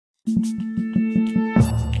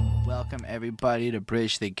Welcome everybody to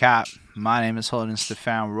Bridge the Gap. My name is Holden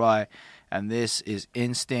Stefan Roy, and this is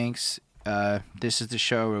Instincts. This is the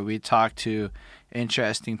show where we talk to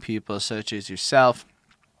interesting people such as yourself.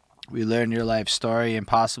 We learn your life story and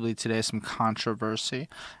possibly today some controversy,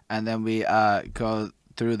 and then we go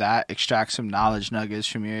through that, extract some knowledge nuggets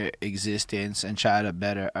from your existence, and try to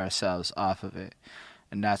better ourselves off of it.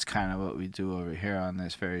 And that's kind of what we do over here on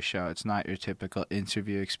this very show. It's not your typical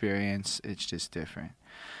interview experience. It's just different.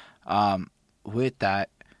 With that,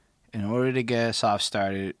 in order to get us off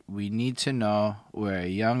started, we need to know where a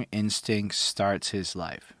young instinct starts his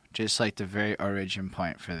life. Just like the very origin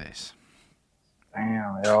point for this.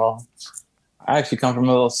 Damn, yo. I actually come from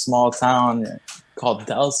a little small town called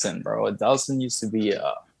Delson, bro. Delson used to be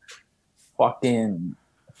a fucking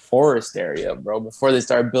forest area, bro. Before they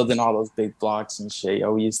started building all those big blocks and shit,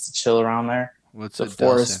 yo, we used to chill around there. What's The a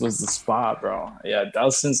forest Delson? was the spot, bro. Yeah,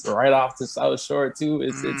 Delson's right off the South Shore too.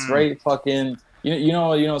 It's right fucking you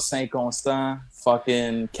know Saint Constant,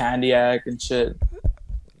 fucking Candiac and shit.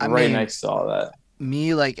 I Right mean, next to all that.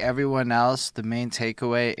 Me, like everyone else, the main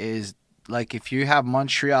takeaway is like if you have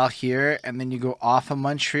Montreal here and then you go off of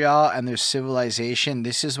Montreal and there's civilization,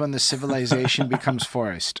 this is when the civilization becomes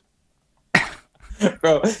forest.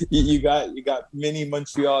 Bro, you got mini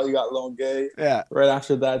Montreal, you got Longueuil. Yeah. Right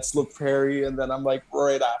after that, it's La Prairie, and then I'm like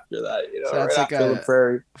right after that, So that's right like after a- La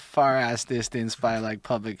Prairie. Far ass distance by like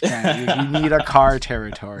public transit. You need a car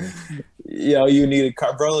territory. Yo, you need a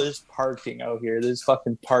car, bro. There's parking out here. There's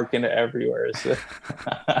fucking parking everywhere. So.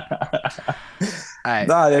 Alright.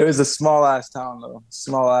 Nah, it was a small ass town though.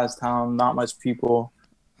 Small ass town, not much people.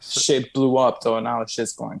 Shit blew up though. Now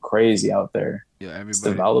shit's going crazy out there. Yo, It's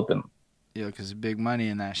everybody. developing. Yo, because big money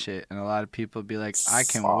in that shit. And a lot of people be like, I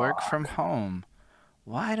can work from home.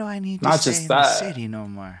 Why do I need to Not stay just in that. the city no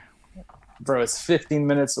more? Bro, it's 15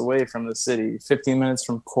 minutes away from the city. 15 minutes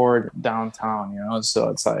from Cord downtown. So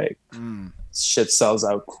it's like shit sells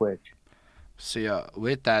out quick. So, yeah,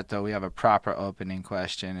 with that, though, we have a proper opening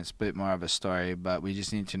question. It's a bit more of a story, but we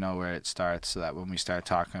just need to know where it starts so that when we start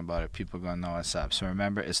talking about it, people going to know what's up. So,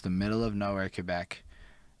 remember, it's the middle of nowhere, Quebec.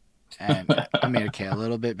 And, I mean, okay, a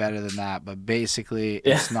little bit better than that, but basically,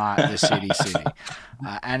 it's not the city.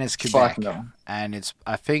 And it's Quebec. Fuck no. And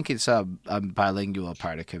I think it's a bilingual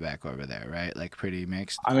part of Quebec over there, right? Like, pretty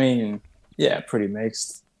mixed. I mean, yeah, pretty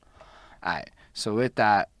mixed. All right. So, with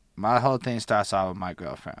that, my whole thing starts off with my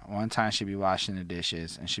girlfriend. One time she'd be washing the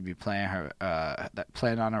dishes and she'd be playing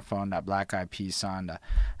playing on her phone that Black Eyed Peas song,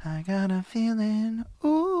 I got a feeling,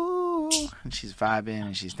 ooh, and she's vibing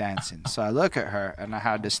and she's dancing. So I look at her and I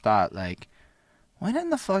had this thought, like, when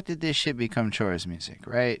in the fuck did this shit become chores music,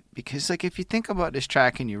 right? Because, like, if you think about this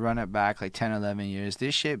track and you run it back, like, 10, 11 years,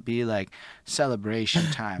 this shit be, like, celebration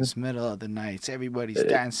times, middle of the nights. Everybody's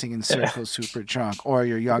dancing in circles, super drunk. Or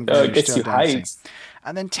you're younger, It you're gets still you dancing. hyped.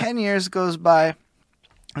 And then 10 years goes by.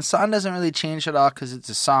 The song doesn't really change at all because it's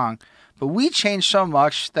a song. But we changed so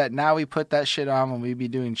much that now we put that shit on when we be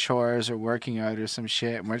doing chores or working out or some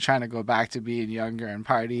shit. And we're trying to go back to being younger and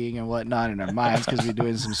partying and whatnot in our minds because we're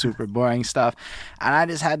doing some super boring stuff. And I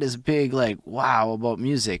just had this big, like, wow about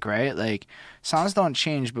music, right? Like, songs don't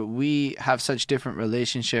change, but we have such different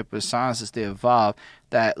relationship with songs as they evolve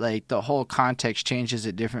that, like, the whole context changes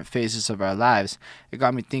at different phases of our lives. It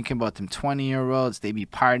got me thinking about them 20-year-olds. They be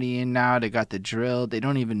partying now. They got the drill. They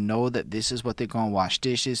don't even know that this is what they're going to wash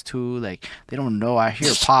dishes to. Like, they don't know. I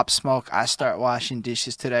hear Pop Smoke. I start washing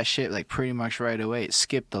dishes to that shit, like, pretty much right away. It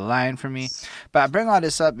skipped the line for me. But I bring all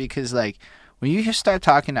this up because, like, when you just start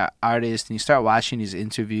talking to artists and you start watching these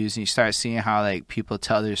interviews and you start seeing how, like, people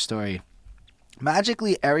tell their story,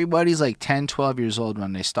 magically everybody's like 10, 12 years old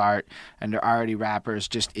when they start and they're already rappers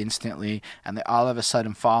just instantly, and they all of a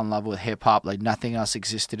sudden fall in love with hip-hop like nothing else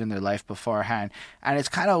existed in their life beforehand. And it's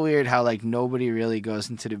kind of weird how, like, nobody really goes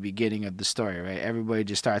into the beginning of the story, right? Everybody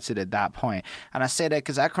just starts it at that point. And I say that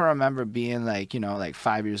because I can remember being like, like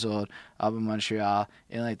 5 years old up in Montreal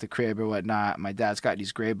in like the crib or whatnot. My dad's got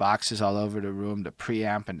these gray boxes all over the room, the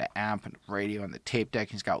preamp and the amp and the radio and the tape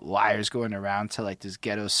deck. He's got wires going around to like this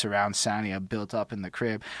ghetto surround sound he had built up in the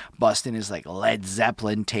crib, busting his like Led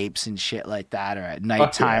Zeppelin tapes and shit like that. Or at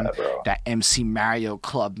nighttime, that MC Mario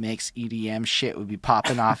Club Mix EDM shit would be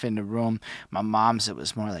popping off in the room. My mom's, it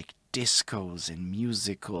was more like discos and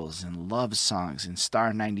musicals and love songs and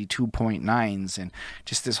Star 92.9s and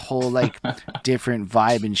just this whole like different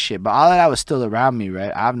vibe and shit. But all of that was still around me,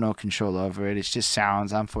 right? I have no control over it. It's just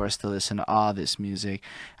sounds. I'm forced to listen to all this music,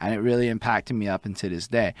 and it really impacted me up until this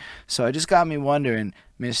day. So it just got me wondering,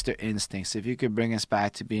 Mr. Instincts, if you could bring us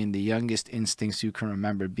back to being the youngest Instincts you can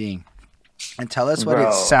remember being. And tell us what it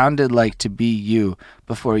Bro, sounded like to be you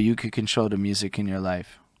before you could control the music in your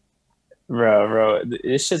life. bro,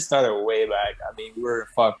 this shit started way back. I mean, we were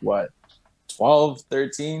fuck what, 12,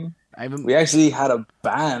 13. I even We actually had a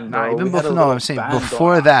band, Nah, bro. even We had a before. No, I'm little saying band going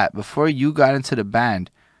before on. that, before you got into the band,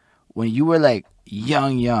 when you were like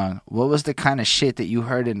young, what was the kind of shit that you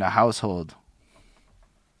heard in the household?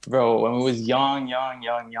 Bro, when we was young,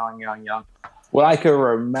 what I could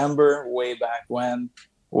remember way back when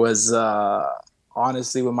was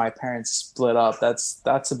honestly when my parents split up.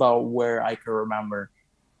 That's about where I could remember.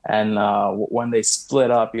 And when they split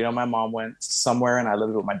up, you know, my mom went somewhere and I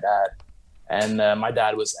lived with my dad. And my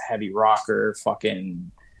dad was a heavy rocker,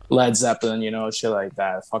 fucking Led Zeppelin, you know, shit like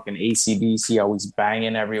that. Fucking AC/DC, always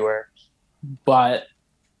banging everywhere. But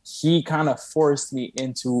he kind of forced me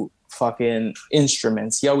into fucking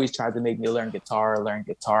instruments. He always tried to make me learn guitar,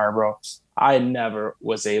 bro. I never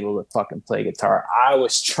was able to fucking play guitar. I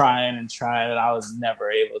was trying and I was never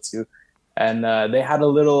able to. And they had a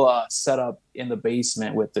little setup in the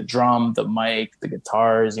basement with the drum, the mic, the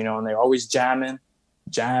guitars, you know, and they're always jamming.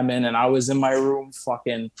 And I was in my room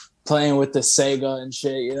fucking playing with the Sega and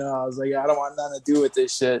shit, you know. I was like, I don't want nothing to do with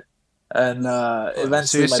this shit. And So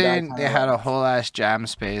eventually you're my dad saying kind they of had a whole ass jam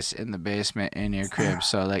space in the basement in your crib.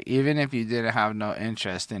 So like even if you didn't have no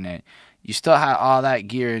interest in it, you still had all that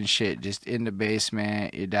gear and shit just in the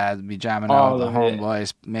basement. Your dad would be jamming out all with the of it,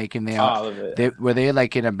 homeboys, making their own. all of it. Were they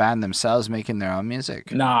like in a band themselves, making their own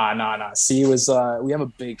music? Nah. See, it was we have a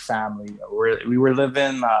big family. We were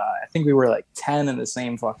living. I think we were like 10 in the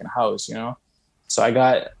same fucking house, you know. So I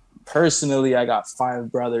got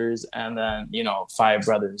 5 brothers, and then you know 5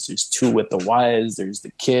 brothers. There's 2 with the wives. There's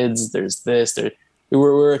the kids. There's this. We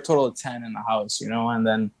were a total of 10 in the house, you know. And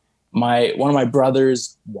then one of my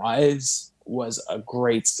brother's wives was a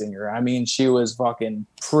great singer. I mean, she was fucking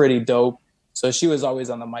pretty dope. So she was always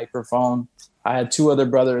on the microphone. I had 2 other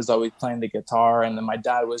brothers always playing the guitar, and then my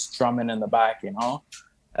dad was drumming in the back, you know.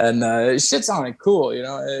 And shit sounded cool, you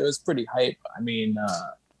know. It was pretty hype. I mean,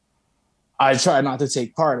 I tried not to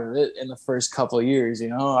take part of it in the first couple of years, you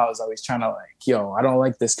know. I was always trying to like, yo, I don't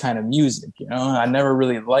like this kind of music, you know. I never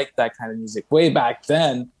really liked that kind of music. Way back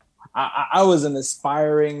then, I was an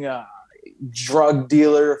aspiring drug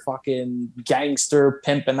dealer, fucking gangster,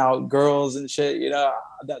 pimping out girls and shit, you know.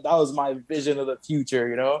 That was my vision of the future,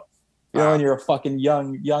 you know. You know, when you're a fucking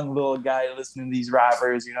young little guy listening to these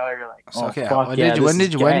rappers, you know, you're like, oh, Okay, fuck when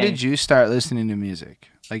gang. did you start listening to music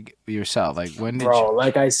like yourself? Like when did Bro, you?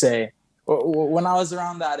 like I say, when I was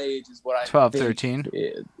around that age is what I 12, think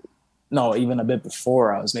 13? No, even a bit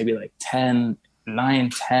before. I was maybe like 10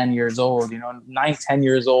 years old, you know, 9, 10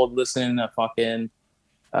 years old listening to fucking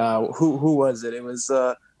who was it? It was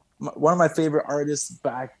one of my favorite artists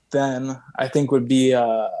back then, I think would be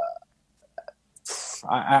I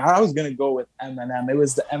was gonna go with Eminem. It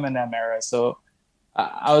was the Eminem era. So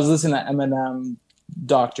I was listening to Eminem,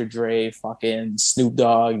 Dr. Dre, fucking Snoop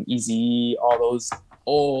Dogg, Eazy-E, all those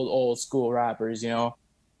old school rappers, you know.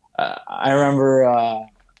 I remember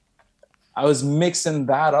I was mixing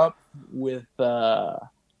that up with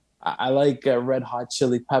I like Red Hot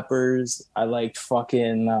Chili Peppers. I liked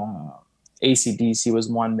fucking AC/DC was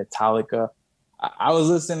one, Metallica. I was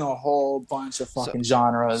listening to a whole bunch of fucking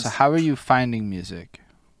genres. So how are you finding music?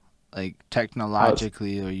 Like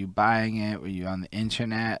technologically, are you buying it? Were you on the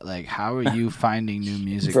internet? Like how are you finding new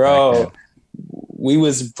music back Bro, then? we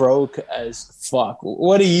was broke as fuck.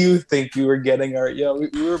 What do you think we were getting our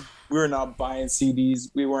we were not buying CDs.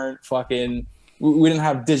 We weren't fucking we didn't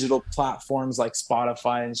have digital platforms like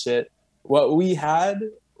Spotify and shit. What we had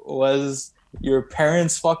was your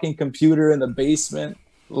parents' fucking computer in the basement,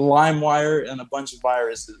 LimeWire, and a bunch of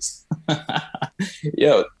viruses.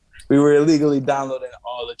 Yo, we were illegally downloading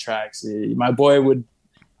all the tracks.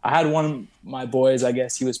 I had one of my boys, I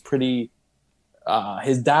guess he was pretty,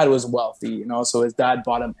 his dad was wealthy, you know, so his dad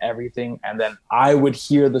bought him everything. And then I would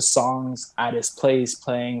hear the songs at his place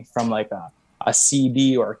playing from like a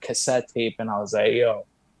CD or a cassette tape. And I was like, yo,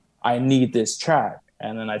 I need this track.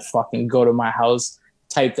 And then I'd fucking go to my house,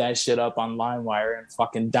 type that shit up on LimeWire and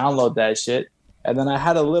fucking download that shit. And then I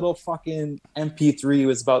had a little fucking MP3. It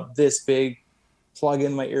was about this big. Plug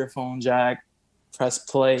in my earphone jack, press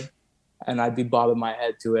play, and I'd be bobbing my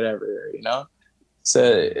head to it everywhere, you know? So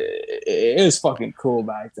it was fucking cool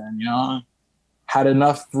back then, you know? Had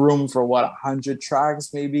enough room for 100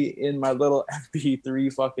 tracks maybe in my little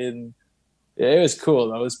MP3 fucking. It was cool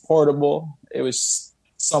though. It was portable. It was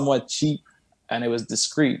somewhat cheap, and it was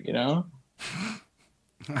discreet, you know?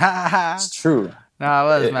 It's true. No,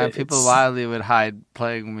 it was, man. People wildly would hide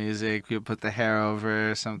playing music. People put the hair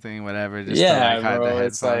over or something, whatever, just to like hide bro, the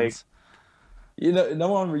it's like, headphones. you didn't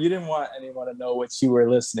want anyone to know what you were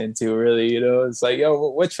listening to, really. It's like, yo,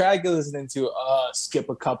 what track you listening to? Skip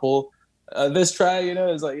a couple. This track,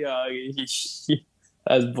 it's like, yo,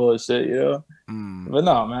 that's bullshit. Mm. But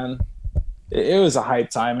no, man, it was a hype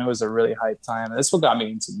time. It was a really hype time. That's what got me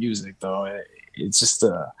into music, though. It's just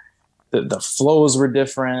the flows were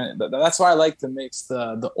different. That's why I like to mix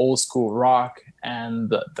the old school rock and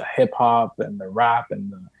the hip hop and the rap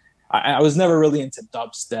and I was never really into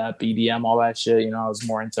dubstep, EDM, all that shit. I was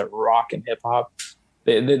more into rock and hip hop.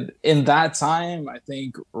 In that time, I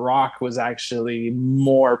think rock was actually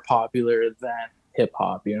more popular than hip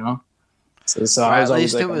hop. So I was at always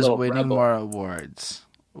least like it a was little winning rebel. more awards,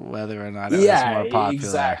 whether or not it was more popular.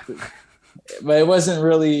 Exactly. But it wasn't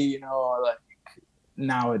really, like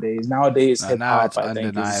nowadays. Nowadays, hip Now hop, it's I think,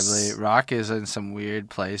 undeniably is rock is in some weird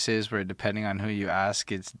places where depending on who you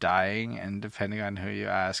ask, it's dying, and depending on who you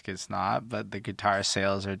ask, it's not. But the guitar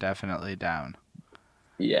sales are definitely down.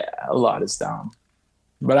 yeah, a lot is down.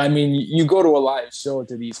 But I mean, you go to a live show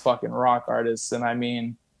to these fucking rock artists, and I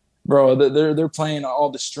mean, bro, they're playing all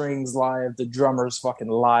the strings live, the drummers fucking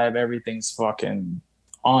live, everything's fucking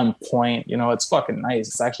on point. It's fucking nice.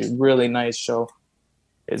 It's actually a really nice show.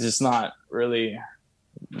 It's just not really.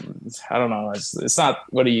 I don't know. It's not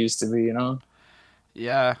what it used to be.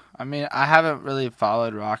 Yeah, I mean, I haven't really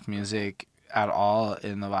followed rock music at all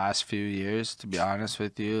in the last few years, to be honest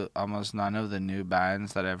with you. Almost none of the new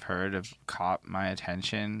bands that I've heard have caught my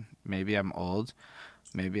attention. Maybe I'm old.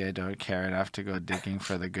 Maybe I don't care enough to go digging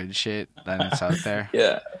for the good shit then it's out there.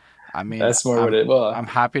 Yeah, I mean, that's more what it was. I'm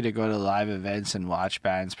happy to go to live events and watch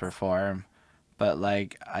bands perform, but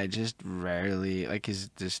like I just rarely is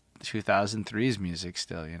just 2003's music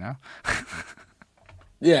still.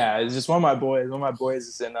 Yeah, it's just one of my boys. One of my boys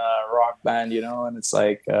is in a rock band, and it's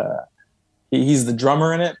like he's the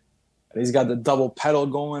drummer in it. And he's got the double pedal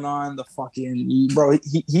going on. The fucking bro,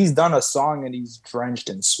 he's done a song and he's drenched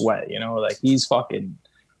in sweat. Like he's fucking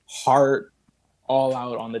heart all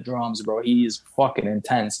out on the drums, bro. He's fucking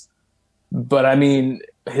intense. But I mean,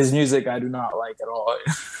 his music I do not like at all.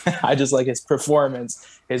 I just like his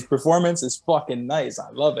performance. His performance is fucking nice. I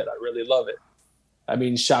love it. I really love it. I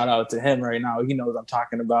mean, shout out to him right now. He knows I'm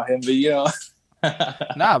talking about him, but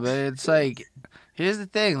Nah, but it's like, here's the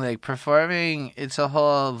thing, like performing, it's a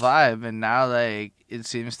whole vibe, and now like it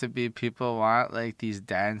seems to be people want like these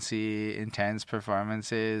dancey, intense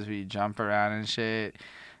performances where you jump around and shit.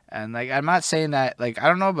 And like, I'm not saying that, like, I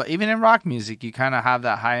don't know, but even in rock music, you kind of have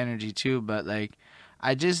that high energy too. But like,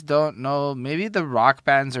 I just don't know. Maybe the rock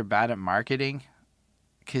bands are bad at marketing,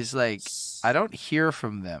 because like I don't hear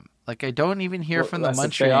from them. Like, I don't even hear from the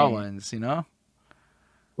Montreal ones.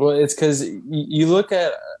 Well, it's because you look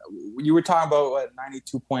at, you were talking about what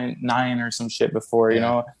 92.9 or some shit before.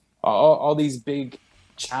 Yeah. All these big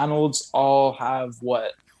channels all have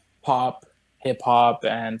what pop, hip hop,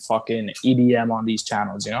 and fucking EDM on these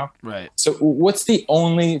channels. Right. So what's the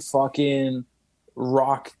only fucking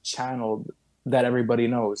rock channel that everybody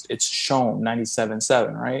knows? It's Shome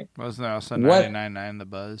 97.7, right? Wasn't there also 99.9 The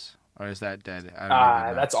Buzz? Or is that dead? I don't even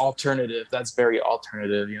know. That's alternative. That's very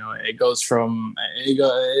alternative. It goes from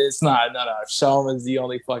it's not. No. Shome is the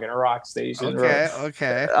only fucking rock station. Okay, bro.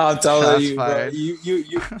 okay. I'm telling Shots you, fired. bro.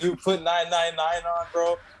 You put 999 on,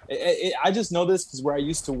 bro. I just know this because where I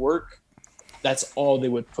used to work, that's all they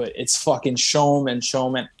would put. It's fucking Shome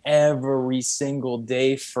and every single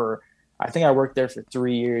day for. I think I worked there for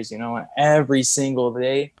 3 years. And every single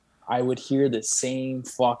day I would hear the same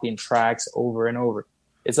fucking tracks over and over.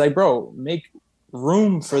 It's like, bro, make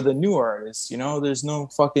room for the new artists. There's no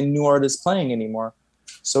fucking new artists playing anymore.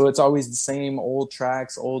 So it's always the same old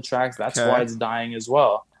tracks. That's why it's dying as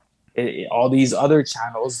well. All these other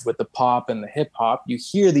channels with the pop and the hip hop, you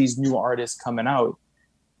hear these new artists coming out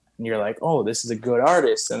and you're like, oh, this is a good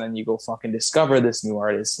artist. And then you go fucking discover this new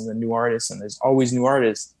artist and the new artist. And there's always new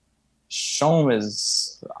artists. Shome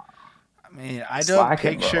is... I mean, I don't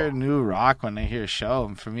picture new rock when I hear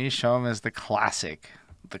Shome. For me, Shome is the classic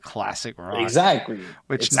rock. Exactly.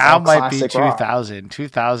 Which it's now might be 2000.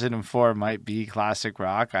 2004 might be classic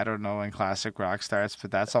rock. I don't know when classic rock starts,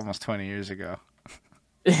 but that's almost 20 years ago.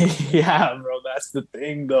 Yeah, bro, that's the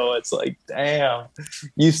thing though. It's like, damn.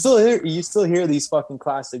 You still hear these fucking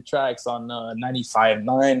classic tracks on 95.9,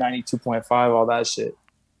 92.5, all that shit.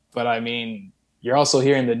 But I mean, you're also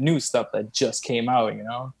hearing the new stuff that just came out,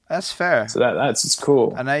 That's fair. So that's just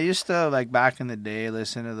cool. And I used to, like, back in the day,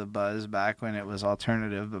 listen to The Buzz back when it was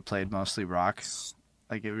alternative but played mostly rock.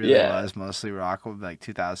 Like, it really was mostly rock, like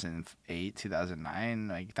 2008, 2009.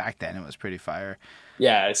 Like, back then it was pretty fire.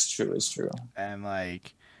 Yeah, it's true. And,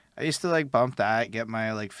 like, I used to like bump that, get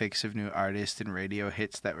my like fix of new artists and radio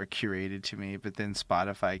hits that were curated to me, but then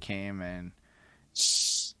Spotify came and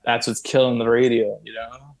That's what's killing the radio, you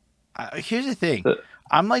know? here's the thing.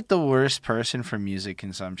 I'm like the worst person for music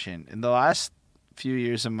consumption. In the last few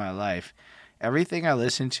years of my life, everything I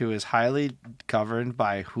listen to is highly governed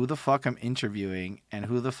by who the fuck I'm interviewing and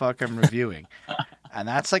who the fuck I'm reviewing. And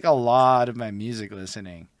that's like a lot of my music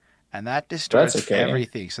listening. And that distorts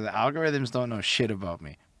everything. So the algorithms don't know shit about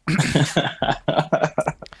me.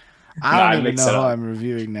 I don't even know who I'm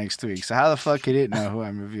reviewing next week. So how the fuck could it know who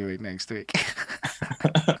I'm reviewing next week?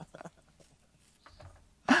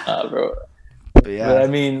 Bro. But yeah. But I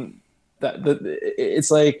mean,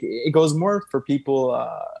 it's like it goes more for people,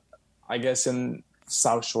 I guess, in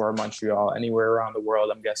South Shore, Montreal, anywhere around the world.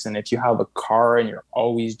 I'm guessing if you have a car and you're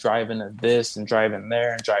always driving to this and driving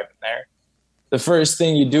there and driving there, the first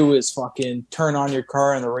thing you do is fucking turn on your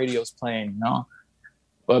car and the radio's playing, you know?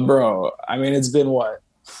 But bro, I mean, it's been what,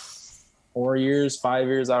 4 years, 5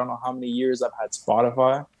 years? I don't know how many years I've had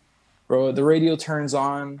Spotify. Bro, the radio turns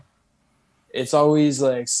on. It's always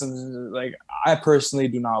like I personally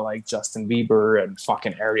do not like Justin Bieber and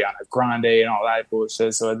fucking Ariana Grande and all that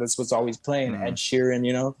bullshit. So that's what's always playing. Ed Sheeran,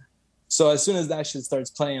 you know? So as soon as that shit starts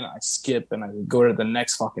playing, I skip and I go to the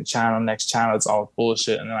next fucking channel. Next channel, it's all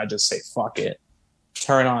bullshit. And then I just say, fuck it.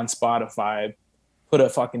 Turn on Spotify, put a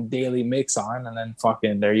fucking daily mix on, and then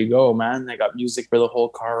fucking there you go, man. I got music for the whole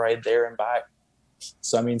car ride there and back.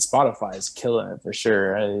 So, I mean, Spotify is killing it for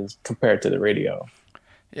sure compared to the radio.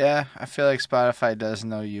 Yeah, I feel like Spotify does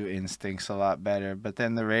know you instincts a lot better. But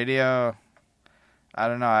then the radio, I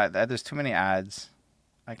don't know. There's too many ads.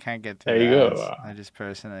 I can't get through. There you go. I just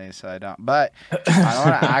personally, so I don't. But I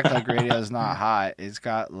don't want to act like radio is not hot. It's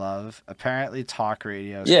got love. Apparently, talk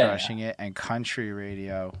radio is crushing it, and country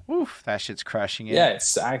radio, oof, that shit's crushing it. Yeah,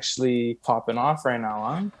 it's actually popping off right now,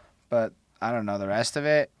 huh? But I don't know the rest of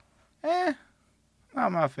it.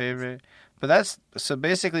 Not my favorite. But that's so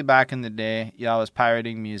basically back in the day, y'all was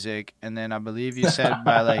pirating music, and then I believe you said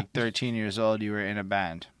by like 13 years old you were in a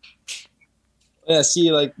band. Yeah,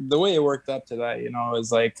 see, like the way it worked up to that, you know,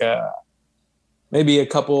 is like maybe a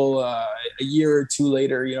year or two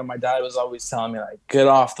later, you know, my dad was always telling me like, get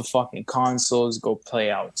off the fucking consoles, go play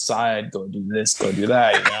outside, go do this, go do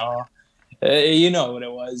that, you know. You know what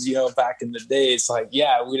it was, you know, back in the day. It's like,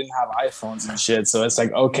 yeah, we didn't have iPhones and shit, so it's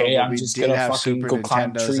like, okay, I'm just gonna fucking go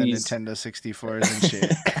climb trees. And Nintendo 64s and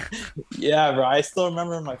shit. Yeah, bro, I still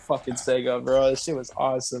remember my fucking Sega, bro. This shit was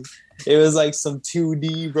awesome. It was like some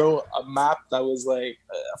 2D, bro, a map that was like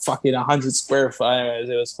fucking 100 square feet.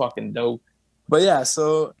 It was fucking dope. But yeah,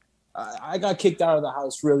 so I got kicked out of the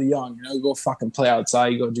house really young. You know, go fucking play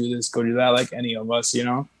outside, go do this, go do that, like any of us, you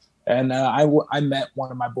know. And I met one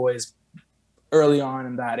of my boys early on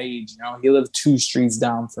in that age, you know. He lived 2 streets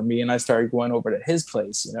down from me, and I started going over to his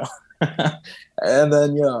place, you know. And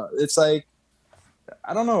then, you know, it's like,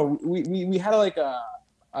 I don't know, we had like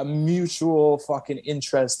a mutual fucking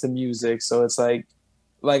interest in music. So it's like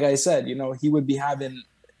I said, you know, he would be having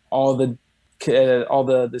all the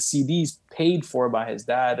CDs paid for by his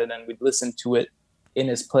dad, and then we'd listen to it in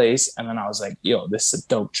his place. And then I was like, yo, this is a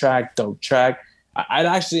dope track. I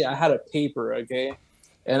had a paper, okay,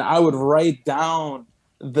 and I would write down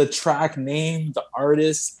the track name, the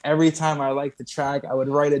artist. Every time I liked the track, I would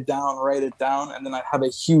write it down, and then I'd have a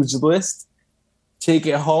huge list, take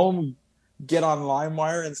it home, get on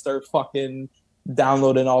LimeWire, and start fucking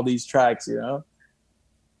downloading all these tracks, you know?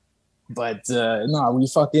 But no,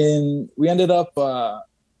 we ended up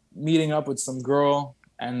meeting up with some girl,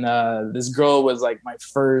 and this girl was like my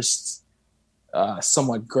first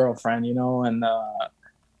somewhat girlfriend, you know, and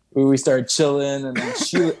we started chilling, and then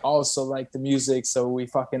she also liked the music, so we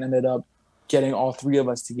fucking ended up getting all 3 of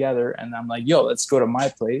us together, and I'm like, yo, let's go to my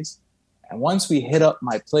place. And once we hit up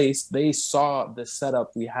my place, they saw the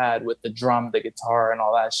setup we had with the drum, the guitar, and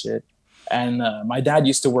all that shit. And my dad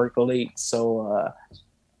used to work late, so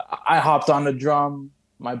I hopped on the drum,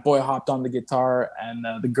 my boy hopped on the guitar, and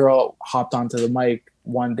the girl hopped onto the mic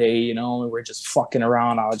one day, you know, and we're just fucking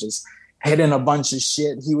around. I was just hitting a bunch of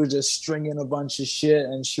shit. He was just stringing a bunch of shit,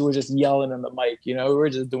 and she was just yelling in the mic, you know. We were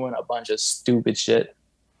just doing a bunch of stupid shit.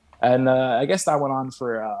 And I guess that went on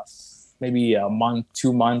for maybe a month,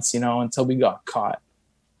 2 months, you know, until we got caught.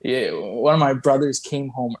 Yeah, one of my brothers came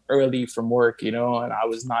home early from work, you know, and I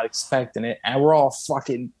was not expecting it. And we're all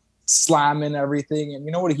fucking slamming everything. And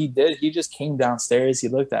you know what he did? He just came downstairs. He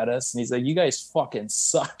looked at us and he's like, you guys fucking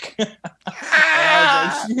suck. And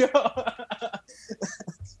I was like, yo.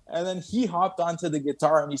 And then he hopped onto the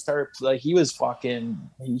guitar and he started, like, he was,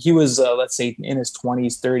 let's say, in his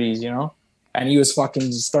 20s, 30s, you know? and he was fucking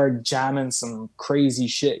just started jamming some crazy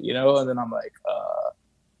shit, you know. And then I'm like,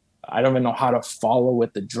 I don't even know how to follow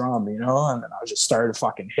with the drum, you know. And then I just started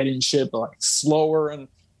fucking hitting shit, but like slower and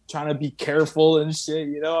trying to be careful and shit,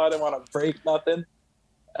 you know. I didn't want to break nothing.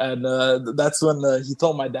 And that's when he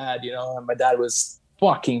told my dad, you know, and my dad was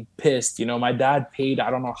fucking pissed. You know, my dad paid I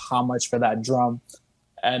don't know how much for that drum,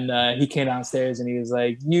 and he came downstairs and he was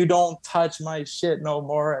like, "You don't touch my shit no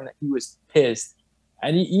more," and he was pissed.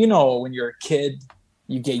 And you know, when you're a kid,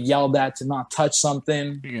 you get yelled at to not touch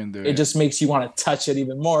something. You can do It just makes you want to touch it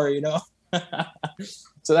even more, you know.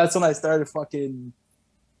 So that's when I started fucking,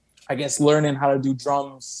 I guess, learning how to do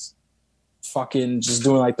drums. Fucking just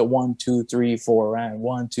doing like the 1, 2, 3, 4, and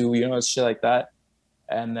 1, 2, you know, shit like that.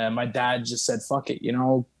 And my dad just said, "Fuck it, you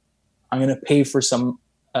know, I'm gonna pay for some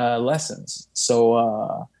lessons."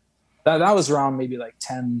 So that was around maybe like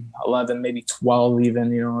 10, 11, maybe 12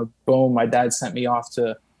 even. You know, boom, my dad sent me off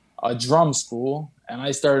to a drum school, and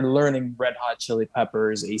I started learning Red Hot Chili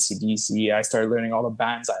Peppers, AC/DC. I started learning all the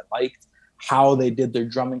bands I liked, how they did their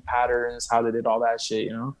drumming patterns, how they did all that shit,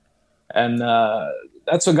 you know. And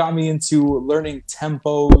that's what got me into learning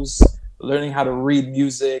tempos, learning how to read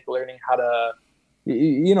music, learning how to,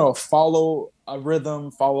 you know, follow a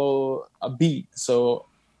rhythm, follow a beat. So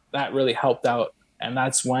that really helped out. And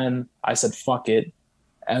that's when I said, fuck it.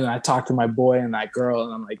 And I talked to my boy and that girl,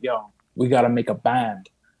 and I'm like, yo, we got to make a band.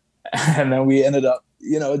 And then we ended up,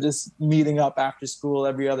 you know, just meeting up after school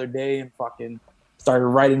every other day and fucking started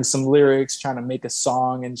writing some lyrics, trying to make a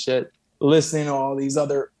song and shit, listening to all these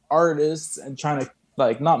other artists and trying to,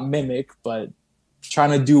 like, not mimic, but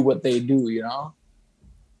trying to do what they do, you know?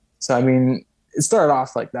 So, I mean, it started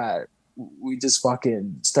off like that. We just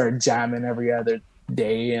fucking started jamming every other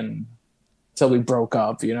day and until we broke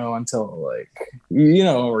up, you know, until, like, you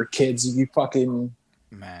know, we're kids, you fucking,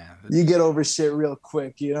 man, you get over shit real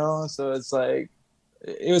quick, you know? So it's like,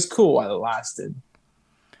 it was cool while it lasted.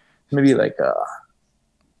 Maybe like,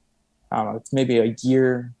 I don't know, it's maybe a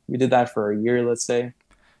year. We did that for a year, let's say,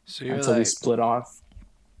 so you're until like we split off.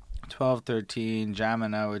 12, 13,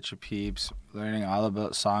 jamming out with your peeps, learning all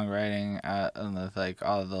about songwriting and with like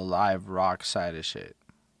all the live rock side of shit.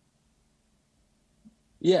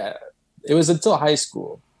 Yeah, it was until high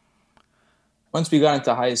school. Once we got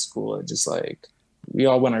into high school, it just like, we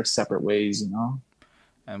all went our separate ways, you know?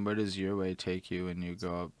 And where does your way take you when you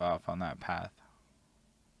go off on that path?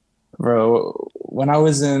 Bro, when I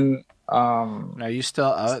was in, Are you still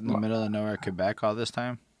out in the middle of nowhere, Quebec, all this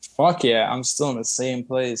time? fuck yeah, I'm still in the same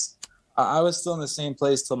place. I was still in the same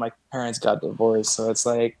place till my parents got divorced. So it's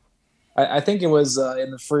like, I think it was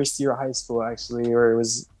in the first year of high school, actually, or it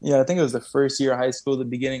was, yeah, I think it was the first year of high school, the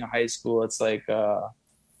beginning of high school. It's like,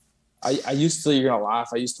 I used to, you're gonna laugh,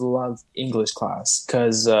 I used to love English class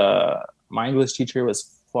because my English teacher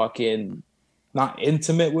was fucking not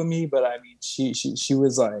intimate with me, but I mean, she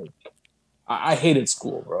was like, I hated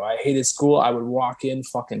school, bro. I hated school. I would walk in,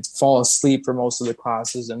 fucking fall asleep for most of the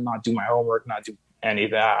classes and not do my homework, not do any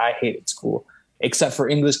of that. I hated school, except for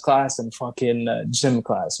English class and fucking gym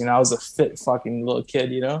class. You know, I was a fit fucking little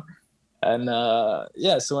kid, you know? And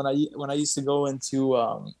yeah, so when I used to go into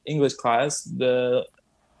English class, the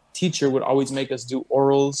teacher would always make us do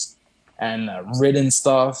orals and written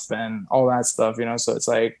stuff and all that stuff, you know? So it's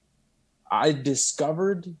like, I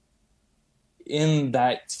discovered in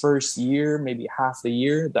that first year, maybe half the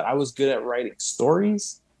year, that I was good at writing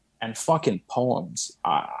stories and fucking poems.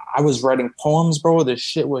 I was writing poems, bro. This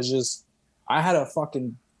shit was just, I had a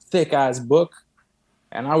fucking thick ass book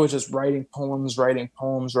and I was just writing poems, writing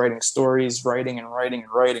stories, writing and writing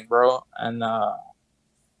and writing, bro. And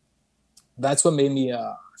that's what made me,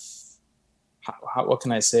 what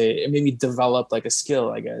can I say? It made me develop like a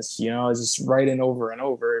skill, I guess, you know, just writing over and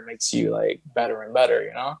over. It makes you like better and better,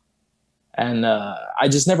 you know? And I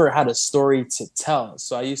just never had a story to tell.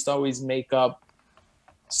 So I used to always make up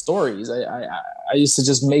stories. I used to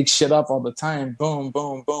just make shit up all the time. Boom,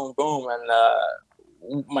 boom, boom, boom.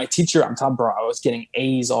 And my teacher, I'm talking, bro, I was getting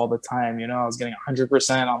A's all the time. You know, I was getting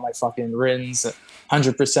 100% on my fucking writtens,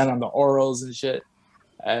 100% on the orals and shit.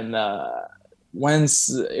 And once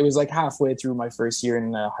it was like halfway through my first year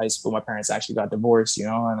in high school, my parents actually got divorced, you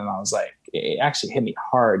know, and then I was like, it actually hit me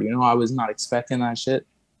hard. You know, I was not expecting that shit.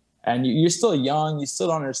 And you're still young, you still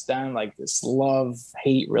don't understand like this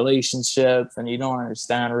love-hate relationship, and you don't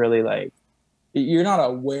understand really, like, you're not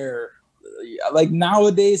aware. Like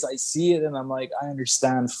nowadays I see it and I'm like, I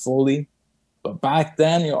understand fully, but back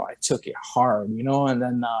then, you know, I took it hard, you know. And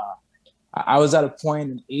then I was at a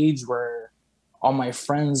point in age where all my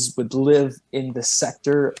friends would live in the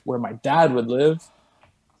sector where my dad would live,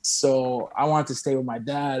 So I wanted to stay with my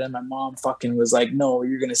dad, and my mom fucking was like, "No,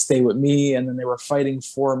 you're gonna stay with me." And then they were fighting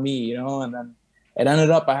for me, And then it ended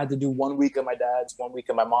up I had to do 1 week of my dad's, 1 week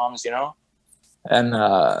of my mom's. And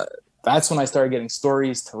that's when I started getting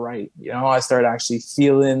stories to write. I started actually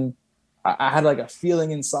feeling. I had like a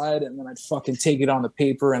feeling inside, and then I'd fucking take it on the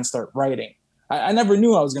paper and start writing. I never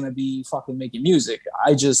knew I was gonna be fucking making music.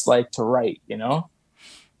 I just like to write.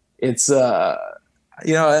 It's that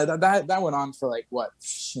went on for like what,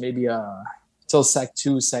 maybe till sec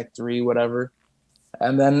 2, sec 3, whatever.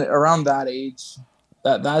 And then around that age,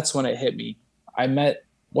 that's when it hit me. I met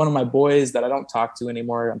one of my boys that I don't talk to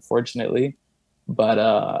anymore, unfortunately,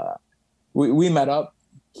 but we met up.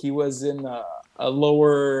 He was in a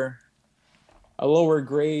lower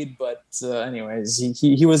grade, but anyways,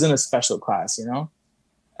 he was in a special class,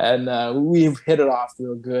 and we hit it off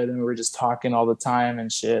real good, and we were just talking all the time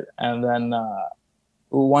and shit. And then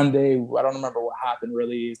one day, I don't remember what happened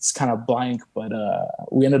really. It's kind of blank, but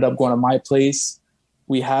we ended up going to my place.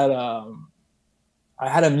 I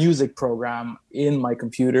had a music program in my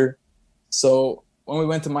computer. So when we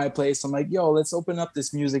went to my place, I'm like, yo, let's open up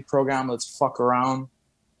this music program. Let's fuck around.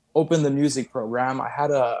 Open the music program.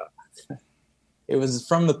 It was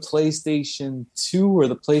from the PlayStation 2 or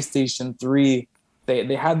the PlayStation 3.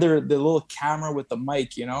 They had their little camera with the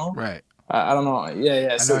mic, Right. I don't know.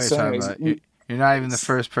 Yeah. I know what you're talking about. You're not even the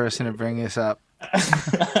first person to bring this up.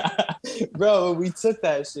 Bro, we took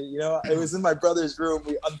that shit, It was in my brother's room.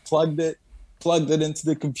 We unplugged it, plugged it into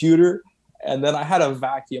the computer, and then I had a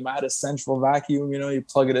vacuum. I had a central vacuum, you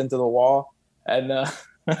plug it into the wall. And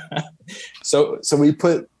so we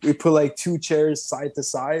put like 2 chairs side to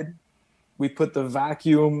side. We put the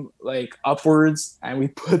vacuum like upwards, and we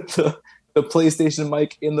put the PlayStation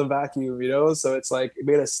mic in the vacuum, So it's like it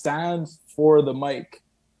made a stand for the mic.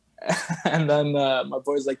 And then my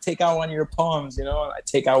boy's like, take out one of your poems, and I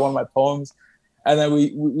take out one of my poems. And then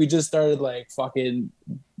we just started like fucking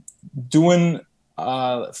doing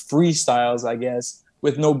freestyles, I guess,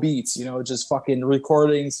 with no beats, just fucking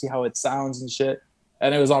recording, see how it sounds and shit.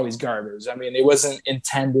 And it was always garbage. I mean, it wasn't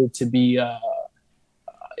intended to be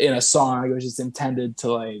in a song. It was just intended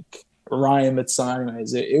to like rhyme its song.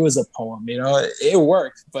 It was a poem, it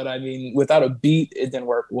worked, but I mean, without a beat, it didn't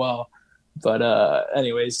work well. But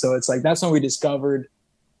anyways, so it's like that's when we discovered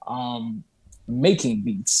making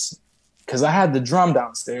beats, because I had the drum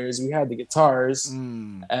downstairs, we had the guitars,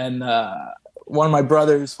 and one of my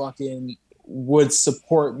brothers fucking would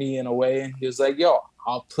support me in a way, and he was like, yo,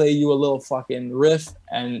 I'll play you a little fucking riff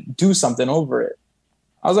and do something over it.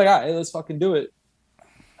 I was like, all right, let's fucking do it.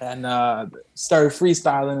 And started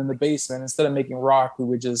freestyling in the basement. Instead of making rock,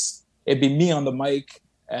 it'd be me on the mic,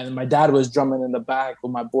 and my dad was drumming in the back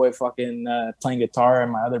with my boy fucking playing guitar,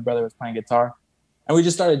 and my other brother was playing guitar. And we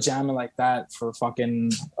just started jamming like that for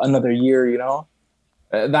fucking another year,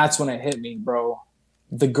 That's when it hit me, bro.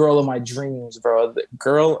 The girl of my dreams, bro. The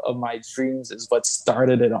girl of my dreams is what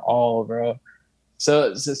started it all, bro.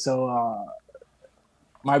 So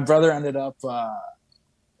my brother ended up,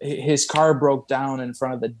 his car broke down in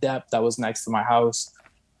front of the dep that was next to my house.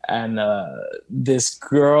 And this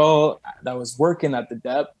girl that was working at the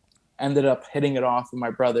dep ended up hitting it off with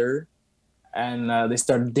my brother, and they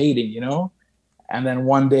started dating, And then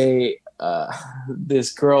one day,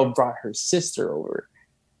 this girl brought her sister over.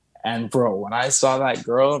 And bro, when I saw that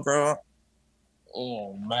girl, bro,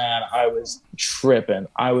 oh man, I was tripping.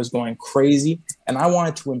 I was going crazy, and I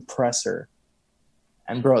wanted to impress her.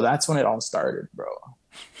 And bro, that's when it all started, bro.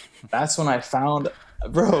 That's when I found...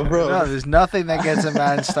 Bro. No, there's nothing that gets a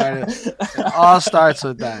man started. It all starts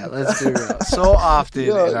with that. Let's be real. So often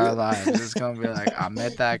in our lives, it's gonna be like, I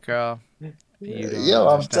met that girl. You don't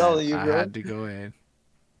I'm telling you, bro. I had to go in.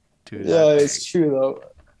 It's true though.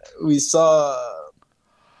 We saw.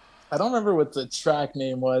 I don't remember what the track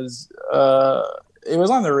name was. It was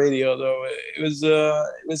on the radio though. It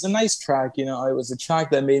was a nice track. It was a track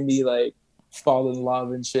that made me like fall in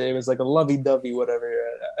love and shit. It was like a lovey-dovey, whatever.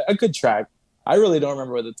 A good track. I really don't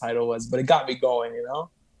remember what the title was, but it got me going,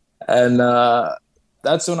 And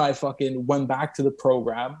that's when I fucking went back to the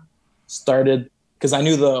program, started, because I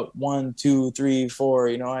knew the 1, 2, 3, 4,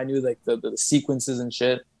 I knew like the sequences and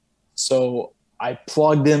shit. So I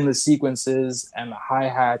plugged in the sequences and the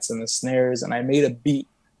hi-hats and the snares, and I made a beat.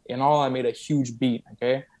 In all, I made a huge beat,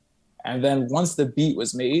 okay? And then once the beat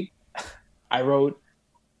was made, I wrote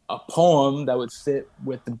a poem that would fit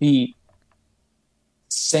with the beat,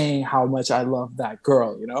 saying how much I love that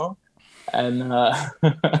girl, And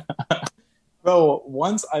bro,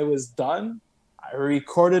 once I was done, I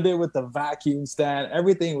recorded it with the vacuum stand.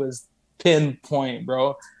 Everything was pinpoint,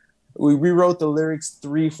 bro. We rewrote the lyrics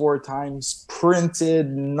 3-4 times,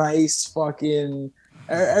 printed nice fucking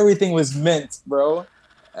everything was mint, bro.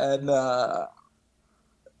 And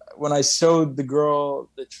when I showed the girl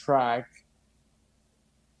the track,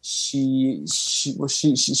 she I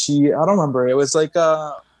don't remember. It was like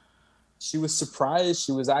she was surprised.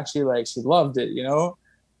 She was actually like, she loved it, you know.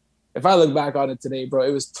 If I look back on it today, bro,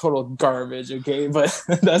 it was total garbage. Okay, but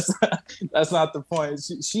that's not the point.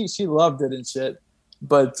 She loved it and shit.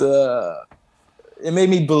 But it made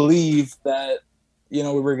me believe that, you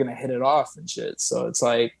know, we were gonna hit it off and shit. So it's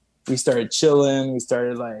like we started chilling. We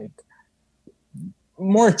started like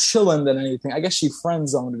more chilling than anything. I guess she friend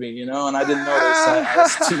zoned me, you know, and I didn't notice that. I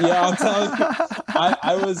was too, yeah, I'm telling you,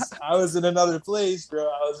 I was in another place, bro.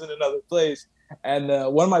 I was in another place. And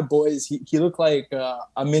one of my boys, he looked like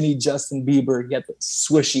a mini Justin Bieber. He had the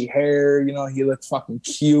swishy hair, you know. He looked fucking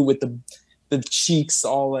cute with the cheeks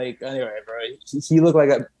all like. Anyway, bro, he looked like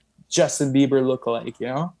a Justin Bieber lookalike, you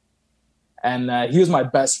know. And he was my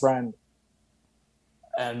best friend.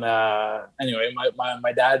 And anyway,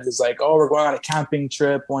 my dad was like, "Oh, we're going on a camping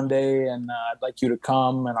trip one day, and I'd like you to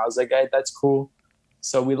come." And I was like, "Hey, that's cool."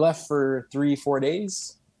 So we left for 3-4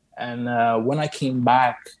 days, and when I came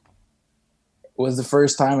back, was the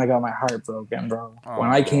first time I got my heart broken, bro. Oh. When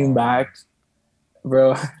I came back,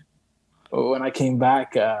 bro,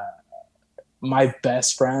 my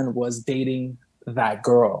best friend was dating that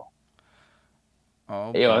girl.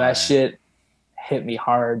 Oh, yo, that shit hit me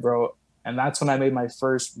hard, bro. And that's when I made my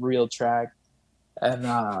first real track. And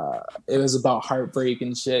it was about heartbreak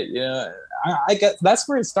and shit, you know. I get that's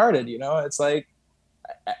where it started, you know. It's like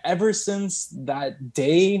ever since that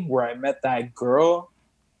day where I met that girl,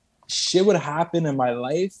 shit would happen in my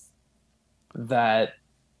life that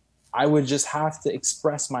I would just have to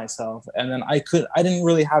express myself, and then I didn't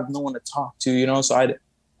really have no one to talk to, you know, so I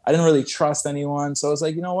didn't really trust anyone. So I was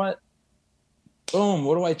like, you know what? Boom,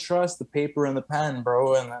 what do I trust? The paper and the pen,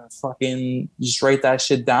 bro, and then fucking just write that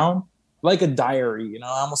shit down. Like a diary, you know.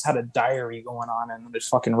 I almost had a diary going on, and just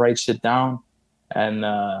fucking write shit down and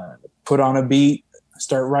put on a beat,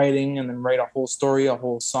 start writing, and then write a whole story, a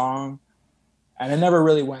whole song. And it never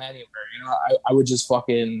really went anywhere, you know. I would just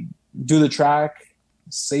fucking do the track,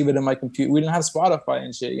 save it in my computer. We didn't have Spotify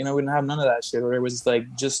and shit, you know. We didn't have none of that shit. Where it was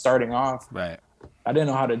like just starting off. Right. I didn't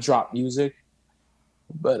know how to drop music,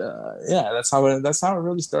 but yeah, that's how it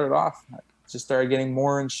really started off. I just started getting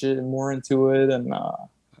more and shit and more into it, and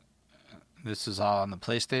this is all on the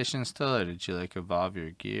PlayStation still, or did you like evolve your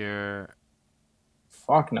gear?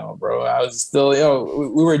 Fuck no, bro. I was still,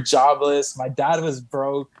 we were jobless. My dad was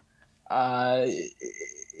broke.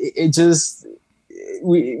 It just,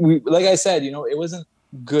 we like I said, you know, it wasn't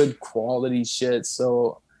good quality shit,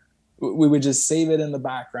 so we would just save it in the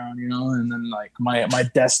background, you know. And then like my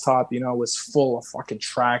desktop, you know, was full of fucking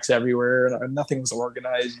tracks everywhere, and nothing was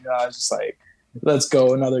organized, you know. I was just like, let's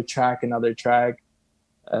go, another track, and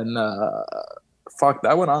fuck,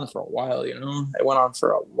 that went on for a while, you know. It went on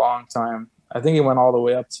for a long time. I think it went all the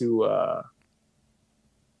way up to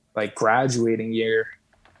like graduating year.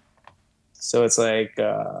 So it's like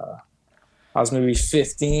I was maybe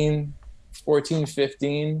 15.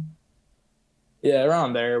 Yeah,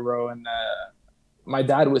 around there, bro. And my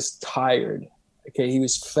dad was tired. Okay, he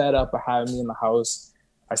was fed up of having me in the house.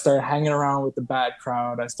 I started hanging around with the bad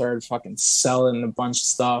crowd. I started fucking selling a bunch of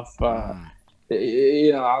stuff.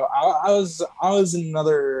 You know, I was in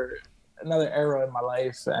another era in my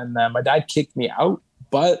life, and my dad kicked me out,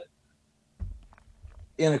 but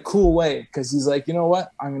in a cool way, because he's like, you know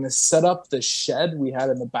what? I'm gonna set up the shed we had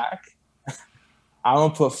in the back. I'm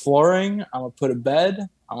gonna put flooring. I'm gonna put a bed.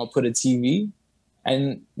 I'm gonna put a TV,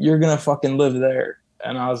 and you're gonna fucking live there.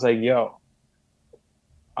 And I was like, yo,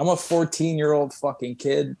 I'm a 14-year-old fucking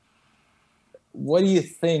kid. What do you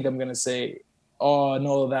think I'm gonna say? Oh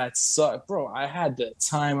no, that sucked, bro. I had the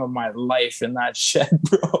time of my life in that shed,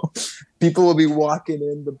 bro. People will be walking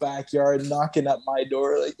in the backyard, knocking at my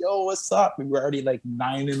door, like, yo, what's up? We were already like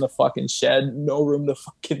 9 in the fucking shed, no room to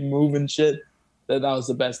fucking move and shit. That was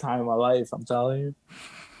the best time of my life, I'm telling you.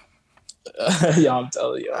 Yeah, I'm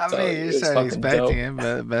telling you. I mean, you started expecting it,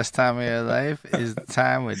 but the best time of your life is the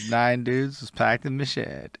time when 9 dudes was packed in the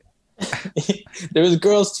shed. There was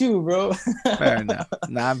girls too, bro. Fair enough.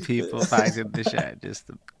 9 people packed in the shed.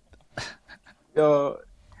 Yo,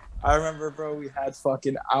 I remember, bro, we had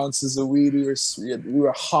fucking ounces of weed. We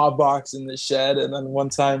were hotboxing the shed, and then one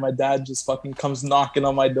time my dad just fucking comes knocking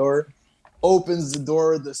on my door, opens the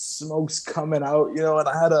door, the smoke's coming out, you know, and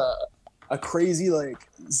I had a crazy like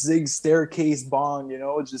zig staircase bong, you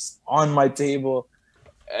know, just on my table.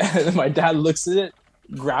 And my dad looks at it,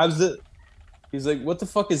 grabs it, He's like, what the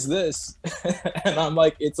fuck is this? And I'm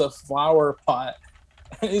like, it's a flower pot.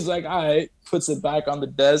 And he's like, all right, puts it back on the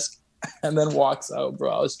desk and then walks out,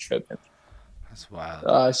 bro. I was tripping. That's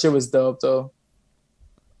wild. Shit was dope though.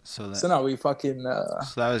 So that So now we fucking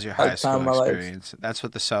so that was your had high the time school of my life. experience. That's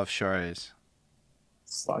what the South Shore is.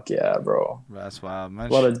 Fuck yeah, bro. That's wild. A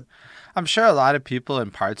lot of I'm sure a lot of people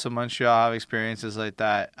in parts of Montreal have experiences like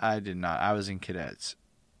that. I did not. I was in cadets.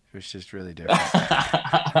 It was just really different.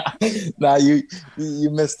 Nah, you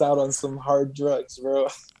missed out on some hard drugs, bro.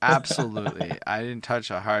 Absolutely. I didn't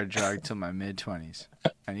touch a hard drug till my mid-20s.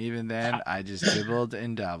 And even then, I just dibbled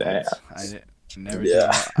and dabbled. Damn. Never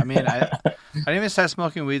Yeah. did. I mean, I didn't even start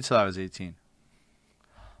smoking weed till I was 18.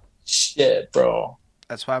 Shit, bro.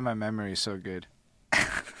 That's why my memory is so good.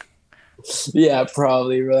 Yeah,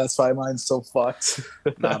 probably, bro. That's why mine's so fucked.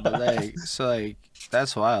 Nah, but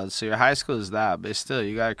that's wild. So your high school is that, but still,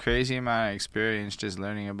 you got a crazy amount of experience just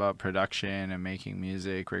learning about production and making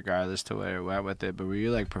music, regardless to where it went with it. But were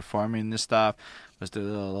you like performing this stuff? Was the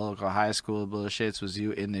little local high school bullshits? Was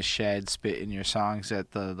you in the shed spitting your songs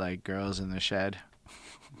at the like girls in the shed?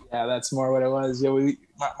 Yeah, that's more what it was. Yeah,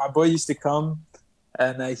 my boy used to come,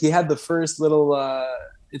 and he had the first little.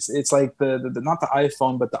 It's like the not the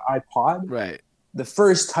iPhone, but the iPod. Right. The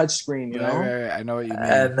first touchscreen, you know. Right. I know what you mean.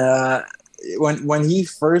 And when he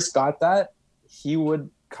first got that, he would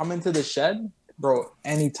come into the shed, bro,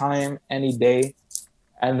 anytime, any day,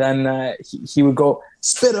 and then he would go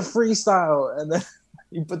spit a freestyle, and then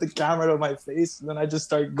he put the camera to my face, and then I just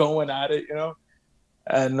start going at it, you know.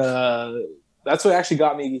 And that's what actually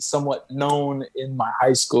got me somewhat known in my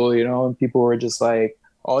high school, you know. And people were just like,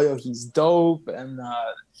 "Oh, yo, he's dope," and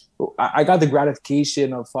I got the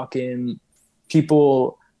gratification of fucking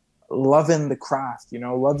people loving the craft, you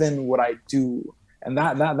know, loving what I do, and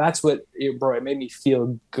that's what bro, it made me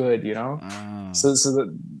feel good, you know. So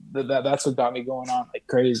that's what got me going on like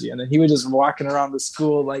crazy. And then he was just walking around the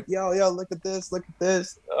school like, yo, look at this,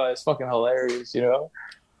 it's fucking hilarious, you know.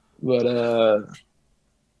 But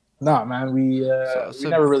nah, man, we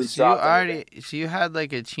never really dropped anything. So you had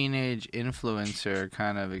like a teenage influencer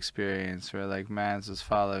kind of experience where like Mans was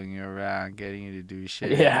following you around, getting you to do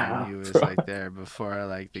shit. Yeah, and he was bro. like there before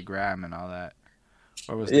like the gram and all that.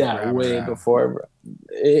 Or was the Yeah, gram way around? before, bro.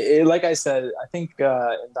 Like I said, I think in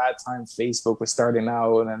that time Facebook was starting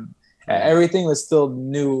out, and then everything was still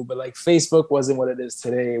new. But like Facebook wasn't what it is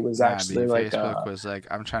today. It was actually like Facebook was like,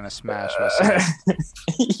 I'm trying to smash what's up.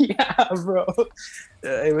 yeah, bro.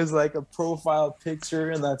 It was like a profile picture,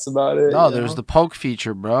 and that's about it. No, there was the poke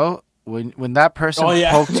feature, bro. When that person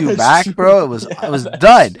yeah. poked you back, bro, it was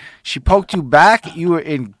done. She poked you back, you were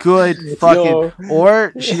in good fucking.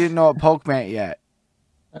 Or she didn't know what poke meant yet.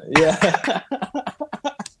 Yeah.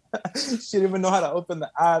 She didn't even know how to open the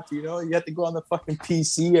app, you know? You had to go on the fucking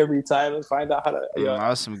PC every time and find out how to. You know. That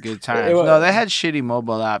was some good times. No, they had shitty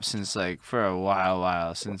mobile apps since like for a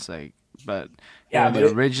while since like, but yeah, the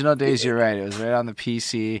original days. You're right. It was right on the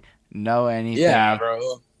PC. No anything. Yeah,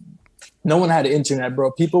 bro. No one had internet,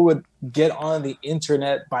 bro. People would get on the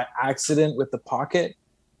internet by accident with the Pocket,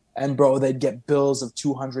 and bro, they'd get bills of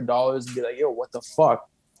 $200 and be like, "Yo, what the fuck?"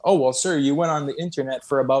 Oh well, sir, you went on the internet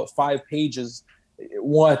for about 5 pages.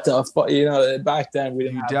 What the fuck? You know, back then we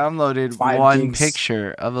didn't. You have downloaded 5 one gigs.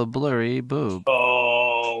 picture of a blurry boob.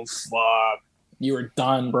 Oh fuck! You were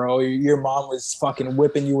done, bro. Your mom was fucking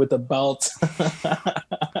whipping you with a belt.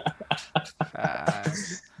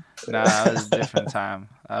 No, that was a different time.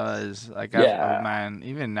 That was like, man.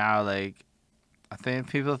 Even now, like, I think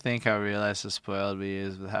people think how realized how spoiled we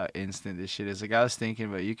is with how instant this shit is. Like, I was thinking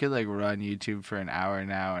about you could like run YouTube for an hour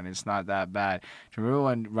now, and it's not that bad. Do you remember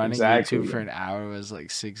when running YouTube for an hour was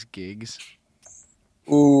like 6 gigs?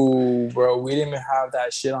 Ooh, bro, we didn't even have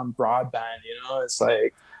that shit on broadband. You know, it's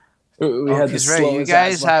like we had this. Right, you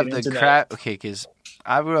guys have the crap. Okay, because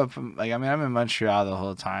I grew up like I'm in Montreal the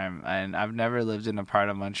whole time, and I've never lived in a part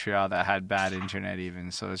of Montreal that had bad internet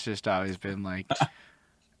even. So it's just always been like.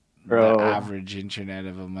 Bro. The average internet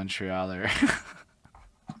of a Montrealer.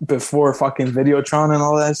 Before fucking Videotron and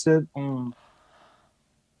all that shit.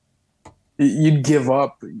 You'd give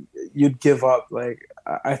up. Like,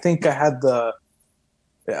 I think I had the...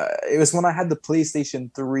 it was when I had the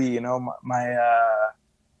PlayStation 3, you know, I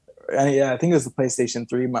think it was the PlayStation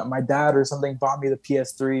 3. My dad or something bought me the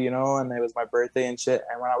PS3, you know, and it was my birthday and shit.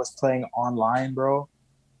 And when I was playing online, bro...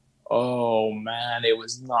 Oh man, it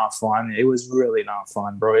was not fun. It was really not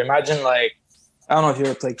fun, bro. Imagine like, I don't know if you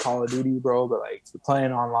ever played Call of Duty, bro, but like you're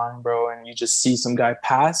playing online, bro, and you just see some guy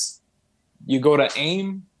pass. You go to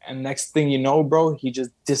aim, and next thing you know, bro, he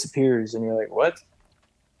just disappears, and you're like, what?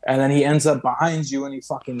 and then he ends up behind you and he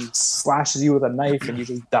fucking slashes you with a knife and you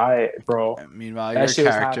just die, bro. Meanwhile, That your shit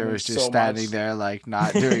was character happening was just so standing much. there, like,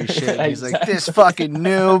 not doing shit. He's like, Exactly. this fucking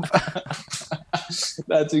noob.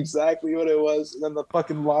 That's exactly what it was. And then the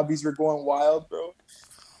fucking lobbies were going wild, bro.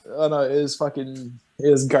 Oh no, it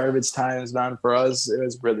was garbage times, man. For us, it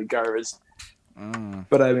was really garbage.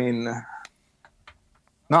 But I mean,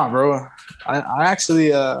 nah, bro. I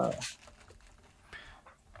actually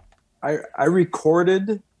I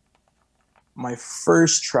recorded my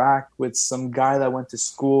first track with some guy that went to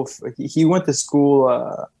school. He went to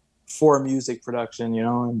school for music production, you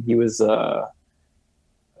know, and he was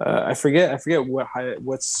I forget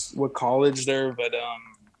what college there, but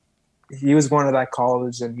he was going to that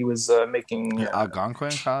college and he was making.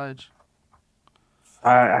 Algonquin College?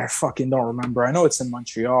 I fucking don't remember. I know it's in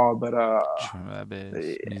Montreal, but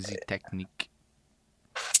Musique Technique.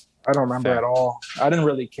 I don't remember Fair. at all. I didn't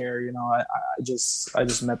really care, you know. I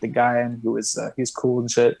just met the guy and he was cool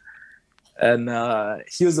and shit. And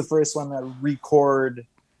he was the first one to record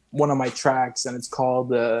one of my tracks, and it's called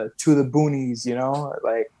 "To the Boonies," you know,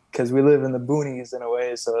 like because we live in the boonies in a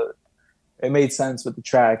way, so it made sense with the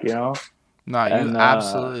track, you know. No, you And,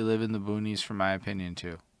 absolutely live in the boonies, for my opinion,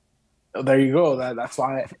 too. There you go. That's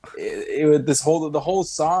why the whole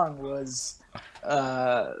song was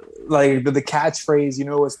like the catchphrase, you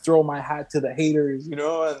know, was "throw my hat to the haters," you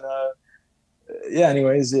know, and yeah.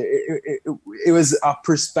 Anyways, it was a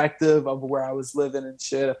perspective of where I was living and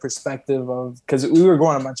shit. A perspective of because we were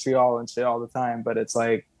going to Montreal and shit all the time, but it's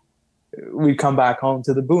like we'd come back home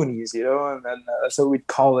to the boonies, you know, and then that's what we'd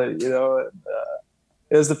call it, you know. And,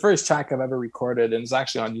 it was the first track I've ever recorded, and it's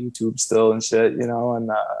actually on YouTube still and shit, you know,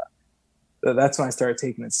 and. That's when I started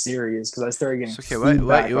taking it serious because I started getting. Okay,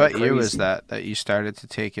 what year was that you started to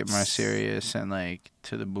take it more serious and like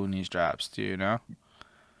To the Boonies drops? Do you know?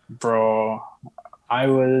 Bro, I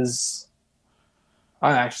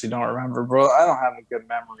actually don't remember, bro. I don't have a good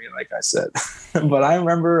memory, like I said, but I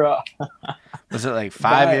remember. Was it like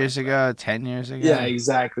 5 years ago, 10 years ago? Yeah,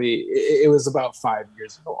 exactly. It was about 5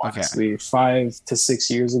 years ago, honestly. Okay. 5 to 6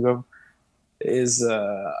 years ago.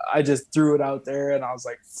 I just threw it out there and I was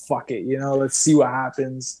like, fuck it, you know, let's see what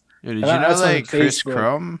happens. Yo, did you know like Chris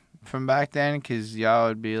Chrome from back then? Because y'all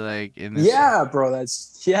would be like in this. Yeah, bro.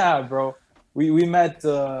 Bro. We met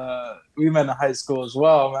in high school as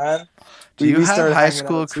well, man. Do you have high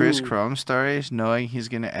school Chris Chrome stories, knowing he's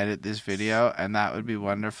gonna edit this video, and that would be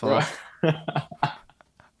wonderful.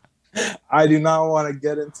 I do not want to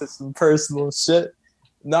get into some personal shit.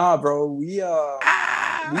 Nah, bro.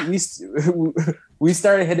 We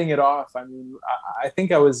started hitting it off. I mean, I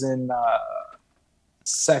think I was in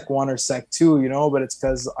Sec 1 or Sec 2, you know, but it's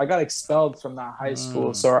because I got expelled from that high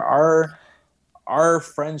school. So our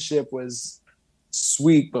friendship was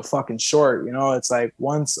sweet but fucking short, you know. It's like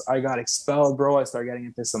once I got expelled, bro, I started getting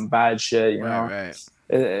into some bad shit, you know. Right.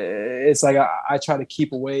 It's like I try to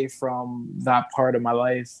keep away from that part of my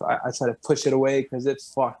life. I try to push it away because it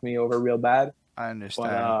fucked me over real bad. I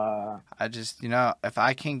understand. I just, you know, if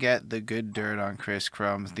I can get the good dirt on Chris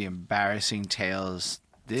Chrome, the embarrassing tales,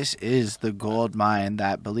 this is the gold mine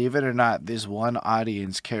that, believe it or not, this one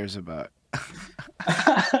audience cares about.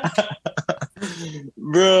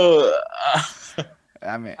 Bro,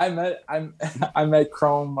 I mean, I met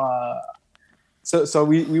Chrome. So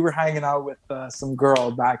we were hanging out with some girl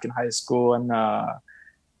back in high school, and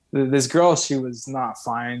this girl, she was not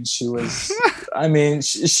fine. She was, I mean,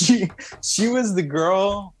 she was the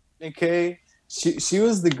girl. Okay, she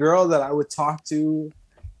was the girl that I would talk to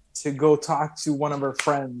go talk to one of her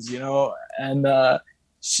friends, you know. And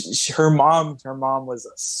her mom was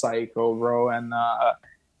a psycho, bro, and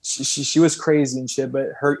she was crazy and shit. But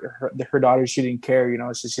her daughter, she didn't care, you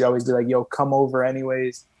know. She'd always be like, "Yo, come over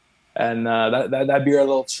anyways," and that'd be our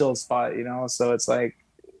little chill spot, you know. So it's like,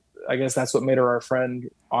 I guess that's what made her our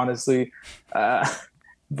friend, honestly.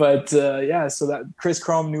 But yeah, so that Chris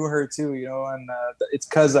Chrome knew her too, you know, and it's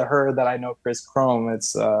because of her that I know Chris Chrome.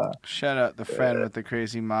 It's shout out the friend with the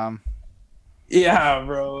crazy mom. Yeah,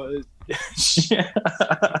 bro. I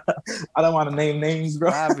don't want to name names, bro.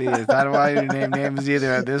 Obvious. I don't want you to name names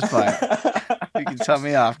either at this point. You can tell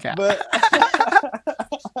me off, Cap. But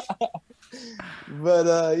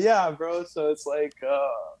yeah, bro. So it's like.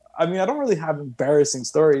 I mean, I don't really have embarrassing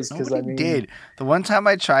stories because I mean, did. The one time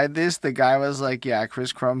I tried this, the guy was like, "Yeah,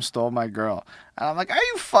 Chris Chrome stole my girl," and I'm like, "Are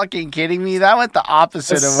you fucking kidding me? That went the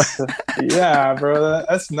opposite of what." Yeah, bro,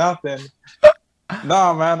 that's nothing.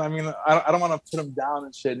 No, man. I mean, I don't want to put him down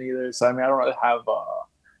and shit neither. So I mean, I don't really have.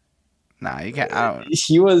 Nah, you can't. I don't.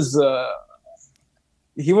 He was.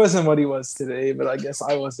 he wasn't what he was today, but I guess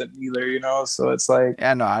I wasn't either, you know. So it's like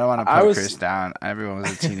Yeah, no, I don't want to I put Chris was, down. Everyone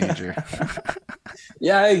was a teenager.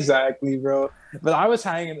 yeah, exactly, bro. But I was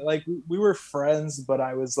hanging like we were friends, but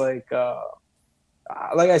I was like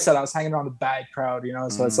I said, I was hanging around the bad crowd, you know.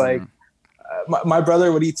 So it's like Mm, my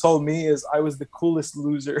brother, what he told me is I was the coolest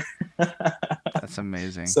loser. that's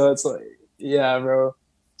amazing. So it's like, yeah, bro.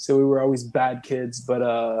 So we were always bad kids, but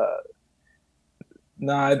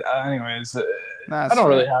nah. Anyways, No, I that's don't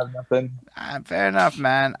really fair. have nothing. Fair enough,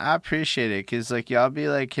 man. I appreciate it because, like, y'all be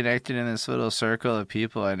like connected in this little circle of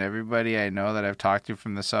people, and everybody I know that I've talked to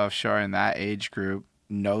from the South Shore in that age group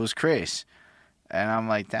knows Chris. And I'm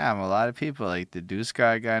like, damn, a lot of people, like the Deuce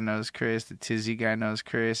guy knows Chris, the Tizzy guy knows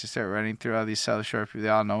Chris. I start running through all these South Shore people. They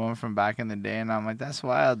all know him from back in the day. And I'm like, that's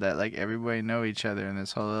wild that, like, everybody know each other in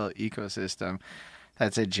this whole little ecosystem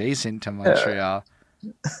that's adjacent to Yeah, Montreal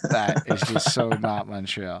that is just so not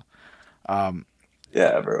Montreal. Um,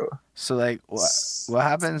 yeah, bro. so like what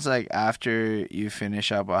happens like after you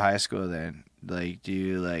finish up with high school then? Like do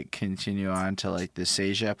you like continue on to like the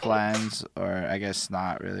Seja plans or I guess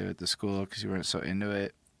not really with the school because you weren't so into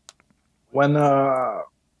it? When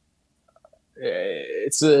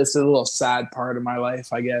it's a little sad part of my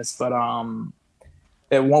life, I guess. But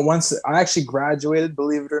once I actually graduated,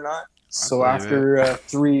 believe it or not. I So believe it. after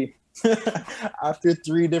three, after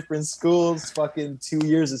three different schools, fucking 2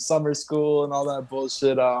 years of summer school and all that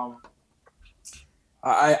bullshit.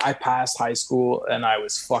 I passed high school and I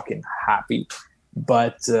was fucking happy.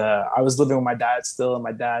 But I was living with my dad still, and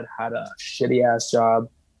my dad had a shitty ass job,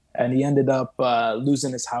 and he ended up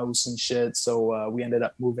losing his house and shit. So we ended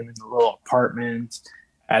up moving in a little apartment,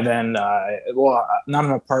 and then well, not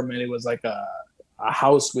an apartment. It was like a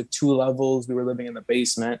house with 2 levels. We were living in the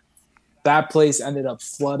basement. That place ended up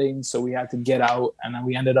flooding, so we had to get out, and then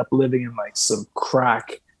we ended up living in like some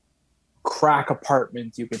crack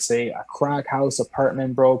apartment, you could say, a crack house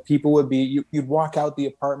apartment, bro. People would be you'd walk out the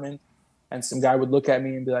apartment and some guy would look at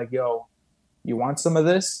me and be like, yo, you want some of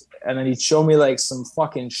this? And then he'd show me like some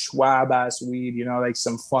fucking schwab ass weed, you know, like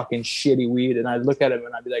some fucking shitty weed. And I'd look at him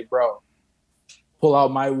and I'd be like, bro, pull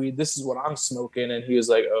out my weed. This is what I'm smoking. And he was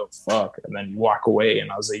like, oh fuck. And then walk away.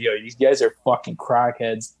 And I was like, yo, these guys are fucking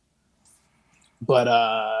crackheads. But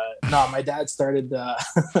no, my dad started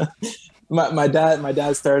my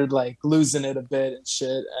dad started like losing it a bit and shit,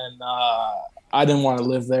 and I didn't want to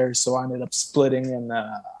live there, so I ended up splitting, and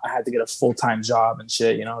I had to get a full-time job and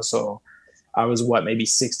shit, you know. So I was maybe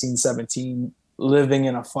 16, 17, living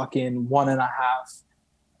in a fucking one and a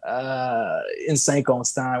half in Saint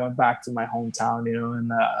Constant. I went back to my hometown, you know,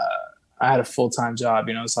 and I had a full-time job,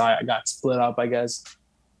 you know, so I got split up, I guess.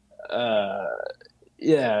 uh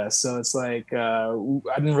yeah, so it's like I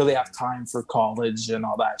didn't really have time for college and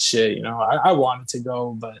all that shit, you know. I wanted to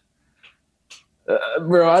go, but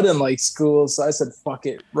bro, I didn't like school, so I said fuck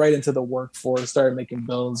it, right into the workforce, started making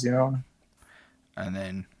bills, you know. And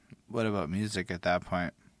then what about music at that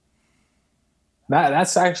point?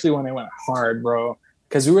 That's actually when I went hard, bro,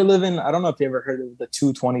 because we were living, I don't know if you ever heard of the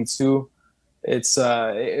 222.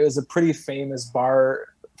 It was a pretty famous bar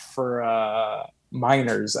for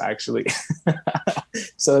minors, actually.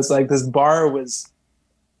 So it's like this bar was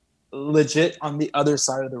legit on the other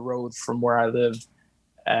side of the road from where I lived.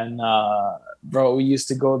 And bro, we used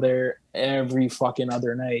to go there every fucking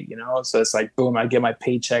other night, you know? So it's like, boom, I get my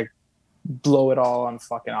paycheck, blow it all on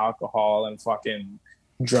fucking alcohol and fucking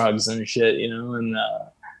drugs and shit, you know? And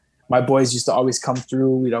my boys used to always come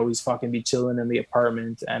through. We'd always fucking be chilling in the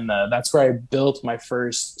apartment. And that's where I built my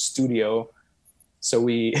first studio. So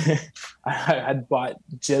I had bought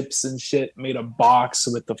gyps and shit, made a box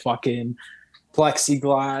with the fucking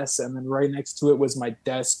plexiglass, and then right next to it was my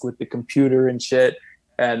desk with the computer and shit.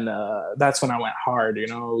 And that's when I went hard, you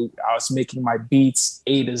know. I was making my beats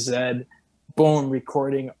A to Z, boom,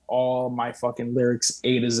 recording all my fucking lyrics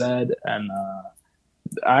A to Z. And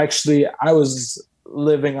I was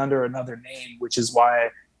living under another name, which is why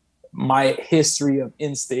my history of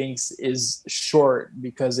Instincts is short,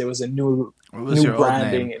 because it was a new What was your old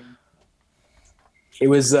branding. name? And it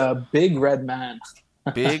was a Big Red Man.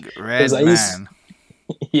 Big Because Red Man.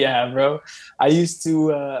 yeah, bro. I used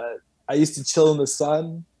to chill in the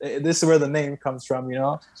sun. This is where the name comes from, you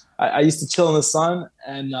know. I used to chill in the sun,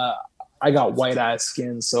 and I got white ass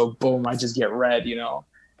skin, so boom, I just get red, you know.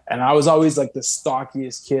 And I was always like the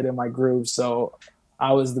stockiest kid in my group, so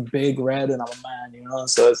I was the big red, and I'm a man, you know.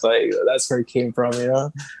 So it's like that's where it came from, you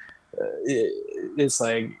know. It's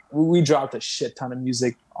like we dropped a shit ton of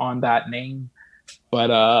music on that name, but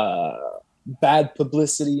bad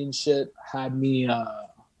publicity and shit had me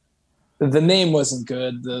The name wasn't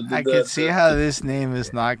good. I could see how this name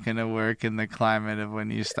is not going to work in the climate of when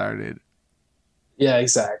you started. Yeah,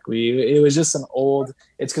 exactly. It was just an old.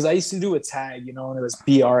 It's because I used to do a tag, and it was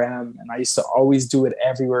BRM, and I used to always do it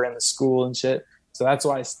everywhere in the school and shit. So that's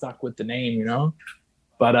why I stuck with the name.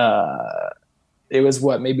 But it was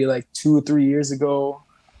maybe like 2 or 3 years ago.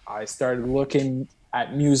 I started looking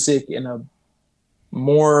at music in a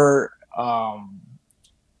more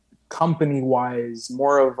company-wise,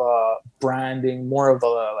 more of a branding, more of a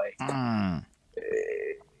like.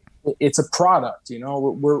 It's a product,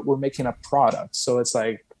 we're making a product. So it's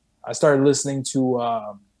like I started listening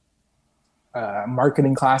to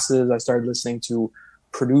marketing classes. I started listening to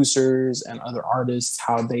producers and other artists,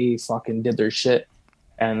 how they fucking did their shit.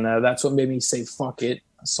 And that's what made me say, fuck it.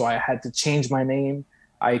 So I had to change my name.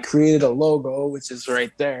 I created a logo, which is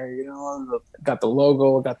right there, got the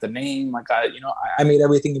logo, got the name. I got, I made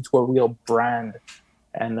everything into a real brand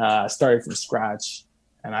and started from scratch.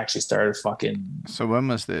 And I actually started fucking. So when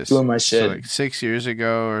was this? Doing my shit. So like 6 years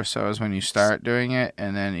ago or so is when you start doing it,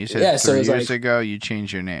 and then you said 3 years ago you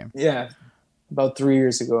changed your name. Yeah, about 3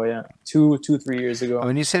 years ago. Yeah, 3 years ago.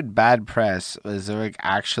 When you said bad press, was there like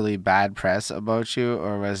actually bad press about you,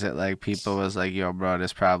 or was it like people was like, "Yo, bro,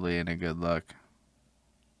 this probably ain't a good look"?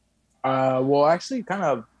 Well, actually, kind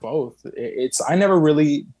of both. I never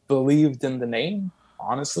really believed in the name,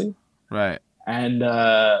 honestly. Right. And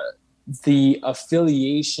the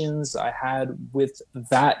affiliations I had with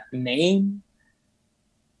that name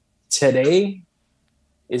today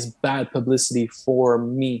is bad publicity for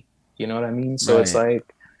me. You know what I mean? So It's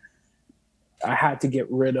like I had to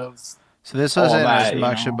get rid of. So this wasn't as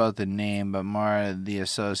much about the name, but more the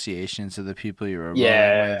associations of the people you were rolling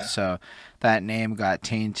with. So that name got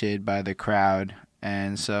tainted by the crowd,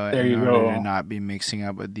 and so in order to not be mixing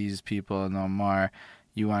up with these people no more,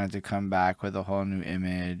 you wanted to come back with a whole new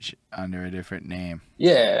image under a different name.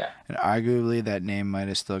 Yeah. And arguably that name might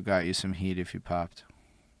have still got you some heat if you popped.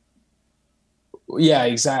 Yeah,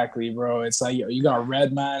 exactly, bro. It's like, you got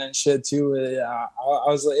Redman and shit too. I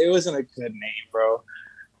was like, it wasn't a good name, bro.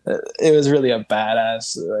 It was really a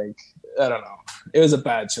badass, like, I don't know. It was a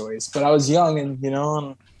bad choice, but I was young and,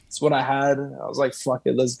 and it's what I had. I was like, fuck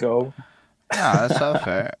it, let's go. Yeah, that's all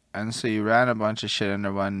fair. And so you ran a bunch of shit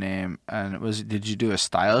under one name. And did you do a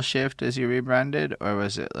style shift as you rebranded, or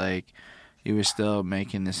was it like you were still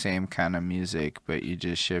making the same kind of music, but you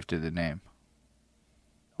just shifted the name?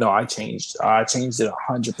 No, I changed. I changed it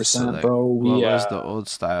 100%, so like, bro. What was the old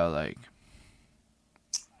style like?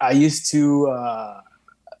 I used to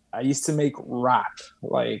make rap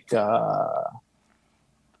like.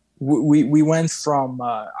 We went from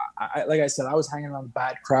like I said, I was hanging around the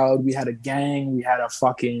bad crowd. We had a gang. We had a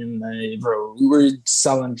fucking bro. We were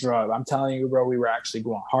selling drugs. I'm telling you, bro. We were actually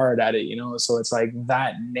going hard at it, So it's like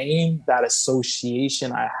that name, that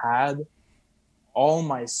association I had. All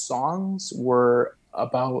my songs were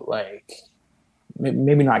about like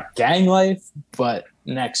maybe not gang life, but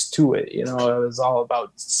next to it. It was all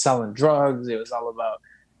about selling drugs. It was all about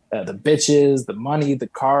the bitches, the money, the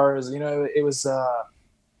cars. It was.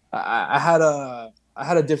 I had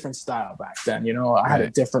a different style back then, I had a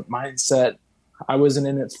different mindset. I wasn't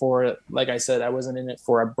in it for it. Like I said, I wasn't in it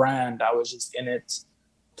for a brand. I was just in it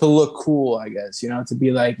to look cool, I guess, to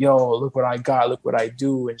be like, yo, look what I got, look what I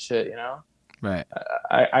do and shit, Right.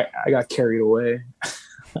 I got carried away.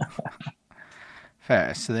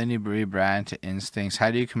 Fair. So then you rebrand to Instincts.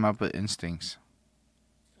 How do you come up with Instincts?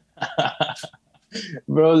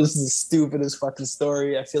 Bro, this is the stupidest fucking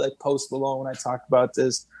story. I feel like Post Malone when I talk about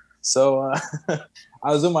this. So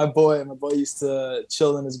I was with my boy. My boy used to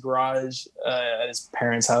chill in his garage at his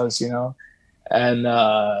parents' house, And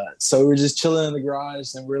so we were just chilling in the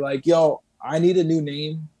garage, and we're like, yo, I need a new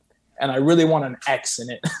name, and I really want an X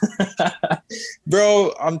in it.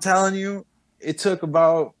 Bro, I'm telling you, it took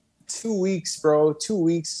about 2 weeks, bro. 2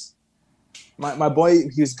 weeks. My boy,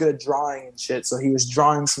 he was good at drawing and shit, so he was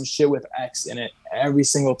drawing some shit with X in it every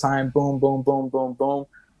single time. Boom, boom, boom, boom, boom.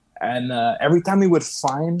 And every time he would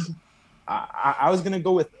find, I was going to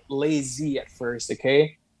go with Lazy at first,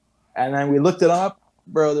 okay? And then we looked it up.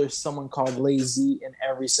 Bro, there's someone called Lazy in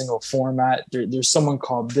every single format. There's someone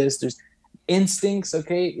called this. There's Instincts,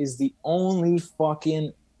 okay, is the only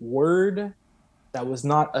fucking word that was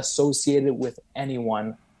not associated with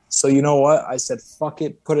anyone. So you know what? I said, fuck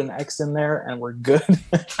it, put an X in there, and we're good.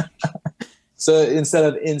 So instead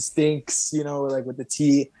of Instincts, like with the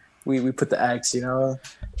T, we put the X, No,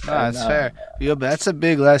 that's fair. Yo, but that's a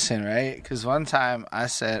big lesson, right? Because one time I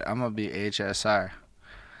said, I'm going to be HSR.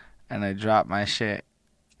 And I dropped my shit.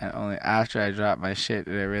 And only after I dropped my shit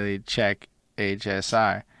did I really check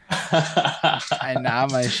HSR. And now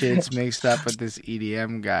my shit's mixed up with this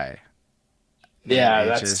EDM guy named Yeah,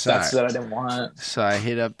 that's HSR. what I didn't want. So I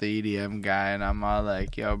hit up the EDM guy and I'm all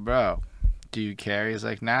like, yo, bro, do you care? He's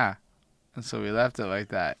like, nah. And so we left it like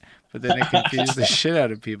that. But then it confused the shit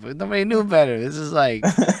out of people. Nobody knew better. This is like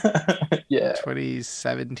Yeah.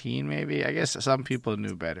 2017 maybe. I guess some people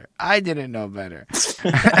knew better. I didn't know better.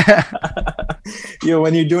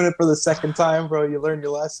 When you're doing it for the second time, bro, you learn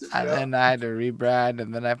your lesson. And then I had to rebrand,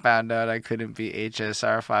 and then I found out I couldn't be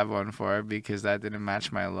HSR 514 because that didn't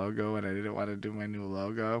match my logo, and I didn't want to do my new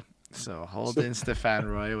logo. So Holden Stefan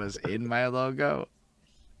Roy was in my logo.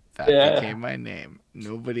 That became my name.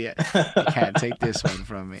 Nobody, you can't take this one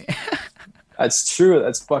from me. That's true.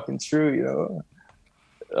 That's fucking true.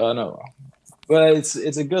 Oh no, but it's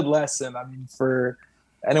a good lesson. I mean, for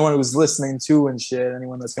anyone who's listening to and shit,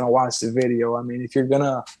 anyone that's gonna watch the video. I mean, if you're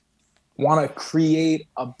gonna want to create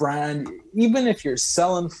a brand, even if you're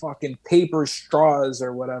selling fucking paper straws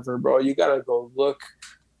or whatever, bro, you gotta go look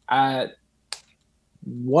at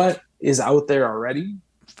what is out there already.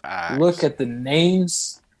 Facts. Look at the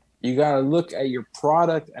names. You gotta look at your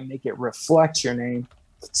product and make it reflect your name.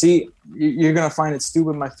 See, you're gonna find it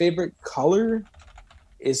stupid. My favorite color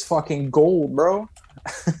is fucking gold, bro.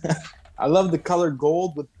 I love the color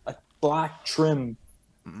gold with a black trim.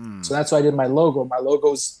 So that's why I did my logo. My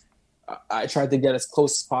logo's, I tried to get as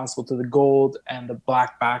close as possible to the gold and the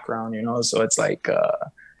black background, So it's like,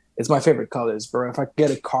 it's my favorite colors, bro. If I could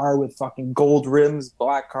get a car with fucking gold rims,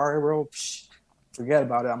 black car, bro, forget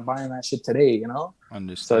about it. I'm buying that shit today,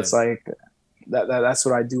 Understood. So it's like, that's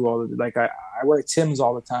what I do all the, like, I wear Timbs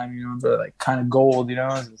all the time, they're like kind of gold,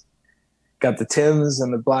 Got the Timbs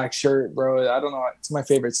and the black shirt, bro. I don't know. It's my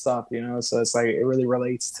favorite stuff, So it's like, it really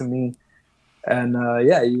relates to me. And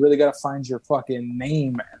you really got to find your fucking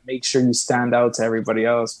name and make sure you stand out to everybody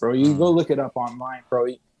else, bro. You go look it up online, bro.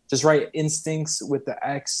 Just write Instincts with the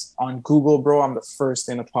X on Google, bro. I'm the first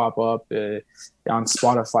thing to pop up on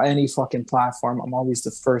Spotify, any fucking platform. I'm always the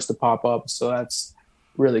first to pop up. So that's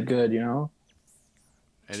really good,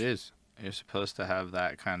 It is. You're supposed to have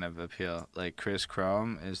that kind of appeal. Like Chris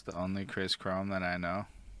Chrome is the only Chris Chrome that I know.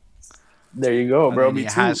 There you go, bro. He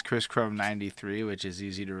has Chris Chrome 93, which is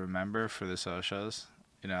easy to remember for the socials,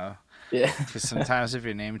 Yeah. Because sometimes if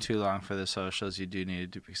your name too long for the socials, you do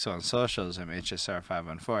need to be. So on socials, I'm HSR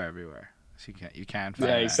 514 everywhere. So you can find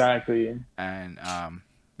that. Exactly. And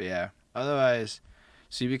but yeah. Otherwise,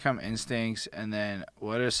 so you become Instincts, and then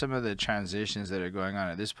what are some of the transitions that are going on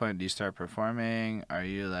at this point? Do you start performing? Are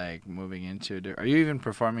you like moving into? Are you even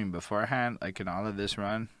performing beforehand, like in all of this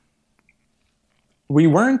run? We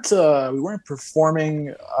weren't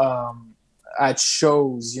performing at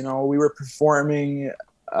shows. We were performing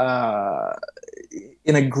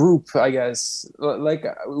in a group, I guess. Like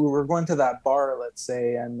we were going to that bar, let's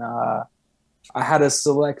say, and I had a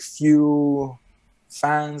select few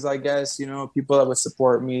fans, I guess, people that would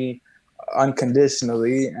support me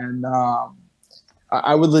unconditionally. And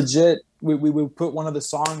I would legit, we would put one of the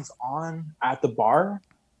songs on at the bar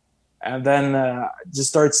and then just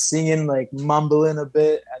start singing, like mumbling a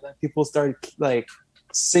bit. And then people start like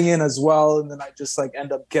singing as well. And then I just like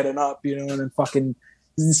end up getting up, and then fucking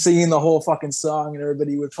singing the whole fucking song and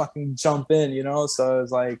everybody would fucking jump in, So it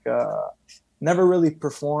was like, never really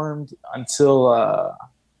performed until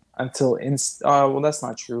well, that's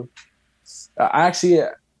not true. I actually,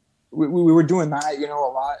 we were doing that, a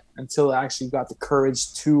lot until I actually got the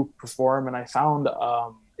courage to perform. And I found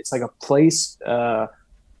it's like a place,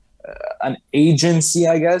 an agency,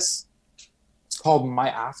 I guess. It's called My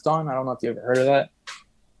Afton. I don't know if you've ever heard of that.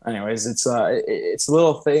 Anyways, it's a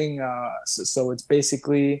little thing. So it's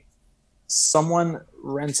basically someone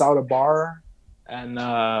rents out a bar and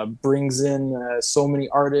brings in so many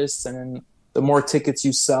artists, and then the more tickets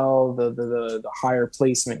you sell, the higher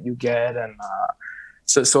placement you get. And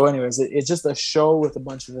so anyways, it's just a show with a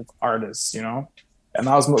bunch of artists, And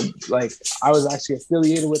I was like, I was actually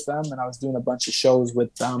affiliated with them, and I was doing a bunch of shows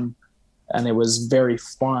with them, and it was very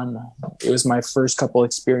fun. It was my first couple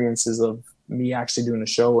experiences of me actually doing a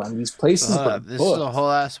show, and these places. This is a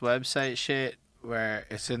whole ass website shit where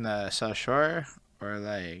it's in the South Shore, or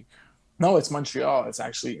like. No, it's Montreal. It's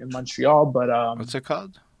actually in Montreal, but what's it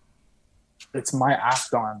called? It's My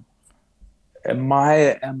Afton. And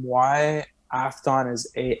my Afton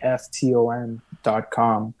is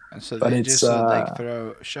AFTON.com. And so they just like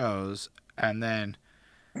throw shows, and then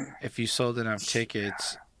if you sold enough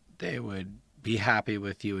tickets, they would be happy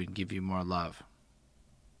with you and give you more love.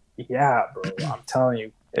 Yeah, bro. I'm telling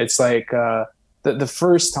you. It's like the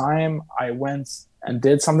first time I went and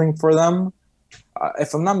did something for them,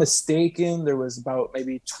 if I'm not mistaken, there was about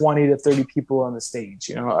maybe 20 to 30 people on the stage,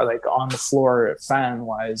 you know, like on the floor fan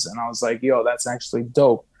wise. And I was like, yo, that's actually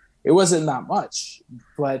dope. It wasn't that much,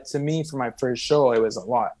 but to me, for my first show, it was a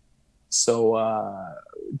lot. So,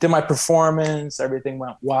 did my performance, everything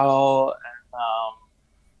went well. And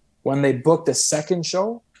when they booked a second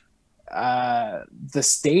show, the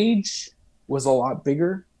stage was a lot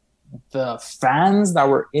bigger. The fans that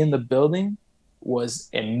were in the building was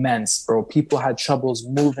immense, bro. People had troubles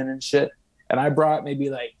moving and shit. And I brought maybe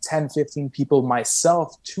like 10, 15 people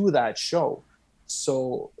myself to that show.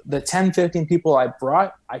 So the 10, 15 people I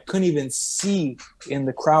brought, I couldn't even see in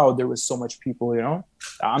the crowd. There was so much people, you know.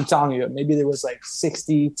 I'm telling you, maybe there was like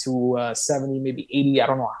 60 to 70, maybe 80. I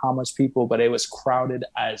don't know how much people, but it was crowded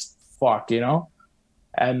as fuck, you know.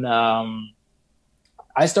 And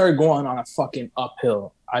I started going on a fucking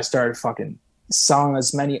uphill. I started fucking selling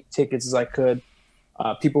as many tickets as I could.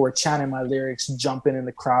 People were chanting my lyrics, jumping in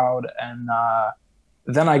the crowd. And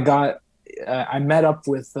then I met up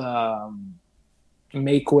with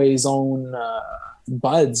Makeway's own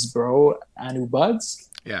Buds, bro, Anu Buds.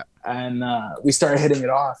 Yeah. And we started hitting it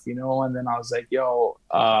off, you know. And then I was like, yo,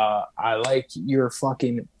 I like your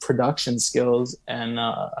fucking production skills, and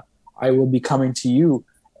I will be coming to you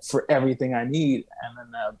for everything I need. And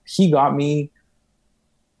then he got me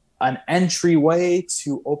an entryway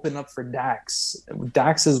to open up for Dax.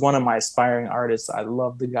 Dax is one of my aspiring artists. I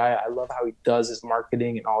love the guy. I love how he does his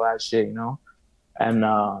marketing and all that shit, you know? And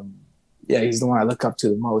yeah, he's the one I look up to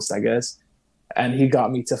the most, I guess. And he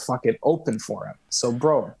got me to fucking open for him. So,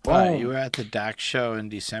 bro, boom. You were at the Dax show in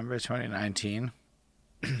December 2019.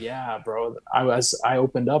 Yeah, bro. I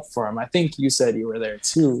opened up for him. I think you said you were there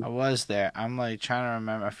too. I was there. I'm like trying to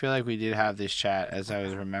remember. I feel like we did have this chat as I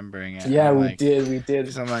was remembering it. Yeah, we like, did. We did.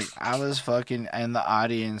 Because I'm like, I was fucking in the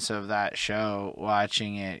audience of that show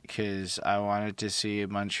watching it because I wanted to see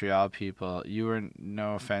Montreal people. You were,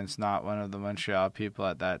 no offense, not one of the Montreal people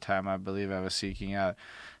at that time. I believe I was seeking out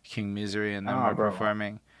King Misery and them were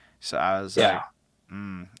performing. So I was like,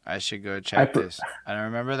 I should go check this. And I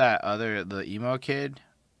remember the emo kid.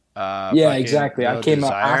 Yeah, exactly. I came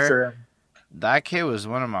up after him. That kid was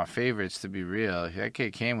one of my favorites, to be real. That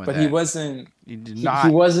kid came with but that. He wasn't. He did not.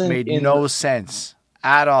 He wasn't. Made no sense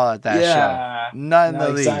at all at that show. None the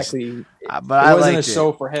least. Exactly. But I liked it. Wasn't a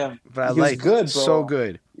show for him. But I liked it. Good, bro. So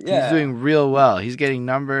good. Yeah. He's doing real well. He's getting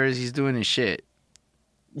numbers. He's doing his shit.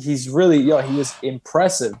 He's really, he was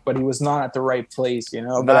impressive, but he was not at the right place, you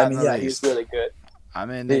know. But I mean, yeah, he was really good. I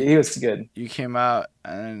mean, he was good. You came out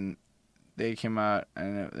and. They came out,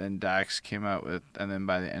 and then Dax came out with, and then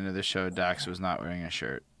by the end of the show, Dax was not wearing a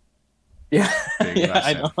shirt. Yeah,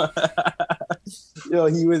 I know.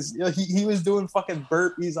 He was doing fucking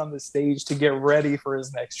burpees on the stage to get ready for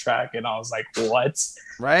his next track, and I was like, "What?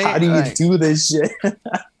 Right? How do you do this shit?"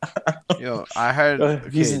 I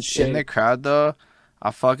heard he's in the crowd though. I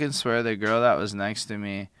fucking swear, the girl that was next to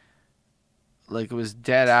me, like, it was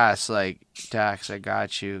dead ass. Like, Dax, I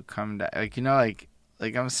got you. Come down. Like, you know,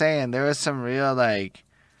 like I'm saying, there was some real, like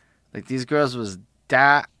these girls was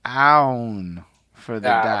down for the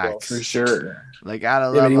Dax. Bro, for sure. Like, at a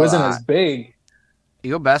level. But he wasn't as big.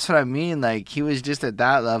 That's what I mean. Like, he was just at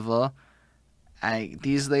that level. And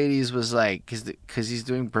these ladies was like, because he's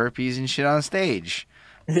doing burpees and shit on stage.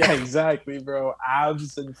 Yeah, exactly, bro.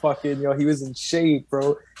 Abs and fucking, he was in shape,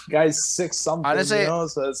 bro. Guy's 6'something, honestly,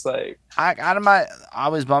 so it's like. I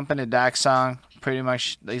was bumping a Dax song. Pretty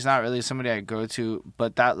much, he's not really somebody I go to,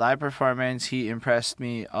 but that live performance, he impressed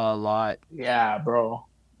me a lot. Yeah, bro.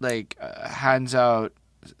 Like, hands out,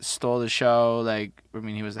 stole the show. Like, I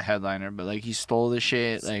mean, he was the headliner, but like, he stole the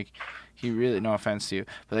shit. Like, he really, no offense to you,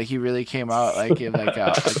 but like, he really came out like in like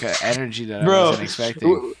a energy that I wasn't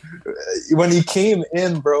expecting. When he came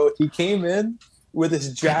in, bro, with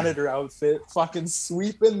his janitor outfit, fucking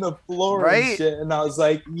sweeping the floor and shit, and I was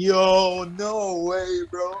like, yo, no way,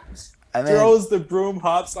 bro. And then, throws the broom,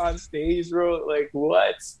 hops on stage, bro. Like,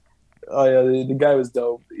 what? Oh, yeah, the guy was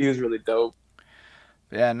dope. He was really dope.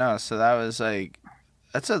 Yeah, no, so that was, like,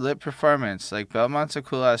 that's a lit performance. Like, Belmont's a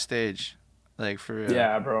cool-ass stage. Like, for real.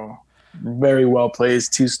 Yeah, bro. Very well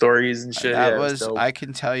placed, 2 stories and shit. That was I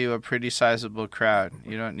can tell you, a pretty sizable crowd.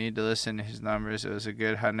 You don't need to listen to his numbers. It was a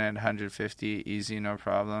good 100, 150, easy, no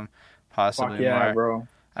problem. Possibly more. Yeah, bro.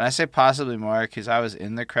 And I say possibly more because I was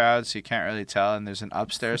in the crowd, so you can't really tell. And there's an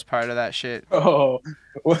upstairs part of that shit. Oh,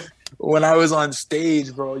 when I was on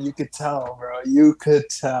stage, bro, you could tell, bro. You could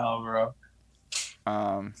tell, bro.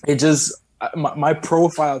 It just my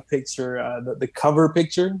profile picture, the cover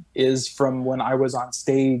picture, is from when I was on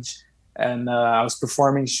stage and I was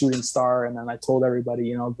performing Shooting Star, and then I told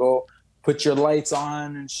everybody, go put your lights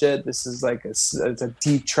on and shit. This is like it's a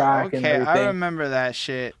deep track and Okay, I everything. remember that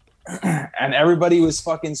shit. And everybody was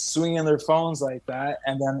fucking swinging their phones like that.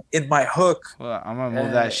 And then in my hook, Well, I'm gonna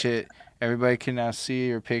move that shit. Everybody can now see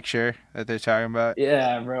your picture that they're talking about.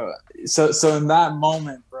 yeah, bro. So in that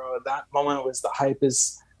moment, bro, that moment was the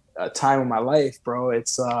hypest time of my life, bro.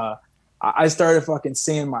 It's I started fucking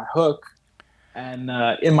singing my hook, and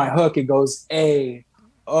in my hook it goes A,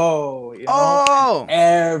 O, you know. Oh,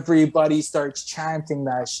 Everybody starts chanting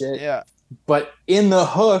that shit. yeah. But in the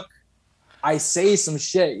hook, I say some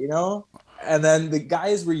shit, you know? And then the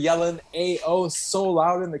guys were yelling AO so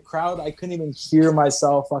loud in the crowd, I couldn't even hear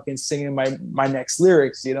myself fucking singing my next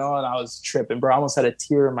lyrics, you know? And I was tripping, bro. I almost had a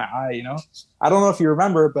tear in my eye, you know? I don't know if you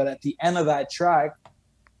remember, but at the end of that track,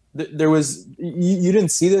 there was, you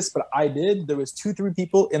didn't see this, but I did. There was 2-3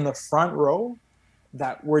 people in the front row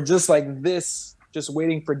that were just like this, just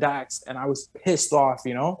waiting for Dax. And I was pissed off,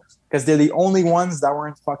 you know? Because they're the only ones that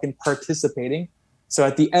weren't fucking participating. So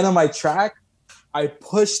at the end of my track, I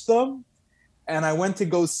pushed them and I went to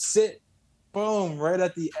go sit, boom, right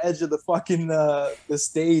at the edge of the fucking the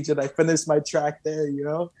stage, and I finished my track there, you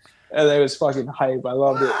know? And it was fucking hype. I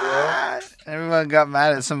loved it, you know? Everyone got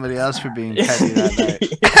mad at somebody else for being petty that night.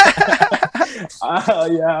 Oh,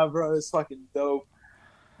 yeah, bro. It was fucking dope.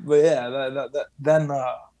 But yeah,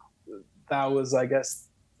 that was, I guess,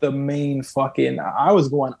 the main fucking... I was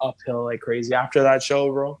going uphill like crazy after that show,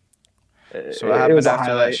 bro. So what happened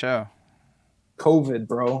after that show? COVID,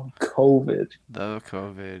 bro. COVID. The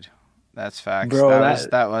COVID. That's facts. Bro,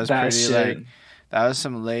 that was pretty shit. like... That was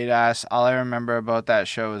some late ass. All I remember about that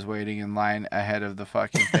show was waiting in line ahead of the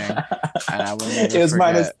fucking thing, and I will never It was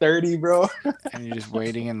forget. minus 30, bro. And you're just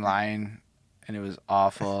waiting in line, and it was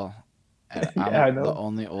awful. And Yeah, I'm the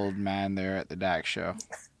only old man there at the Dax show.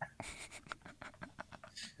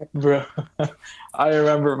 Bro, I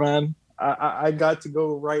remember, man. I got to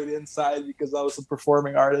go right inside because I was a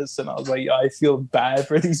performing artist, and I was like, I feel bad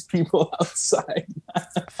for these people outside.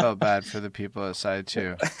 I felt bad for the people outside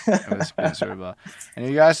too. It was miserable. And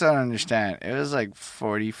you guys don't understand. It was like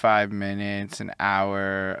 45 minutes, an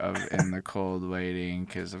hour of in the cold waiting,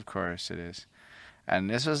 because of course it is. And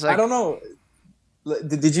this was like... I don't know.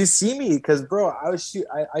 Did you see me? Because, bro, I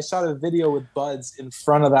shot a video with Buds in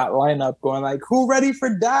front of that lineup going like, who ready for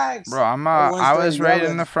Dax? Bro, I was right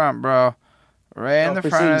in the front, bro. Right in the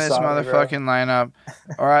front of this motherfucking lineup.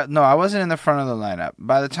 No, I wasn't in the front of the lineup.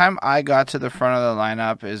 By the time I got to the front of the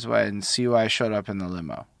lineup is when CY showed up in the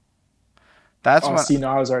limo. That's when... see,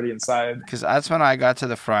 no, I was already inside. Because that's when I got to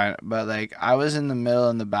the front. But, like, I was in the middle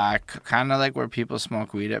and the back, kind of like where people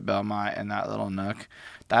smoke weed at Belmont in that little nook.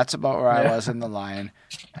 That's about where I was in the line.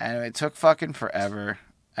 And it took fucking forever.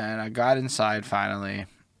 And I got inside finally.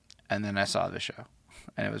 And then I saw the show.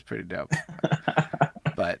 And it was pretty dope.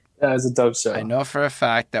 But that was a dope show. I know for a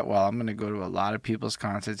fact that while I'm going to go to a lot of people's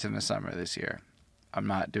concerts in the summer this year, I'm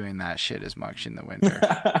not doing that shit as much in the winter.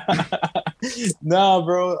 No,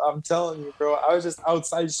 bro, I'm telling you, bro. I was just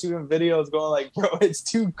outside shooting videos going like, bro, it's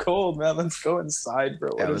too cold, man. Let's go inside, bro.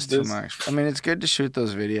 It was too much. I mean, it's good to shoot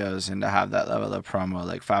those videos and to have that level of promo.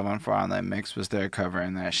 Like 514 Online Mix was there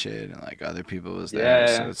covering that shit, and like other people was there.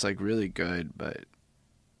 Yeah. So it's like really good, but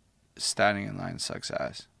standing in line sucks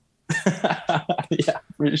ass. Yeah,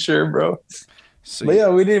 for sure, bro. So, but yeah,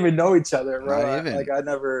 we didn't even know each other, bro. I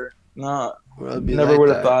never would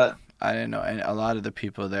have thought. I didn't know. And a lot of the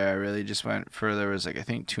people there, I really just went for, there was like, I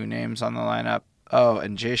think 2 names on the lineup. Oh,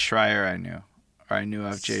 and Jay Schreier I knew. Or I knew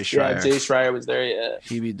of Jay Schreier. Yeah, Jay Schreier was there, yeah.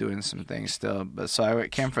 He'd be doing some things still. But so I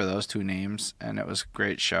came for those 2 names, and it was a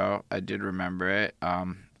great show. I did remember it.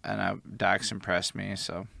 And Dax impressed me,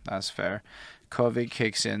 so that's fair. COVID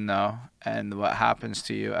kicks in, though. And what happens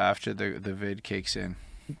to you after the vid kicks in?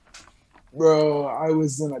 Bro, I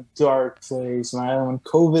was in a dark place, man. When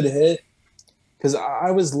COVID hit, because I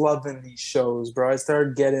was loving these shows, bro. I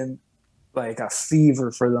started getting like a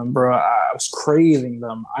fever for them, bro. I was craving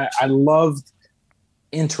them. I loved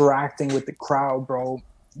interacting with the crowd, bro.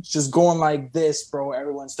 Just going like this, bro.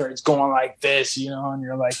 Everyone starts going like this, you know, and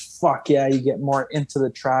you're like, fuck yeah, you get more into the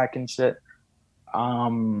track and shit.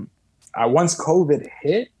 Once COVID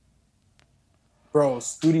hit, bro,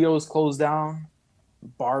 studios closed down,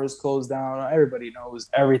 bars closed down. Everybody knows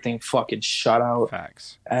everything fucking shut out.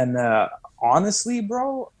 Facts. And honestly,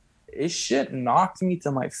 bro, it shit knocked me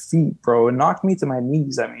to my feet, bro. It knocked me to my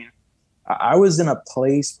knees. I mean, I was in a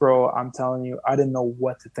place, bro, I'm telling you, I didn't know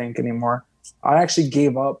what to think anymore. I actually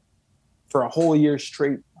gave up for a whole year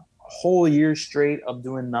straight of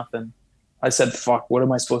doing nothing. I said, fuck, what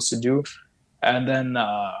am I supposed to do? And then,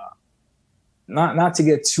 not to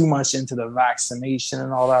get too much into the vaccination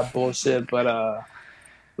and all that bullshit, but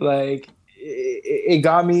Like it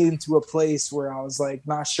got me into a place where I was like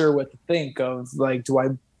not sure what to think of. Like, do I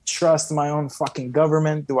trust my own fucking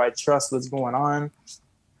government? Do I trust what's going on?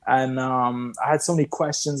 And I had so many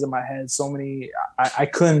questions in my head. So many. I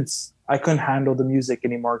couldn't handle the music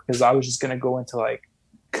anymore because I was just gonna go into like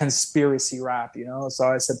conspiracy rap, you know. So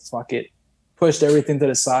I said, "Fuck it," pushed everything to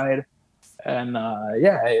the side, and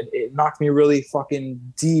yeah, it knocked me really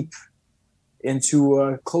fucking deep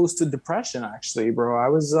into close to depression. Actually, bro, I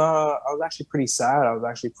was actually pretty sad. I was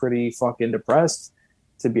actually pretty fucking depressed,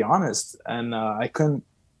 to be honest. And I couldn't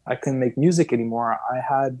make music anymore. I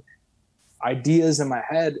had ideas in my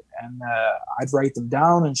head, and I'd write them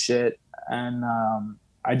down and shit. And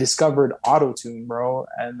I discovered autotune, bro.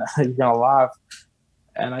 And you're gonna laugh.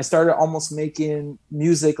 And I started almost making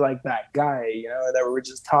music like that guy, you know, that we were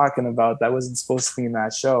just talking about. That wasn't supposed to be in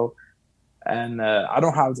that show. And I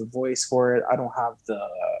don't have the voice for it. I don't have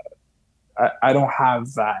I don't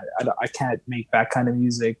have that. I can't make that kind of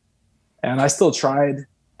music. And I still tried,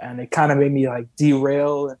 and it kind of made me like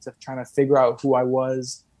derail into trying to figure out who I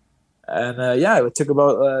was. And yeah, it took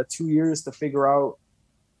about 2 years to figure out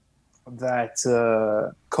that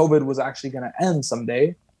COVID was actually going to end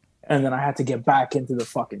someday. And then I had to get back into the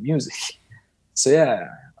fucking music. So yeah,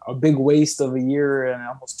 a big waste of a year and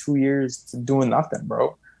almost 2 years to doing nothing,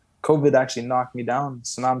 bro. COVID actually knocked me down.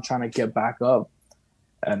 So now I'm trying to get back up.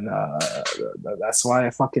 And that's why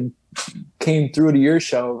I fucking came through to your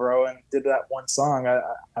show, bro, and did that one song.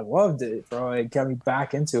 I loved it, bro. It got me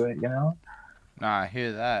back into it, you know? Nah, I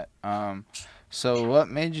hear that. So what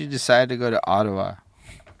made you decide to go to Ottawa?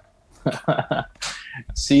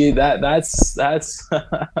 See, that's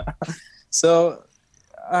so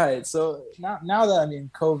all right. So now that I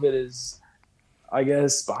mean COVID is, I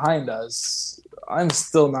guess, behind us, I'm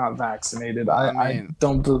still not vaccinated. I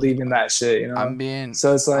don't believe in that shit, you know.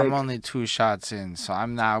 So it's like I'm only 2 shots in, so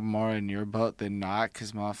I'm now more in your boat than not,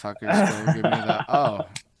 because motherfuckers still give me the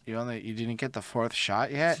you didn't get the 4th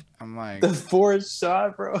shot yet. I'm like, the 4th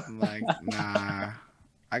shot, bro. I'm like, nah,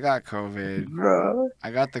 I got COVID, bro.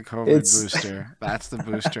 I got the COVID booster. That's the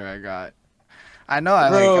booster I got. I know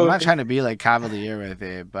I'm not trying to be like cavalier with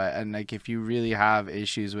it, but like if you really have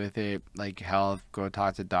issues with it, like health, go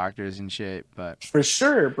talk to doctors and shit. But for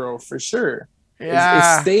sure, bro, for sure.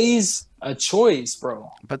 Yeah, it stays a choice,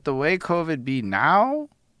 bro. But the way COVID be now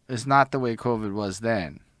is not the way COVID was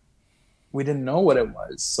then. We didn't know what it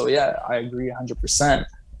was, so yeah, I agree 100%.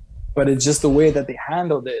 But it's just the way that they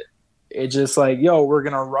handled it. It's just like, yo, we're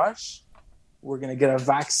gonna rush, we're gonna get a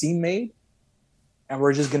vaccine made, and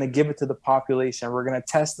we're just going to give it to the population. We're going to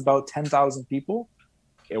test about 10,000 people.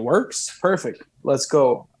 It works. Perfect. Let's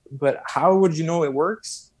go. But how would you know it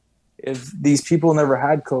works if these people never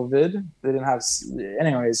had COVID? They didn't have...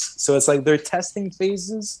 Anyways, so it's like their testing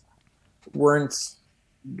phases weren't...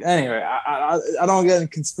 Anyway, I don't get in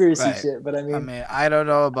conspiracy shit, but I mean, I don't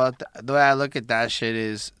know about the way I look at that shit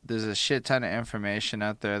is there's a shit ton of information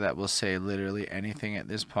out there that will say literally anything at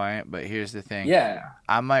this point. But here's the thing. Yeah.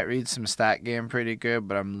 I might read some stat game pretty good,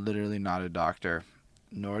 but I'm literally not a doctor,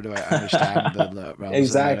 nor do I understand the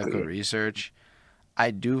realms of medical research.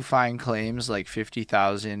 I do find claims like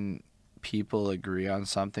 50,000 people agree on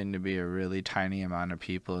something to be a really tiny amount of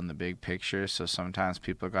people in the big picture, so sometimes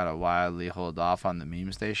people gotta wildly hold off on the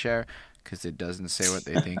memes they share because it doesn't say what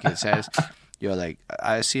they think it says. Like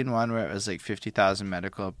I seen one where it was like 50,000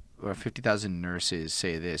 medical or 50,000 nurses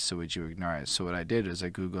say this, so would you ignore it? So what I did is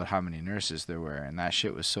I googled how many nurses there were, and that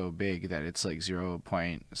shit was so big that it's like 0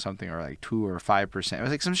 point something or like 2 or 5%. It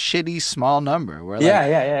was like some shitty small number where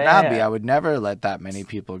I would never let that many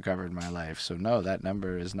people govern my life. So no, that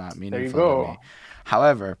number is not meaningful to me.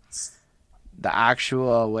 However, the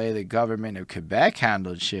actual way the government of Quebec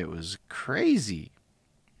handled shit was crazy.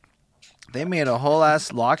 They made a whole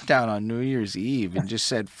ass lockdown on New Year's Eve and just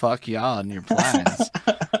said fuck y'all and your plans.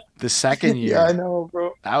 The second year. Yeah, I know,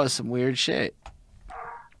 bro. That was some weird shit.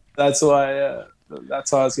 That's why I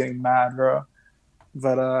was getting mad, bro.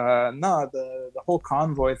 But no, the whole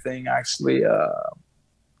convoy thing actually,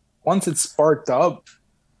 once it sparked up,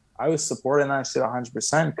 I was supporting that shit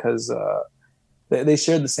 100% because they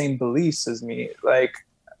shared the same beliefs as me. Like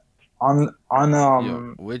on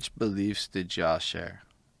which beliefs did y'all share?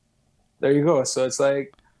 There you go. So it's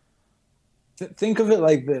like, think of it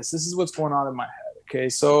like this. This is what's going on in my head. Okay,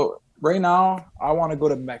 so right now I want to go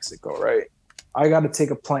to Mexico, right? I got to take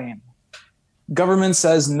a plane. Government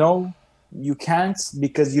says no, you can't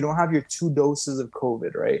because you don't have your 2 doses of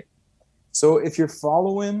COVID, right? So if you're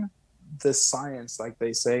following the science, like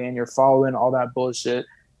they say, and you're following all that bullshit,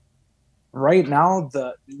 right now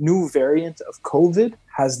the new variant of COVID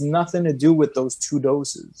has nothing to do with those 2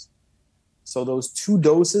 doses. So those 2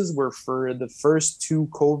 doses were for the first 2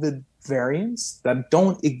 COVID variants that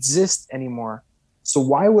don't exist anymore. So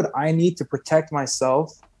why would I need to protect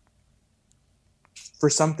myself for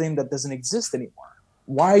something that doesn't exist anymore?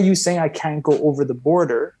 Why are you saying I can't go over the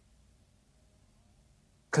border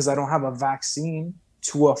because I don't have a vaccine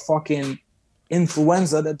to a fucking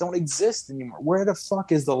influenza that don't exist anymore? Where the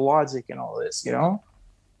fuck is the logic in all this, you know?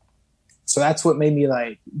 So that's what made me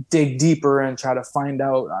like dig deeper and try to find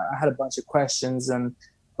out. I had a bunch of questions, and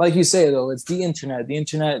like you say though, it's the internet. The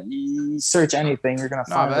internet, you search anything, you're gonna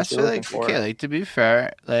find what you're looking for. Okay, like to be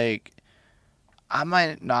fair, like I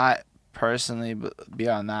might not personally be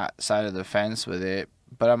on that side of the fence with it,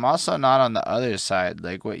 but I'm also not on the other side.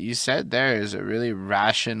 Like what you said there is a really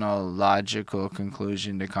rational, logical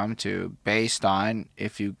conclusion to come to based on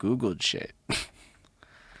if you Googled shit.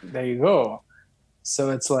 There you go.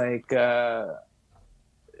 So it's like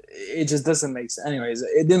it just doesn't make sense. Anyways,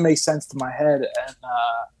 it didn't make sense to my head. And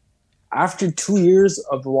after 2 years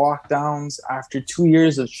of lockdowns, after 2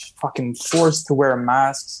 years of fucking forced to wear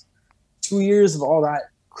masks, 2 years of all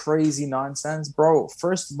that crazy nonsense, bro.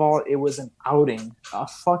 First of all, it was an outing, a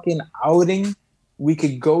fucking outing we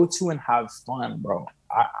could go to and have fun, bro.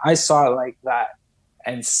 I saw it like that.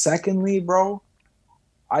 And secondly, bro,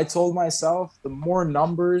 I told myself the more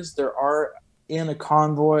numbers there are in a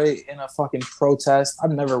convoy, in a fucking protest.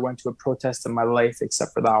 I've never went to a protest in my life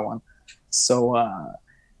except for that one. So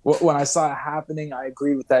when I saw it happening, I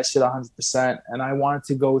agreed with that shit 100%. And I wanted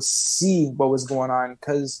to go see what was going on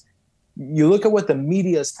because you look at what the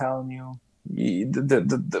media is telling you.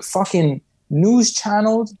 The fucking news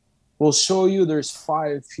channels will show you there's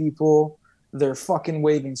 5 people. They're fucking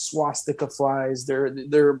waving swastika flags.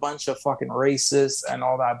 They're a bunch of fucking racists and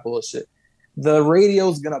all that bullshit. The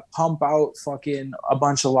radio's gonna pump out fucking a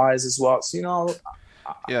bunch of lies as well. So, you know,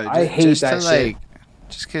 I hate that shit. Like,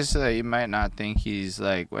 just because you might not think he's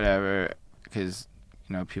like whatever, because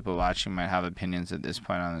you know people watching might have opinions at this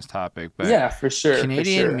point on this topic. But yeah, for sure.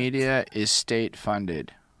 Canadian media is state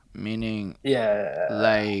funded, meaning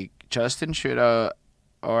like Justin Trudeau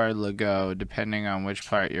or Legault, depending on which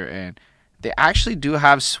part you're in, they actually do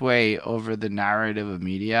have sway over the narrative of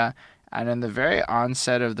media. And in the very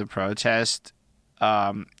onset of the protest,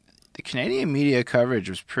 the Canadian media coverage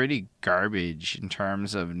was pretty garbage in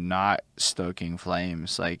terms of not stoking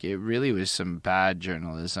flames. Like, it really was some bad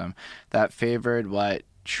journalism that favored what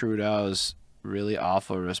Trudeau's really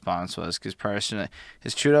awful response was. Because personally,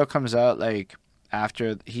 his Trudeau comes out like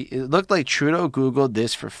after it looked like Trudeau Googled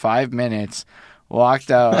this for 5 minutes,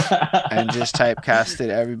 walked out and just typecasted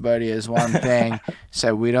everybody as one thing,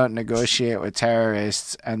 said we don't negotiate with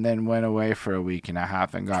terrorists, and then went away for a week and a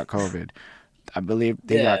half and got COVID. I believe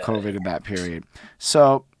they got COVID in that period.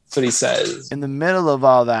 So that's what he says. In the middle of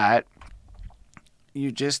all that,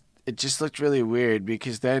 it just looked really weird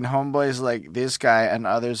because then homeboys like this guy and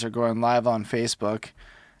others are going live on Facebook,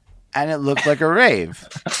 and it looked like a rave.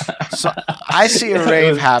 So I see a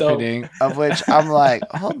rave happening, of which I'm like,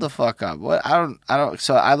 hold the fuck up. What? I don't.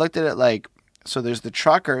 So I looked at it like, so there's the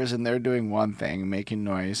truckers and they're doing one thing, making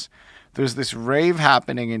noise. There's this rave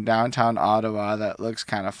happening in downtown Ottawa that looks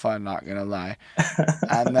kind of fun, not gonna lie.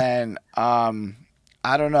 And then,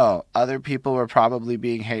 I don't know, other people were probably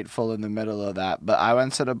being hateful in the middle of that. But I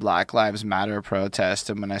went to the Black Lives Matter protest,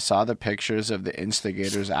 and when I saw the pictures of the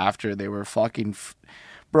instigators after, they were fucking...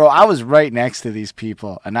 Bro, I was right next to these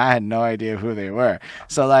people, and I had no idea who they were.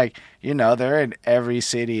 So, like, you know, they're in every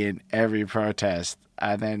city, in every protest.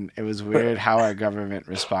 And then it was weird how our government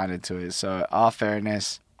responded to it. So, all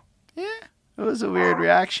fairness, yeah, it was a weird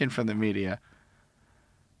reaction from the media.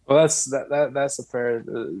 Well, that's a fair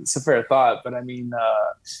thought, but I mean,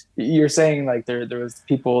 you're saying like there was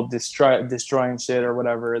people destroying shit or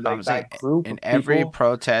whatever. Like that group in every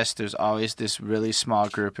protest, there's always this really small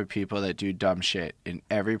group of people that do dumb shit in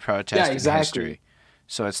every protest in history.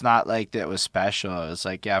 So it's not like that was special. It's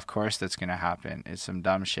like, yeah, of course that's gonna happen. It's some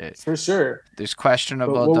dumb shit for sure. There's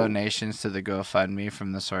questionable donations to the GoFundMe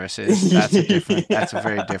from the sources. That's a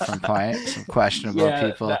very different point. Some questionable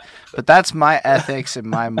people, but that's my ethics and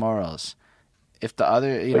my morals. If the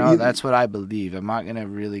other, that's what I believe. I'm not gonna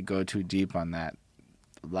really go too deep on that.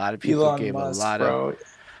 A lot of people gave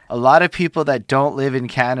a lot of people that don't live in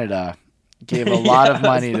Canada gave a lot of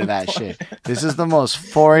money to that shit. This is the most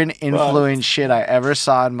foreign influence shit I ever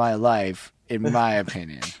saw in my life, in my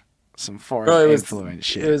opinion. Some foreign influence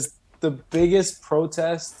shit. It was the biggest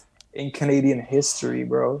protest in Canadian history,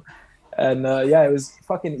 bro. And it was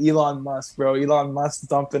fucking Elon Musk, bro. Elon Musk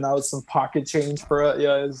dumping out some pocket change for it.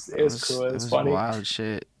 Yeah, it was cool. It was funny. Wild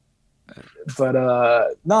shit. But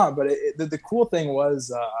the cool thing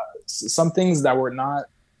was some things that were not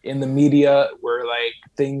in the media were like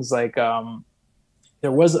things like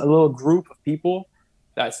there was a little group of people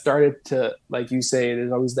that started to, like you say,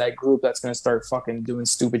 there's always that group that's going to start fucking doing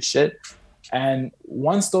stupid shit. And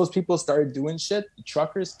once those people started doing shit, the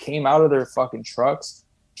truckers came out of their fucking trucks.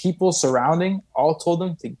 People surrounding all told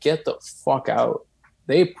them to get the fuck out.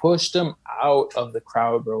 They pushed them out of the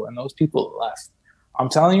crowd, bro, and those people left. I'm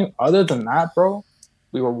telling you, other than that, bro,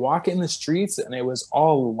 we were walking the streets and it was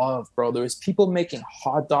all love, bro. There was people making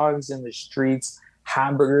hot dogs in the streets,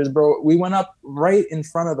 hamburgers, bro. We went up right in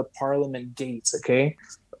front of the Parliament gates, okay?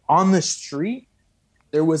 On the street,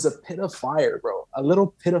 there was a pit of fire, bro. A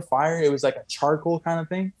little pit of fire. It was like a charcoal kind of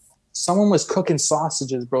thing. Someone was cooking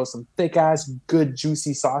sausages, bro. Some thick ass, good,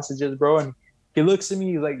 juicy sausages, bro. And he looks at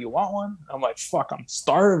me, he's like, "You want one?" I'm like, "Fuck, I'm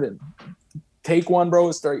starving." Take one,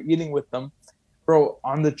 bro. Start eating with them. Bro,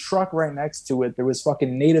 on the truck right next to it, there was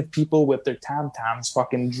fucking native people with their tam-tams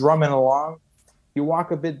fucking drumming along. You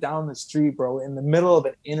walk a bit down the street, bro. In the middle of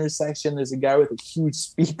an intersection, there's a guy with a huge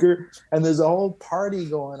speaker, and there's a whole party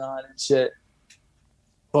going on and shit.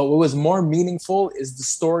 But what was more meaningful is the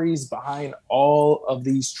stories behind all of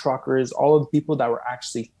these truckers, all of the people that were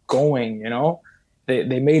actually going, you know?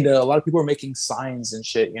 They made a lot of people were making signs and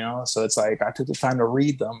shit, you know? So it's like I took the time to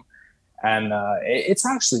read them. And it's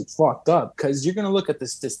actually fucked up because you're going to look at the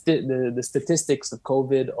statistics of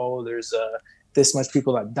COVID. Oh, there's this much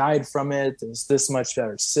people that died from it. There's this much that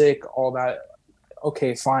are sick, all that.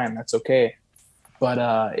 Okay, fine. That's okay.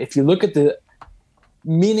 But if you look at the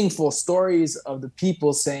meaningful stories of the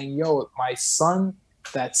people saying, yo, my son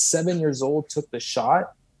that's 7 years old took the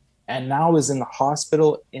shot and now is in the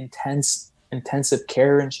hospital, intensive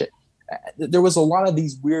care and shit. There was a lot of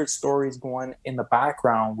these weird stories going in the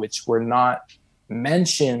background, which were not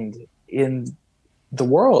mentioned in the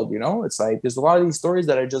world. You know, it's like, there's a lot of these stories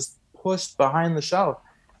that are just pushed behind the shelf.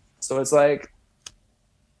 So it's like,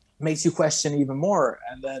 makes you question even more.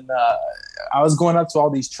 And then I was going up to all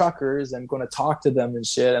these truckers and going to talk to them and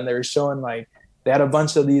shit. And they were showing like, they had a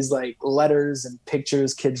bunch of these like letters and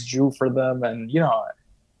pictures kids drew for them. And, you know,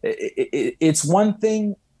 it's one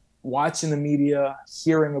thing watching the media,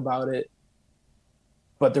 hearing about it,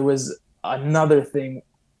 but there was another thing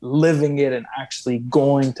living it and actually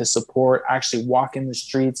going to support, actually walking the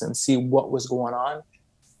streets and see what was going on.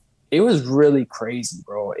 It was really crazy,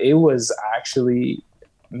 bro. It was actually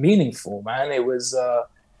meaningful, man. It was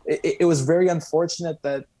very unfortunate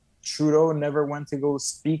that Trudeau never went to go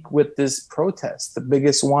speak with this protest, the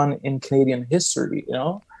biggest one in Canadian history, you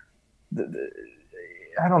know?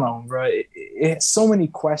 I don't know, bro. It's so many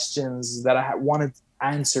questions that I wanted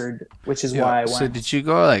answered, which is why I went. So did you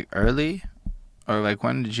go like early, or like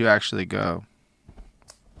when did you actually go?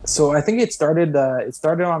 So I think it started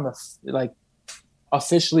on the like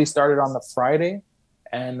officially started on the Friday,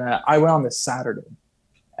 and I went on the Saturday.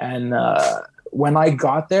 And when I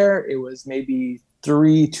got there, it was maybe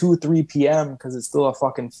 3 p.m. because it's still a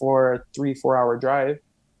fucking 4 hour drive.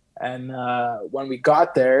 And when we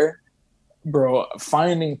got there, bro,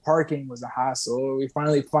 finding parking was a hassle. We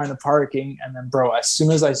finally find a parking, and then, bro, as soon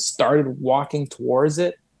as I started walking towards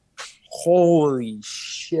it, holy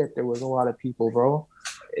shit, there was a lot of people, bro.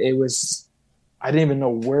 It was, I didn't even know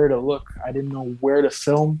where to look. I didn't know where to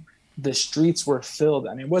film. The streets were filled,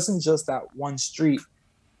 and it wasn't just that one street.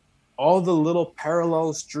 All the little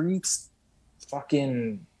parallel streets,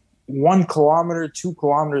 fucking 1 kilometer, 2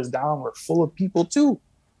 kilometers down, were full of people too.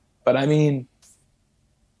 But I mean,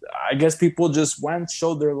 I guess people just went,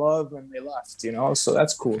 showed their love, and they left, you know? So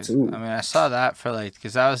that's cool, too. I mean, I saw that for, like,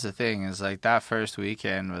 because that was the thing, is, like, that first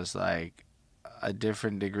weekend was, like, a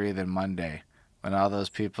different degree than Monday, when all those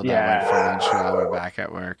people that went for Montreal were back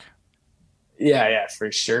at work. Yeah,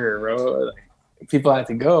 for sure, bro. Like, people had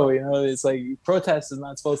to go, you know? It's like, protest is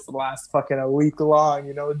not supposed to last fucking a week long,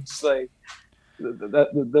 you know? Just, like,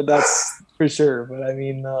 that's for sure. But, I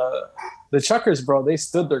mean, the truckers, bro, they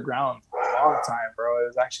stood their ground for a long time, bro. It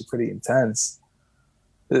was actually pretty intense.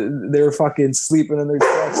 They were fucking sleeping in their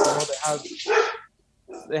trucks. You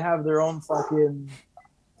know, they have their own fucking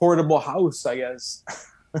portable house, I guess.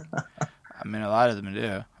 I mean, a lot of them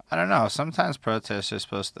do. I don't know. Sometimes protests are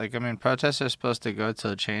supposed to, protests are supposed to go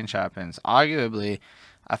till change happens. Arguably,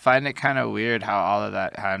 I find it kind of weird how all of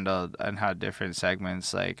that handled and how different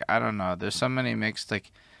segments, like, I don't know. There's so many mixed,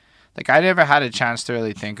 like I never had a chance to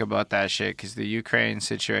really think about that shit because the Ukraine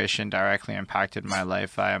situation directly impacted my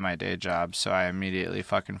life via my day job. So I immediately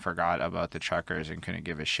fucking forgot about the truckers and couldn't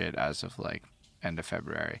give a shit as of like end of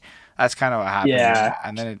February. That's kind of what happened. Yeah.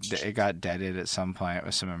 And then it got deaded at some point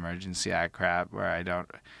with some Emergency Act crap where I don't.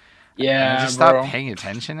 Yeah. I just stopped paying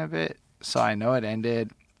attention a bit. So I know it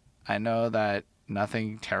ended. I know that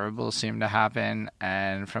nothing terrible seemed to happen.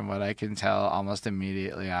 And from what I can tell, almost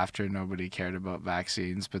immediately after, nobody cared about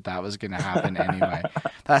vaccines, but that was going to happen anyway.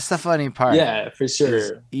 That's the funny part. Yeah, for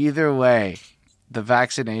sure. Either way, the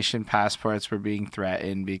vaccination passports were being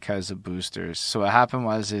threatened because of boosters. So what happened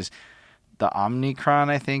is the Omicron,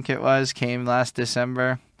 I think it was, came last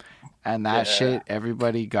December, and that shit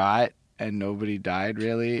everybody got. And nobody died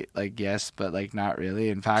really. Like, yes, but like not really.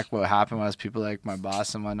 In fact, what happened was people like my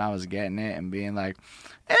boss and whatnot was getting it and being like,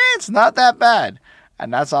 it's not that bad.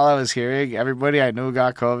 And that's all I was hearing. Everybody I knew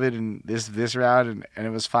got COVID in this round and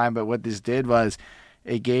it was fine. But what this did was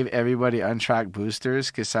it gave everybody untracked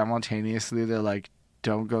boosters because simultaneously they're like,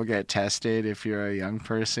 don't go get tested if you're a young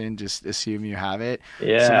person. Just assume you have it.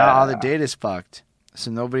 Yeah. So now all the data's fucked.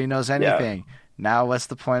 So nobody knows anything. Yeah. Now, what's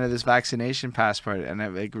the point of this vaccination passport? And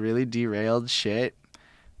it like really derailed shit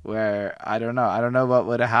where I don't know what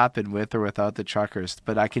would have happened with or without the truckers,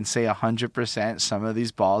 but I can say 100% some of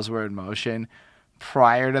these balls were in motion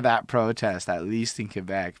prior to that protest, at least in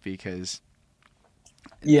Quebec, because...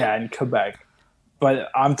 Yeah, in Quebec. But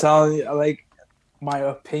I'm telling you, like, my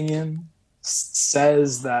opinion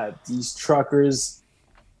says that these truckers,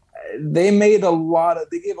 they gave a lot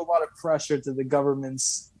of pressure to the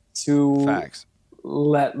governments to... Facts.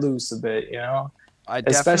 Let loose a bit, you know. I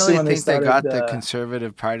definitely think they got the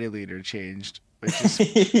Conservative Party leader changed, which is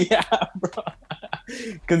yeah, bro.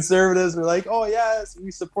 Conservatives were like, "Oh yes,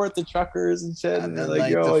 we support the truckers and shit," and then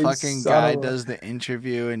like "Yo, the fucking guy does the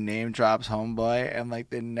interview and name drops Homeboy, and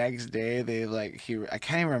like the next day they like I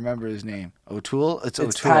can't even remember his name. O'Toole. It's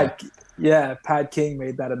O'Toole. Pat King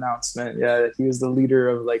made that announcement. Yeah, he was the leader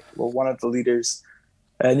of one of the leaders.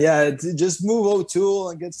 And yeah, just move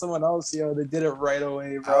O'Toole and get someone else. You know, they did it right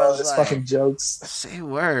away, bro. It's like, fucking jokes. Say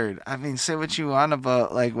word. I mean, say what you want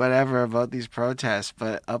about like whatever about these protests,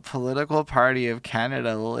 but a political party of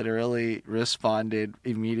Canada literally responded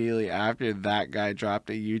immediately after that guy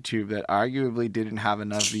dropped a YouTube that arguably didn't have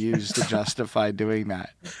enough views to justify doing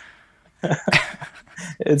that.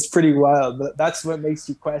 It's pretty wild. That's what makes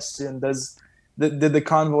you question: did the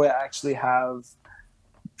convoy actually have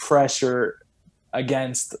pressure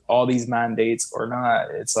against all these mandates or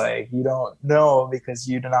not? It's like you don't know because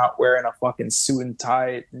you're not wearing a fucking suit and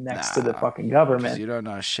tie next to the fucking government. You don't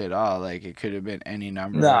know shit all. Like it could have been any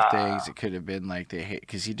number of things. It could have been like they hate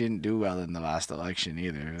because he didn't do well in the last election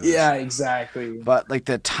either. Yeah, exactly. But like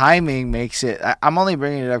the timing makes it. I'm only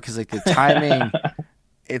bringing it up because like the timing.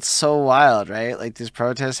 It's so wild, right? Like this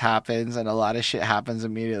protest happens and a lot of shit happens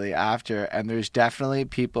immediately after. And there's definitely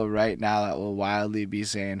people right now that will wildly be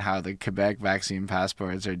saying how the Quebec vaccine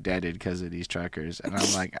passports are deaded because of these truckers. And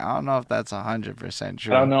I'm like, I don't know if that's 100%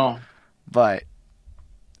 true. I don't know. But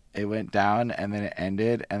it went down and then it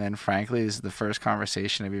ended. And then frankly, this is the first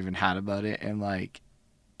conversation I've even had about it in like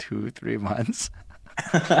 2-3 months.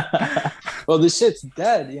 Well, this shit's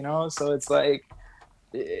dead, you know? So it's like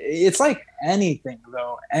anything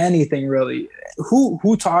though, anything really.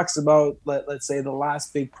 Who talks about let's say the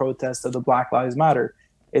last big protest of the Black Lives Matter?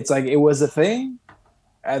 It's like it was a thing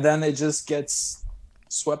and then it just gets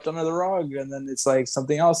swept under the rug and then it's like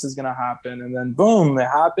something else is gonna happen and then boom, it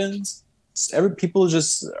happens. People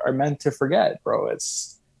just are meant to forget, bro.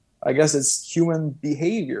 I guess it's human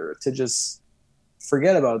behavior to just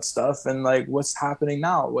forget about stuff and like what's happening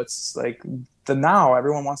now, what's like the now.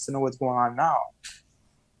 Everyone wants to know what's going on now.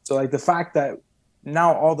 So like the fact that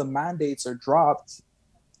now all the mandates are dropped,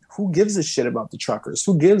 who gives a shit about the truckers?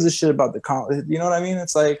 Who gives a shit about you know what I mean?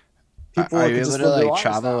 It's like people are you able to like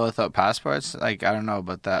travel without passports? Like I don't know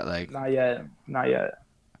about that. Like not yet.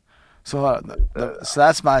 So so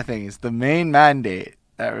that's my thing. Is the main mandate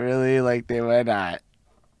that really like they went at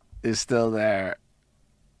is still there.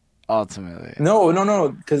 Ultimately, no,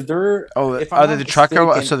 because they're the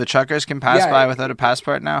trucker. So the truckers can pass by without a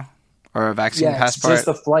passport now. Or a vaccine passport? It's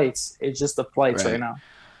just the flights right now.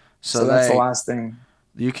 So that's the last thing.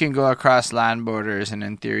 You can go across land borders and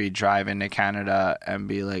in theory drive into Canada and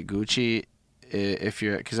be like Gucci if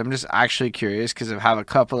you're... Because I'm just actually curious because I have a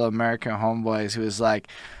couple of American homeboys who is like,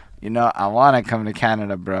 you know, I want to come to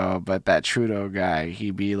Canada, bro, but that Trudeau guy,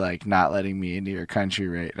 he be like not letting me into your country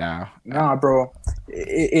right now. Nah, bro.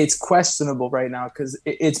 It's questionable right now because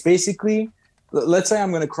it's basically... Let's say I'm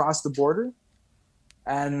going to cross the border.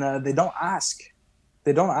 And they don't ask.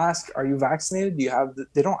 Are you vaccinated? Do you have?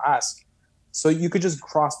 They don't ask. So you could just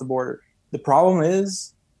cross the border. The problem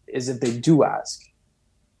is if they do ask.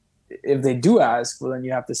 If they do ask, well, then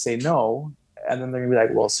you have to say no, and then they're gonna be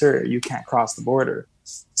like, "Well, sir, you can't cross the border."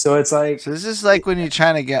 So it's like, So this is like when you're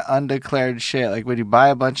trying to get undeclared shit, like when you buy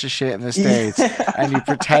a bunch of shit in the States and you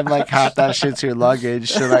pretend like half that shit's your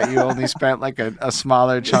luggage so that you only spent like a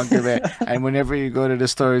smaller chunk of it. And whenever you go to the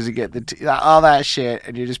stores, you get all that shit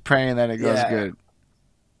and you're just praying that it goes good.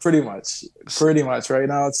 Pretty much right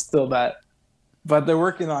now it's still that, but they're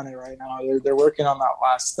working on it right now. They're working on that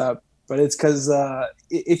last step, but it's because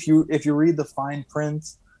if you read the fine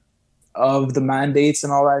print of the mandates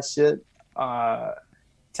and all that shit,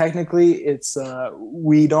 technically it's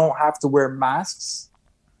we don't have to wear masks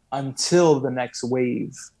until the next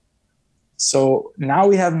wave. So now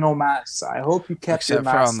we have no masks. I hope you kept except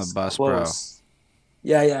your masks for on the bus, close.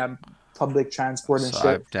 Yeah, public transport and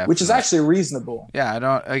So shit, which is actually reasonable.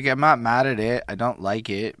 Yeah, I'm not mad at it. I don't like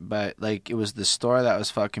it, but like it was the store that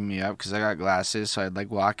was fucking me up because I got glasses, so I'd like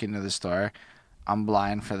walk into the store. I'm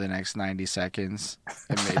blind for the next 90 seconds.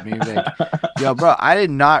 It made me like, yo, bro, I did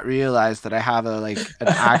not realize that I have an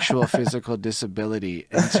actual physical disability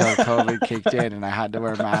until COVID kicked in and I had to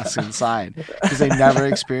wear masks inside because I never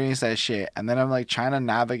experienced that shit. And then I'm like trying to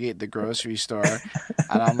navigate the grocery store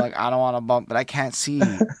and I'm like, I don't want to bump, but I can't see.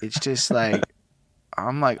 It's just like,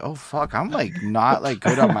 I'm like, oh fuck, I'm like not like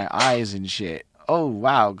good on my eyes and shit. Oh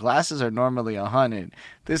wow, glasses are normally 100.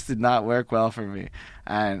 This did not work well for me.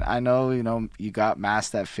 And I know, you got masks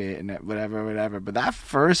that fit and whatever, but that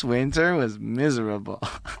first winter was miserable.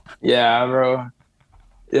 Yeah, bro.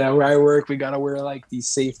 Yeah, where I work, we gotta wear like these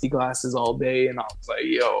safety glasses all day, and I was like,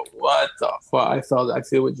 yo, what the fuck? I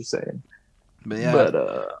feel what you're saying. But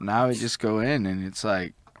yeah, now we just go in and it's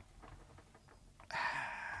like,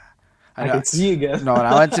 I can see you again. No, when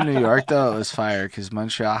I went to New York, though, it was fire because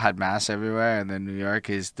Montreal had masks everywhere, and then New York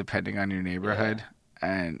is depending on your neighborhood. Yeah.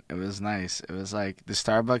 And it was nice. It was like the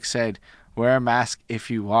Starbucks said, wear a mask if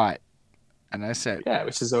you want. And I said, yeah,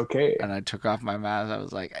 which is okay. And I took off my mask. I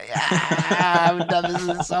was like, yeah, I haven't done this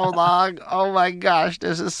in so long. Oh my gosh,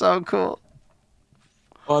 this is so cool.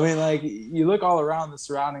 Well, I mean, like, you look all around the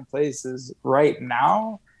surrounding places right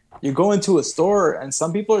now, you go into a store and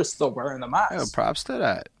some people are still wearing the mask. Yo, props to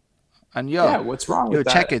that. And yeah, what's wrong with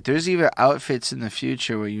that? Check it. There's even outfits in the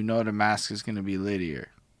future where the mask is going to be littier.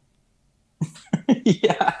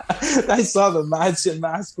 Yeah, I saw the matching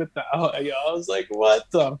mask with the I was like, what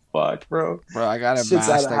the fuck, bro? Bro, I got a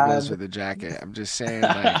mask that goes with a jacket. I'm just saying,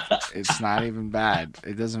 like, it's not even bad.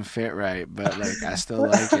 It doesn't fit right, but like, I still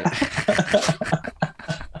like it.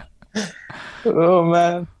 Oh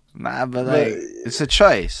man, nah, but like, it's a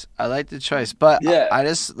choice. I like the choice, but yeah, I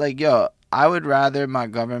just like, I would rather my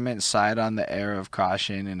government side on the air of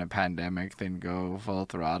caution in a pandemic than go full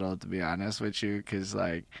throttle, to be honest with you, because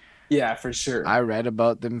like. Yeah, for sure. I read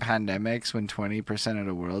about them pandemics when 20% of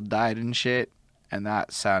the world died and shit, and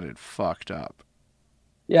that sounded fucked up.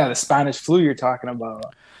 Yeah, the Spanish flu you're talking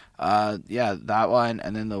about. Yeah, that one,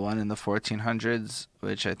 and then the one in the 1400s,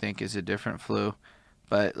 which I think is a different flu,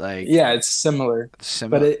 but like. Yeah, it's similar.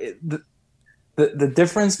 But the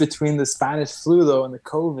difference between the Spanish flu though and the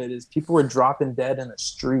COVID is people were dropping dead in the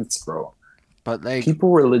streets, bro. But like people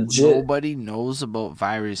were legit. Nobody knows about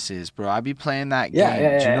viruses, bro. I be playing that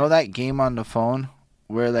game. Do you know that game on the phone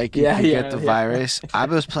where like you can get the virus? I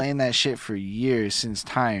was playing that shit for years since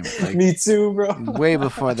time. Like, me too, bro. Way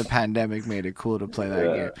before the pandemic made it cool to play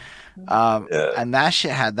that game. And that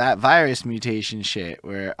shit had that virus mutation shit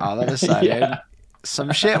where all of a sudden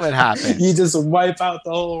some shit would happen. You just wipe out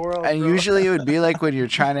the whole world. And usually it would be like when you're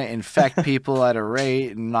trying to infect people at a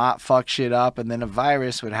rate and not fuck shit up, and then a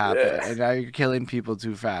virus would happen. Yeah. And now you're killing people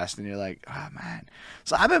too fast. And you're like, oh, man.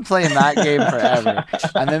 So I've been playing that game forever.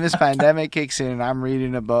 And then this pandemic kicks in, and I'm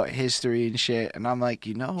reading about history and shit. And I'm like,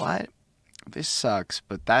 you know what? This sucks,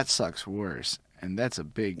 but that sucks worse. And that's a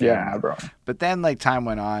big game. Yeah, bro. But then, like, time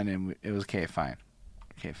went on, and it was, okay, fine.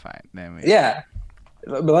 Okay, fine. Then yeah.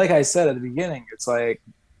 But like I said at the beginning, it's like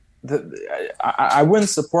I wouldn't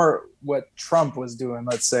support what Trump was doing.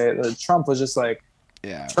 Let's say Trump was just like,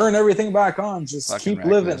 turn everything back on, just fucking keep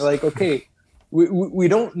living. Like, okay, we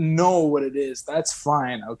don't know what it is. That's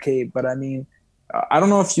fine, okay. But I mean, I don't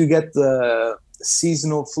know if you get the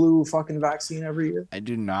seasonal flu fucking vaccine every year. I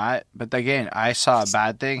do not. But again, I saw a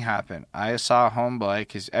bad thing happen. I saw a homeboy,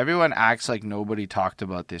 because everyone acts like nobody talked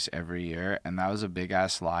about this every year, and that was a big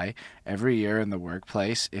ass lie. Every year in the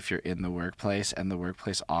workplace, if you're in the workplace and the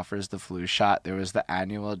workplace offers the flu shot, there was the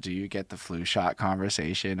annual "do you get the flu shot"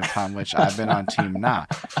 conversation, upon which I've been on team nah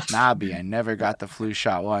B. I never got the flu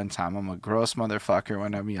shot one time. I'm a gross motherfucker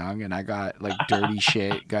when I'm young, and I got like dirty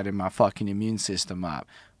shit got in my fucking immune system up.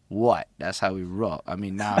 What? That's how we roll. I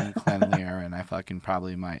mean, now I'm cleanlier and I fucking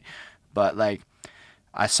probably might. But like,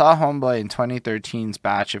 I saw Homeboy in 2013's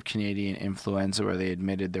batch of Canadian influenza where they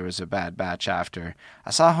admitted there was a bad batch after.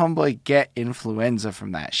 I saw Homeboy get influenza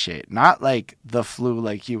from that shit. Not like the flu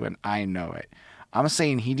like you and I know it. I'm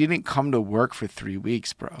saying he didn't come to work for 3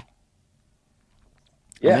 weeks, bro.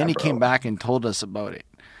 Yeah, and then he bro. came back and told us about it.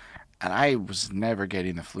 And I was never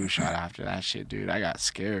getting the flu shot after that shit, dude. I got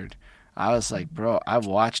scared. I was like, bro, I've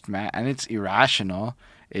watched Matt, and it's irrational.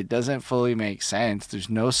 It doesn't fully make sense. There's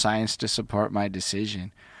no science to support my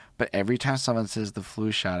decision. But every time someone says the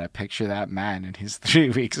flu shot, I picture that man in his 3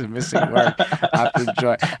 weeks of missing work after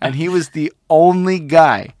joy. And he was the only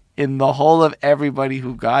guy in the whole of everybody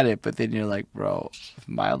who got it. But then you're like, bro, with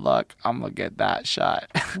my luck, I'm going to get that shot.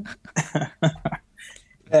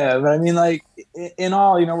 Yeah, but I mean, like, in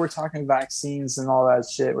all, you know, we're talking vaccines and all that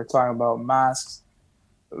shit. We're talking about masks.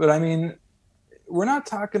 But I mean, we're not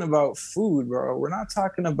talking about food, bro. We're not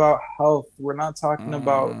talking about health. We're not talking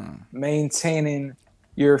about maintaining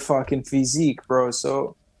your fucking physique, bro.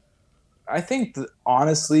 So I think,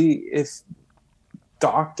 honestly, if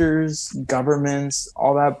doctors, governments,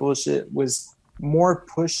 all that bullshit was more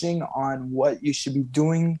pushing on what you should be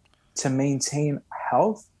doing to maintain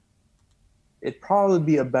health, it'd probably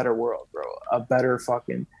be a better world, bro. A better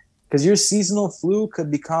fucking... Because your seasonal flu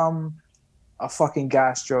could become a fucking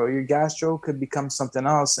gastro. Your gastro could become something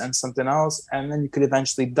else, and then you could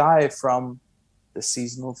eventually die from the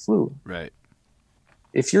seasonal flu. Right.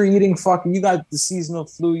 If you're eating fucking... You got the seasonal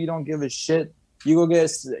flu, you don't give a shit. You go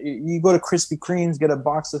to Krispy Kreme's, get a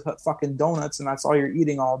box of fucking donuts, and that's all you're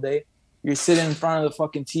eating all day. You're sitting in front of the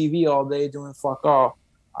fucking TV all day doing fuck all.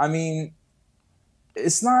 I mean,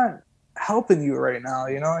 it's not helping you right now,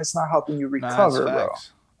 you know? It's not helping you recover, bro.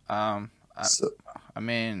 I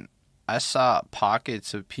mean, I saw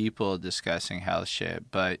pockets of people discussing health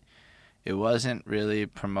shit, but it wasn't really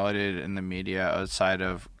promoted in the media outside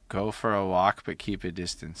of go for a walk but keep a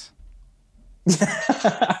distance.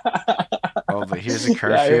 Oh, but here's a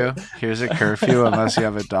curfew. Here's a curfew unless you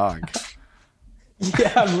have a dog.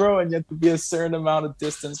 Yeah, bro, and you have to be a certain amount of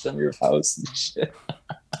distance from your house and shit.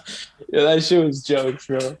 Yeah, that shit was jokes,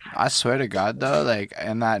 bro. I swear to God, though, like,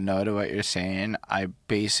 in that note of what you're saying, I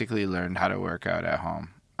basically learned how to work out at home.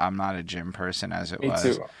 I'm not a gym person as it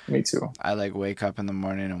was. Me too. I, like, wake up in the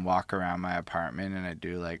morning and walk around my apartment, and I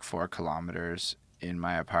do, like, 4 kilometers in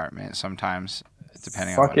my apartment sometimes,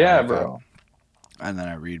 depending on what I wake bro. up. And then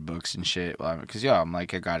I read books and shit. Because, I'm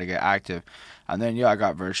like, I got to get active. And then, I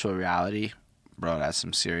got virtual reality. Bro, that's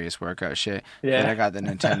some serious workout shit. Yeah. Then I got the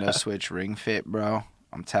Nintendo Switch Ring Fit, bro.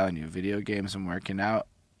 I'm telling you, video games and working out,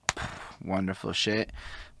 wonderful shit.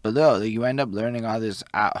 But though, you end up learning all this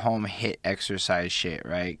at-home HIIT exercise shit,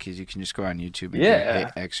 right? Because you can just go on YouTube and do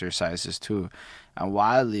HIIT exercises too. And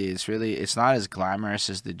wildly, it's not as glamorous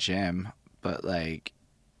as the gym, but like,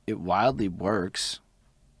 it wildly works.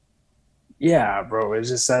 Yeah, bro. It's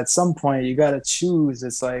just at some point you gotta choose.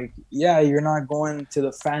 It's like, yeah, you're not going to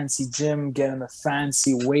the fancy gym, getting the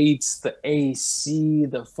fancy weights, the AC,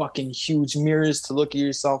 the fucking huge mirrors to look at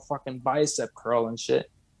yourself fucking bicep curl and shit.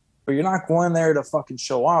 But you're not going there to fucking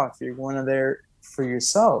show off. You're going there for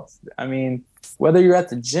yourself. I mean, whether you're at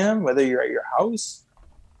the gym, whether you're at your house,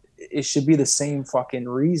 it should be the same fucking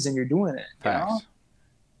reason you're doing it. You know?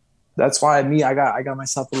 That's why I got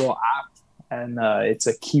myself a little app. And it's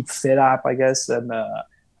a Keep Fit app, I guess. And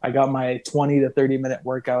I got my 20 to 30-minute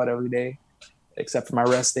workout every day, except for my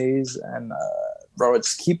rest days. And, bro,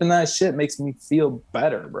 it's keeping that shit makes me feel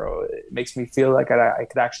better, bro. It makes me feel like I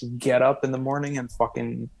could actually get up in the morning and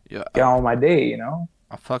fucking get on my day, you know?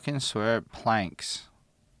 I fucking swear, planks.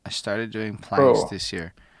 I started doing planks this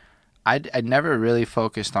year. I never really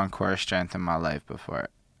focused on core strength in my life before.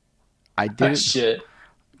 I did shit.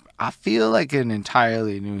 I feel like an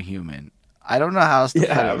entirely new human. I don't know how else to put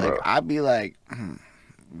it. Like, I'd be like,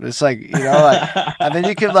 it's like, you know, like, and then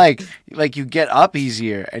you can like you get up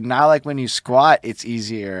easier. And now, like, when you squat, it's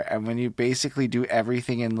easier. And when you basically do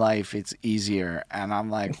everything in life, it's easier. And I'm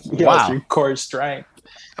like, wow. Your core strength.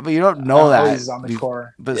 But you don't know that. On the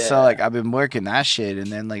core. But so, like, I've been working that shit.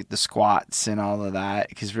 And then, like, the squats and all of that.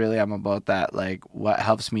 Because really, I'm about that, like, what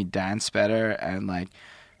helps me dance better and, like,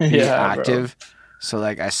 be active. Bro. So,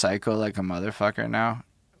 like, I cycle like a motherfucker now,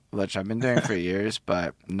 which I've been doing for years,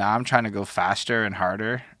 but now I'm trying to go faster and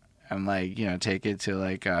harder and, like, you know, take it to,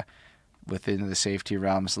 like, within the safety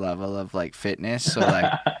realms level of, like, fitness. So,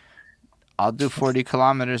 like, I'll do 40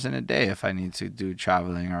 kilometers in a day if I need to do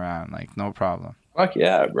traveling around, like, no problem. Fuck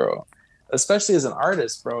yeah, bro. Especially as an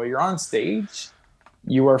artist, bro. You're on stage,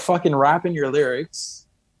 you are fucking rapping your lyrics,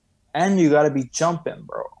 and you got to be jumping,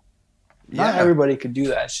 bro. Not everybody could do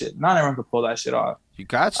that shit. Not everyone could pull that shit off. You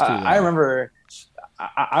got to. I remember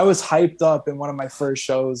I was hyped up in one of my first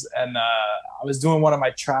shows, and I was doing one of my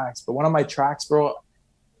tracks. But one of my tracks, bro,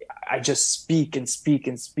 I just speak and speak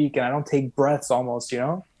and speak, and I don't take breaths almost, you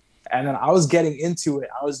know. And then I was getting into it.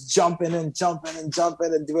 I was jumping and jumping and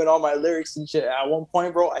jumping and doing all my lyrics and shit. At one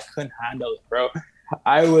point, bro, I couldn't handle it, bro.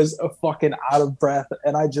 I was fucking out of breath,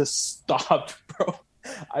 and I just stopped, bro.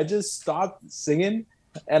 I just stopped singing,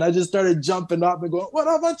 and I just started jumping up and going, "What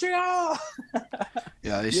up, Montreal?"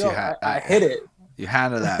 Yeah, at least Yo, I hit it. You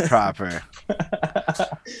handle that proper.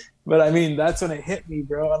 But I mean, that's when it hit me,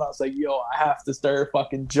 bro. And I was like, yo, I have to start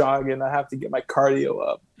fucking jogging. I have to get my cardio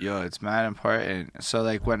up. Yo, it's mad important. So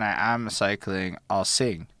like when I am cycling, I'll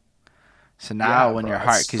sing. So now when your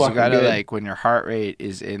heart, because you gotta like when your heart rate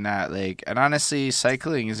is in that like, and honestly,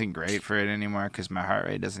 cycling isn't great for it anymore because my heart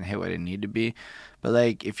rate doesn't hit what it need to be. But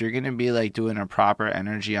like if you're gonna be like doing a proper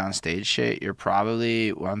energy on stage shit, you're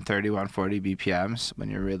probably 130, 140 BPMs when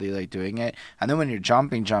you're really like doing it. And then when you're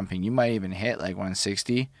jumping, you might even hit like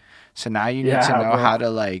 160. So now you need to know how to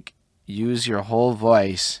like use your whole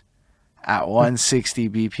voice at 160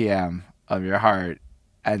 BPM of your heart,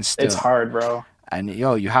 and still it's hard, bro. And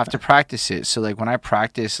yo, you have to practice it. So like when I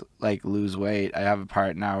practice like lose weight, I have a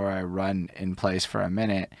part now where I run in place for a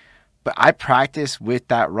minute. But I practice with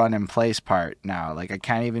that run in place part now. Like I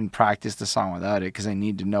can't even practice the song without it because I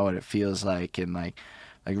need to know what it feels like and like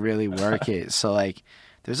really work it. So like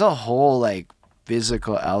there's a whole like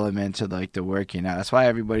physical element to like the working out. That's why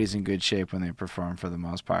everybody's in good shape when they perform for the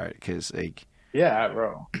most part. Because like yeah,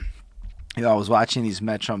 bro. You know, I was watching these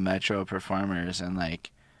Metro performers and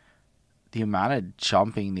like the amount of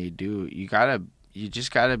jumping they do, you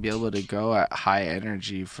just gotta be able to go at high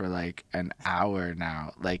energy for like an hour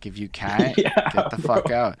now. Like if you can't, get the fuck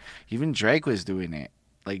out. Even Drake was doing it.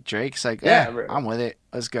 Like Drake's like, bro, I'm with it.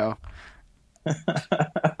 Let's go. And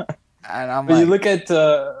I'm but like,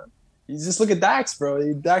 you just look at Dax,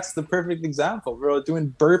 bro. Dax is the perfect example, bro.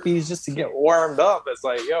 Doing burpees just to get warmed up. It's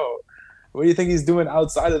like, yo, what do you think he's doing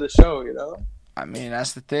outside of the show, you know? I mean,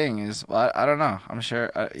 that's the thing is, well, I don't know. I'm sure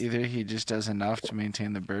either he just does enough to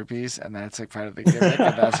maintain the burpees, and that's like part of the gimmick,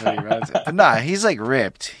 and that's what he runs it. But nah, he's like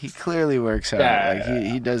ripped. He clearly works out. Like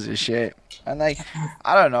he does his shit. And like,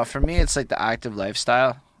 I don't know. For me, it's like the active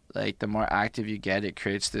lifestyle. Like the more active you get, it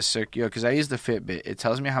creates this circuit. Because I use the Fitbit. It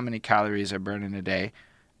tells me how many calories I burn in a day.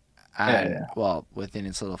 And well, within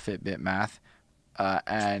its little Fitbit math,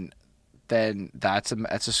 and then that's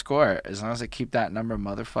a score. As long as I keep that number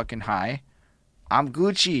motherfucking high, I'm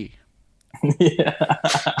Gucci. Yeah,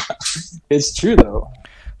 it's true though.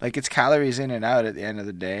 Like it's calories in and out at the end of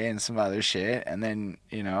the day, and some other shit, and then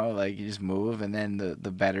you know, like you just move, and then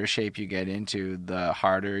the better shape you get into, the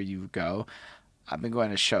harder you go. I've been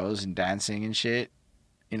going to shows and dancing and shit.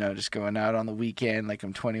 You know, just going out on the weekend like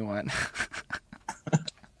I'm 21.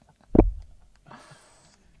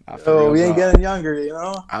 Oh, we ain't getting younger, you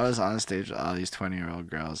know? I was on stage with all these 20-year-old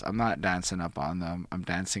girls. I'm not dancing up on them. I'm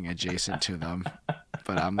dancing adjacent to them.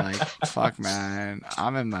 But I'm like, fuck, man.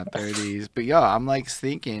 I'm in my 30s. But, yo, I'm like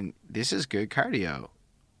thinking, this is good cardio.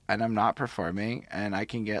 And I'm not performing. And I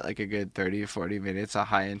can get like a good 30 or 40 minutes of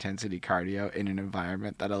high-intensity cardio in an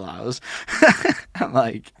environment that allows. I'm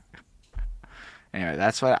like... Anyway,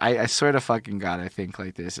 that's what I sort of fucking gotta think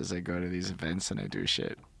like this as I go to these events and I do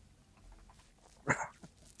shit.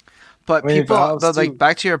 But people, like,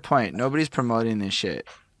 back to your point, nobody's promoting this shit.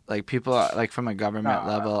 Like, people, like, from a government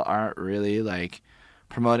level aren't really, like,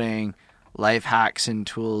 promoting life hacks and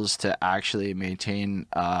tools to actually maintain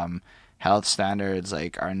health standards.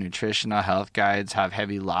 Like, our nutritional health guides have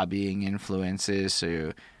heavy lobbying influences.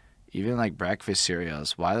 So, even, like, breakfast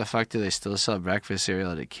cereals. Why the fuck do they still sell breakfast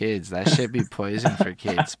cereal to kids? That shit be poison for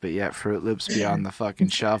kids. But yet Fruit Loops be on the fucking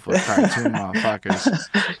shelf with cartoon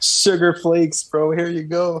motherfuckers. Sugar flakes, bro. Here you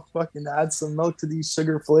go. Fucking add some milk to these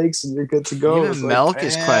sugar flakes and you're good to go. Even milk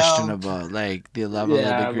is questionable. Like, the level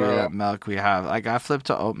of degree of milk we have. Like, I flipped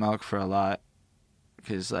to oat milk for a lot.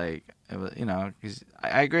 Because, like, it was, you know, cause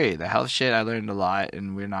I agree. The health shit, I learned a lot.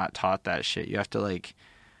 And we're not taught that shit. You have to, like...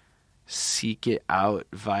 seek it out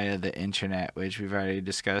via the internet, which we've already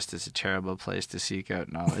discussed is a terrible place to seek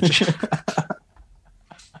out knowledge.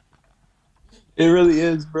 It really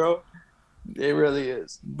is, bro. It really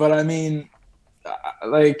is. But I mean,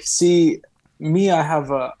 like, see, me, I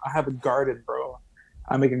have a garden, bro.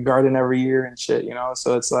 I make a garden every year and shit, you know.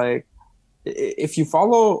 So it's like, if you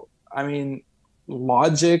follow, I mean,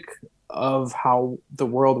 logic of how the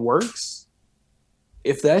world works,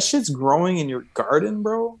 if that shit's growing in your garden,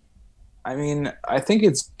 bro, I mean, I think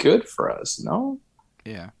it's good for us, no?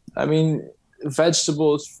 Yeah. I mean,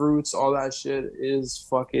 vegetables, fruits, all that shit is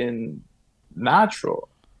fucking natural.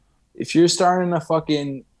 If you're starting to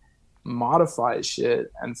fucking modify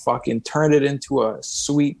shit and fucking turn it into a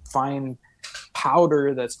sweet, fine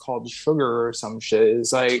powder that's called sugar or some shit.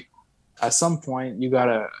 It's like at some point you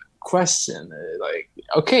gotta question it. Like,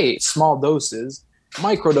 okay, small doses,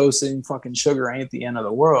 microdosing fucking sugar ain't the end of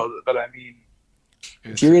the world. But I mean,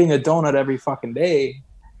 if you're eating a donut every fucking day,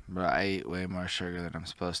 bro, I eat way more sugar than I'm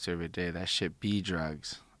supposed to every day. That shit be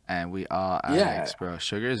drugs. And we all yeah, addicts, bro.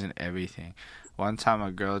 Sugar is in everything. One time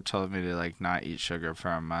a girl told me to like not eat sugar for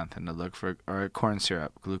a month and to look for or corn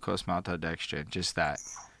syrup, glucose maltodextrin, just that.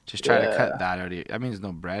 Just try to cut yeah, that out of you. That means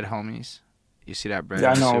no bread, homies. You see that bread yeah,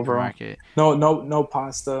 in I the know, bro. supermarket? No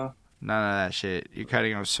pasta. None of that shit. You're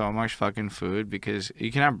cutting out so much fucking food because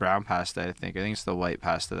you can have brown pasta, I think. I think it's the white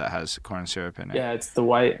pasta that has corn syrup in it. Yeah, it's the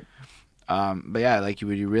white. But yeah, like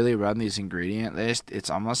when you really run these ingredient list, it's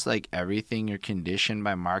almost like everything you're conditioned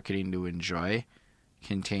by marketing to enjoy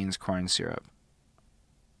contains corn syrup.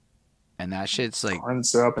 And that shit's like, Corn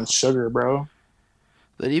syrup and sugar, bro.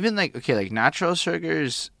 but even like, okay, like natural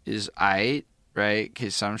sugars is aight, right?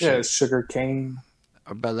 Because some Yeah, shit, sugar cane.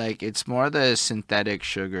 but like it's more the synthetic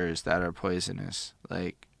sugars that are poisonous.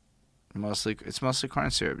 Like it's mostly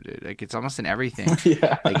corn syrup, dude. Like it's almost in everything.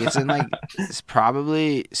 Yeah. Like it's in like it's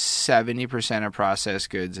probably 70% of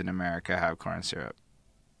processed goods in America have corn syrup.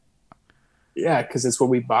 Yeah, because it's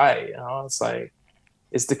what we buy. You know, it's like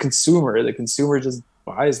it's the consumer. The consumer just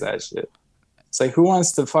buys that shit. It's like who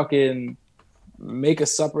wants to fucking make a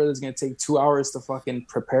supper that's gonna take 2 hours to fucking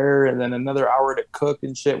prepare and then another hour to cook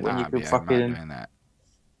and shit when you could I'm not fucking doing that.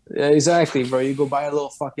 yeah, exactly, bro. You go buy a little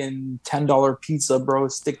fucking $10 pizza, bro.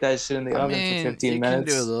 Stick that shit in the I oven mean, for 15 you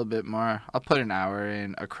minutes. can do a little bit more. I'll put an hour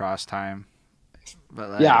in across time, but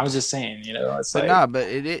like, Yeah, I was just saying, you know, it's but like nah,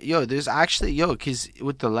 but yo, there's actually cause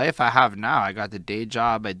with the life I have now, I got the day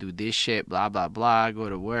job, I do this shit, blah blah blah, I go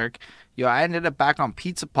to work. Yo, I ended up back on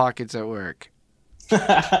Pizza Pockets at work.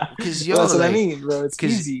 Cause yo, that's what I like, mean, bro. It's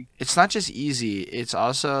 'cause easy. it's not just easy. It's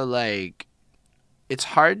also like, it's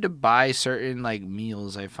hard to buy certain like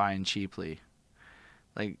meals I find cheaply.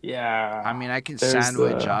 Like, Yeah, I mean, I can there's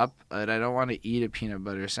sandwich the up, but I don't want to eat a peanut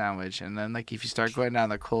butter sandwich. And then, like, if you start going down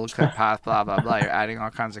the cold cut path, blah blah blah, you're adding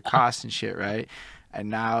all kinds of costs and shit, right? And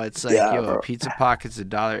now it's like, yeah, yo, a bro. pizza pocket's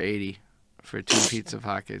 $1.80 for 2 pizza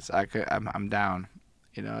pockets. I'm down.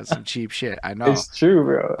 You know, it's some cheap shit. I know, It's true,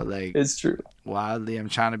 bro. but like, It's true. wildly, I'm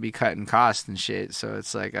trying to be cutting costs and shit. So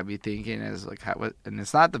it's like I'd be thinking as like, and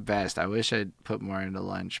it's not the best. I wish I'd put more into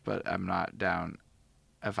lunch, but I'm not down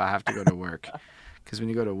if I have to go to work. Because when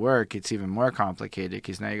you go to work, it's even more complicated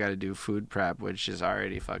because now you got to do food prep, which is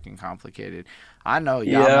already fucking complicated. I know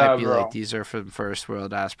y'all Yeah, might be bro. like, these are from first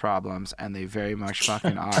world ass problems, and they very much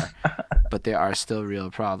fucking are. But there are still real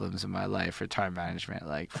problems in my life for time management.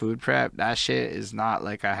 Like food prep, that shit is not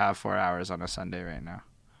like I have 4 hours on a Sunday right now.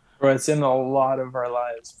 Bro, it's in a lot of our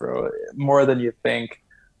lives, bro. More than you think.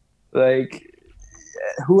 Like,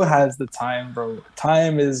 who has the time, bro?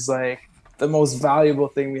 Time is like the most valuable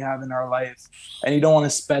thing we have in our life, and you don't want to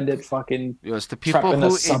spend it fucking Yo, it's the people prepping a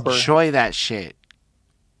who supper. enjoy that shit.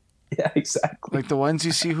 Yeah, exactly. Like the ones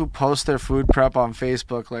you see who post their food prep on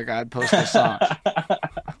Facebook, like I'd post a song.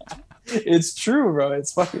 It's true, bro.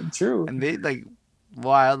 It's fucking true. And they like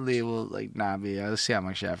wildly will like not be. Let's see how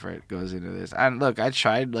much effort goes into this. And look, I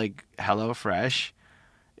tried like HelloFresh.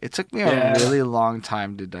 It took me a Yeah. really long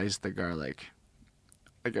time to dice the garlic.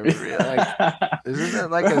 Like, this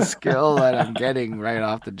isn't like a skill that I'm getting right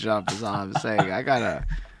off the jump. Is all I'm saying. I gotta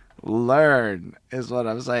learn. Is what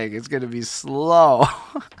I'm saying. It's gonna be slow.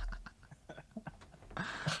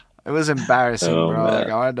 It was embarrassing, Oh, bro. man. Like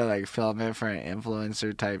I wanted to like film it for an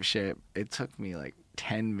influencer type shit. It took me like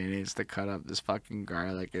 10 minutes to cut up this fucking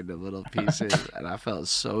garlic into little pieces, and I felt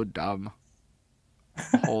so dumb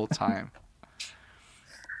the whole time.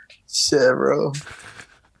 Shit, bro.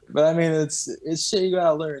 But I mean, it's shit you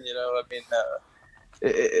gotta learn, you know.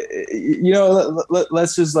 I mean, you know,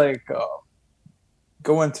 let's just like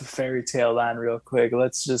go into fairy tale land real quick.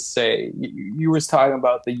 Let's just say you was talking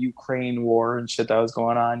about the Ukraine war and shit that was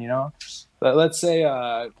going on, you know. But let's say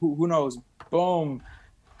who knows? Boom,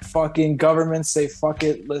 fucking governments say fuck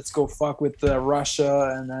it, let's go fuck with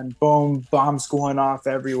Russia, and then boom, bombs going off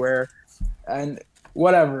everywhere, and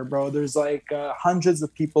whatever, bro. There's like hundreds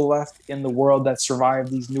of people left in the world that survived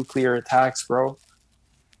these nuclear attacks, bro.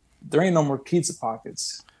 There ain't no more pizza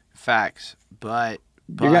pockets. Facts, but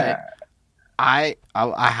You're gonna... I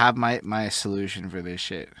have my solution for this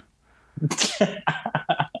shit.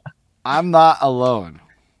 I'm not alone,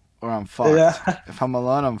 or I'm fucked. Yeah. If I'm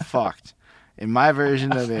alone, I'm fucked. In my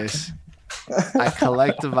version of this, I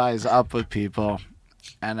collectivize up with people,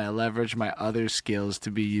 and I leverage my other skills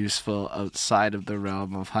to be useful outside of the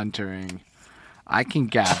realm of hunting. I can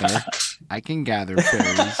gather. I can gather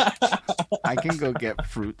berries. I can go get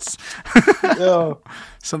fruits. Yo,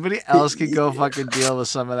 Somebody else could go fucking deal with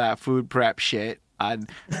some of that food prep shit.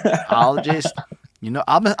 I'll just,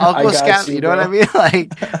 I'll I go got scout. you, You know what I bro. mean?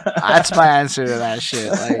 Like, that's my answer to that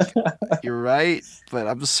shit. Like, you're right, but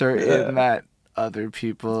I'm certain that other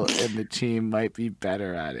people in the team might be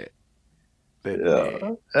better at it than Yeah.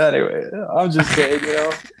 me. Anyway, I'm just saying,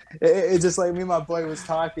 it's just like me and my boy was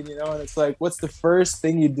talking, and it's like, what's the first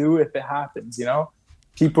thing you do if it happens,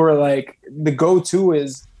 People are like, the go-to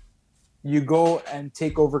is you go and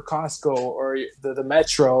take over Costco or the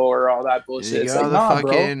Metro or all that bullshit. You It's get all like, the nah,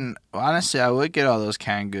 bro. fucking. Honestly, I would get all those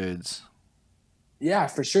canned goods. Yeah,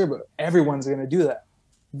 for sure, but everyone's gonna do that.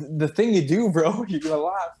 The thing you do, bro, you're gonna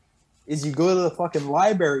laugh, is you go to the fucking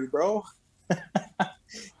library, bro.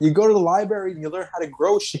 You go to the library and you learn how to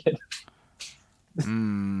grow shit.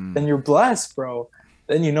 Then you're blessed, bro.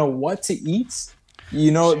 Then you know what to eat. So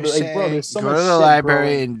Bro, there's so go much to the shit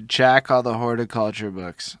library growing. and jack all the horticulture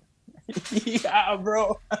books. Yeah,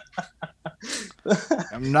 bro.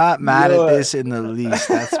 I'm not mad Yo. at this in the least.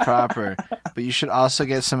 That's proper. But you should also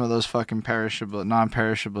get some of those fucking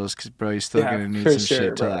non-perishables, because, bro, you're still going to need for some sure,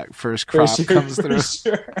 shit till bro. that first For crop sure, comes for through.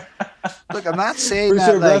 sure. Look, I'm not saying For that,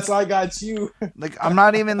 sure, like, that's why I got you. like, I'm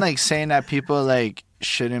not even, like, saying that people, like,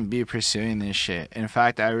 shouldn't be pursuing this shit. In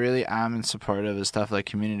fact, I really am in support of stuff like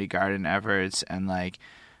community garden efforts and, like,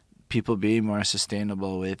 people being more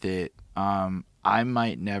sustainable with it. I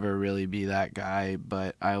might never really be that guy,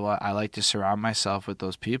 but I like to surround myself with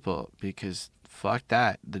those people, because fuck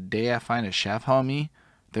that. The day I find a chef homie,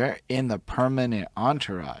 they're in the permanent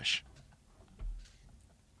entourage.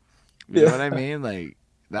 You know what I mean? Like,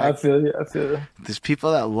 I feel you. there's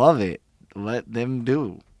people that love it. Let them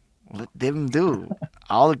do.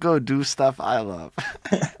 I'll go do stuff I love.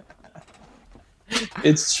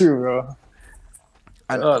 It's true, bro.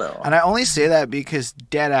 And, Oh, no. and I only say that because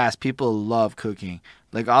dead ass people love cooking.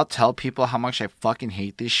 Like, I'll tell people how much I fucking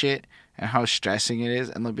hate this shit and how stressing it is,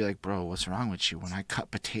 and they'll be like, bro, what's wrong with you? When I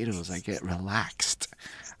cut potatoes, I get relaxed.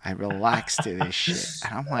 I relax to this shit.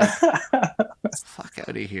 And I'm like, fuck out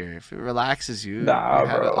of here. If it relaxes you, Nah,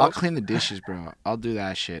 bro. I'll clean the dishes, bro. I'll do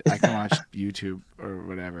that shit. I can watch YouTube or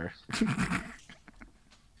whatever.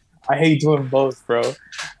 I hate doing both, bro.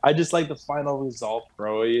 I just like the final result,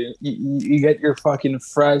 bro. You get your fucking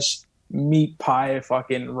fresh meat pie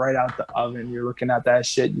fucking right out the oven. You're looking at that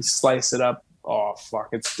shit. You slice it up. Oh, fuck.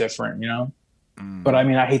 It's different, But I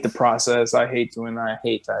mean, I hate the process. I hate doing that. I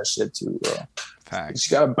hate that shit too, bro.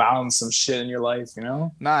 Facts. You gotta balance some shit in your life, Nah,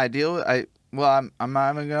 I'm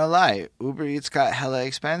not even gonna lie. Uber Eats got hella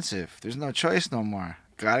expensive. There's no choice no more.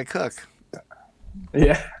 Gotta cook.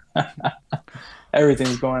 Yeah.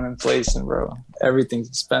 Everything's going inflation, bro. Everything's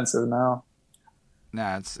expensive now.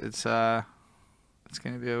 Nah, it's gonna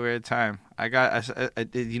be a weird time.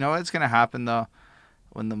 You know what's gonna happen though?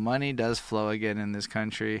 When the money does flow again in this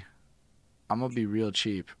country, I'm gonna be real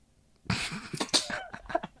cheap.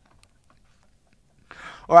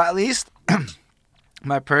 Or at least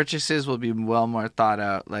my purchases will be well more thought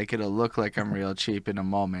out. Like, it'll look like I'm real cheap in a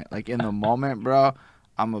moment. Like, in the moment, bro,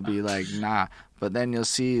 I'm gonna be like, nah. But then you'll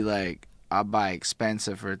see, like, I'll buy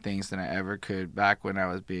expensive for things than I ever could back when I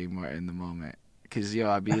was being more in the moment. Because,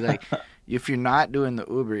 I'd be like, if you're not doing the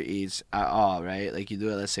Uber Eats at all, right? Like, you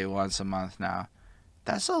do it, let's say, once a month now.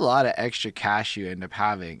 That's a lot of extra cash you end up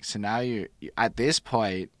having. So now at this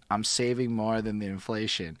point, I'm saving more than the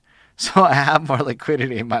inflation. So I have more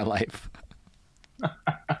liquidity in my life.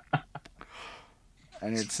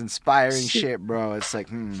 And it's inspiring shit, bro. It's like,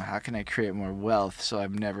 how can I create more wealth so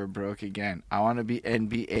I'm never broke again? I want to be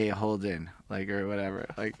NBA Holden, like, or whatever.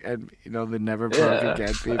 Like, and the never broke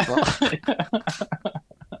again people.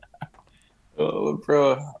 Oh,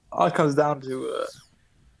 bro. All it comes down to,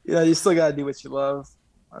 you still gotta do what you love.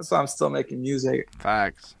 That's why I'm still making music.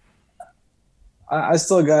 Facts. I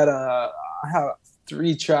still got, I have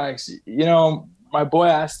 3 tracks. My boy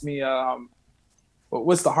asked me,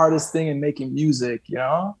 what's the hardest thing in making music,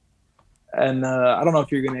 And I don't know if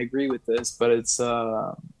you're going to agree with this, but it's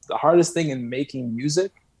the hardest thing in making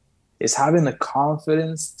music is having the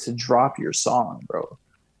confidence to drop your song, bro.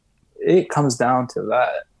 It comes down to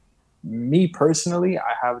that. Me personally,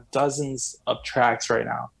 I have dozens of tracks right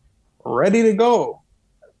now ready to go.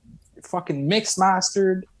 Fucking mixed,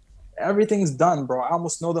 mastered. Everything's done, bro. I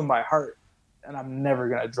almost know them by heart, and I'm never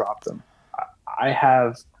going to drop them. I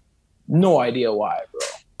have no idea why, bro.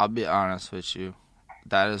 I'll be honest with you.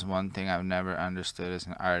 That is one thing I've never understood as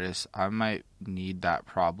an artist. I might need that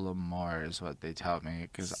problem more, is what they tell me,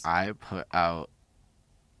 because I put out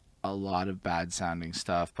a lot of bad sounding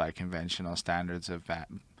stuff by conventional standards of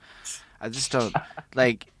I just don't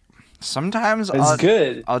like. Sometimes It's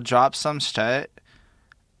good. I'll drop some shit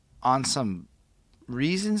on some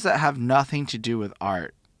reasons that have nothing to do with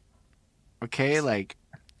art. Okay, like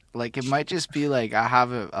it might just be like I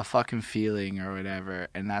have a fucking feeling or whatever,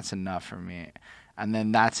 and that's enough for me, and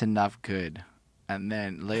then that's enough good. And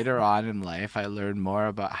then later on in life, I learn more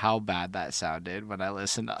about how bad that sounded when I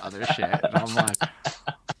listen to other shit, and I'm like,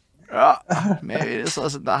 oh, maybe this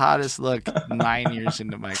wasn't the hottest look 9 years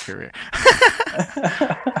into my career.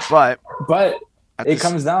 But it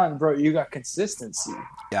comes down, bro. You got consistency.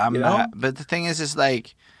 Yeah, I'm not. But the thing is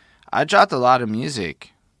like, I dropped a lot of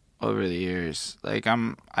music over the years. Like,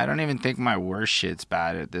 I don't even think my worst shit's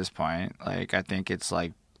bad at this point. Like, I think it's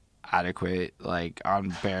like adequate. Like,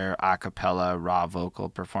 on bare a cappella raw vocal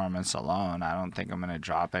performance alone, I don't think I'm gonna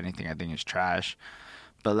drop anything I think is trash.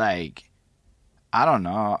 But like, I don't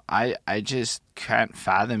know. I just can't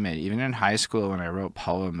fathom it. Even in high school when I wrote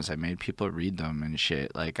poems, I made people read them and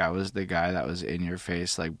shit. Like, I was the guy that was in your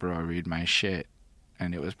face like, bro, read my shit.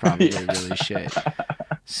 And it was probably really shit.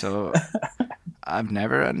 So I've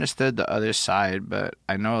never understood the other side, but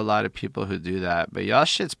I know a lot of people who do that. But y'all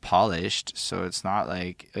shit's polished, so it's not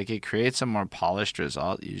like it creates a more polished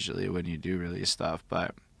result usually when you do release stuff.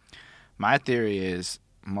 But my theory is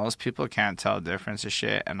most people can't tell the difference of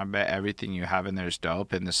shit, and I bet everything you have in there is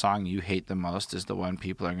dope, and the song you hate the most is the one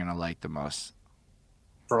people are gonna like the most.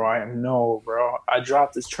 Bro, I know, bro. I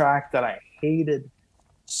dropped this track that I hated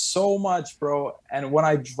so much, bro. And when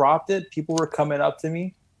I dropped it, people were coming up to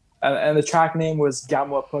me, and the track name was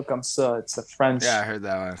Gamma Put Comme Ça. It's a French. Yeah, I heard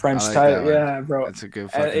that one. French title. Yeah, bro. It's a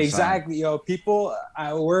good fucking exactly, song. Yo. People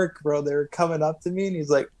at work, bro, they were coming up to me, and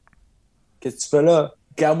he's like, "Qu'est-ce que tu fais là?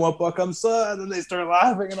 Gamma Put Comme Ça." And then they started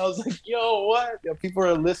laughing, and I was like, "Yo, what?" Yo, people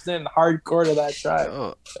are listening hardcore to that track.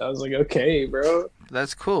 Oh, I was like, "Okay, bro."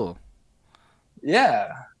 that's cool.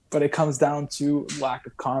 Yeah. But it comes down to lack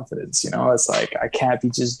of confidence. It's like I can't be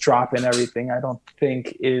just dropping everything I don't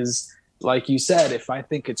think is, like you said, if I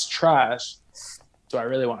think it's trash, do I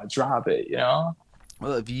really want to drop it,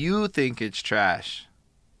 Well, if you think it's trash,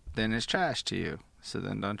 then it's trash to you. So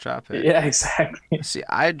then don't drop it. Yeah, exactly. See,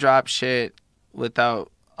 I drop shit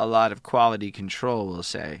without a lot of quality control, we'll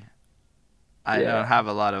say. I don't have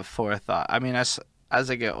a lot of forethought. I mean, as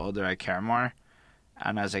I get older, I care more.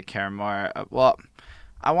 And as I care more,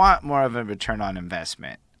 I want more of a return on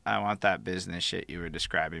investment. I want that business shit you were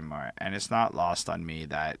describing more. And it's not lost on me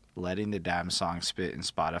that letting the damn song spit in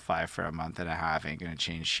Spotify for a month and a half ain't going to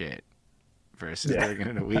change shit versus doing it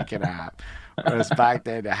in a week and a half. Whereas back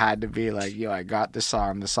then it had to be like, yo, I got the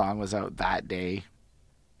song. The song was out that day.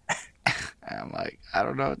 And I'm like, I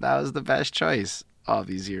don't know if that was the best choice all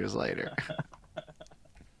these years later.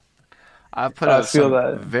 I've put out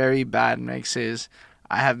some very bad mixes.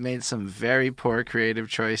 I have made some very poor creative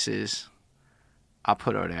choices. I'll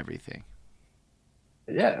put out everything.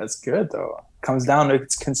 Yeah, that's good, though. Comes down to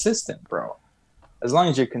it's consistent, bro. As long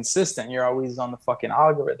as you're consistent, you're always on the fucking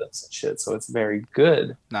algorithms and shit, so it's very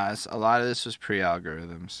good. Nah, a lot of this was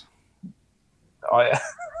pre-algorithms. Oh, yeah.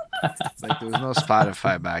 Like, there was no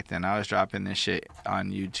Spotify back then. I was dropping this shit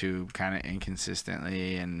on YouTube kind of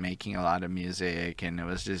inconsistently and making a lot of music, and it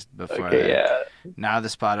was just before that. Yeah. Now the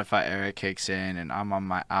Spotify era kicks in, and I'm on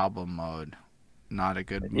my album mode. Not a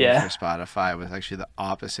good move for Spotify. It was actually the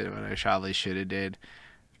opposite of what I probably should have did,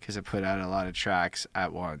 because I put out a lot of tracks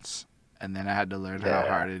at once. And then I had to learn how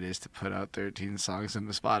hard it is to put out 13 songs in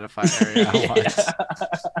the Spotify area at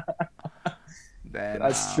once.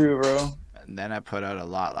 That's true, bro. And then I put out a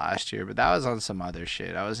lot last year, but that was on some other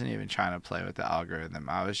shit. I wasn't even trying to play with the algorithm.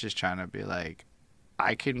 I was just trying to be like,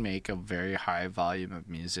 I can make a very high volume of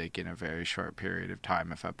music in a very short period of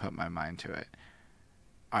time if I put my mind to it.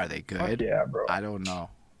 Are they good? Fuck yeah, bro. I don't know.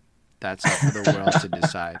 That's up for the world to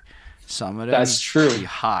decide. Some of them That's be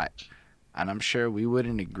hot. And I'm sure we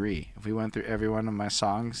wouldn't agree. If we went through every one of my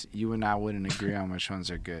songs, you and I wouldn't agree on which ones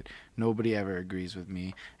are good. Nobody ever agrees with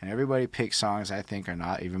me. And everybody picks songs I think are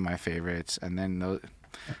not even my favorites. And then,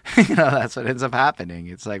 that's what ends up happening.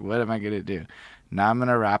 It's like, what am I going to do? Now I'm going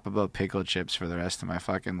to rap about pickle chips for the rest of my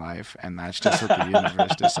fucking life. And that's just what the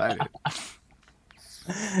universe decided.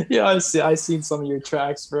 Yeah, I seen some of your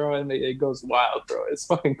tracks, bro, and it goes wild, bro. It's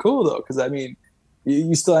fucking cool, though, because, I mean,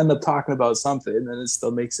 you still end up talking about something and it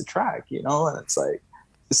still makes a track, and it's like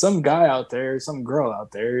some guy out there, some girl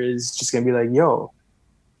out there is just gonna be like, yo,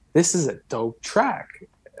 this is a dope track.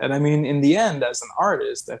 And I mean, in the end, as an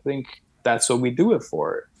artist, I think that's what we do it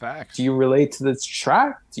for. Facts. Do you relate to this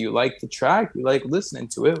track? Do you like the track? You like listening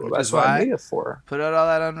to it? Well, that's what I made it for. Put out all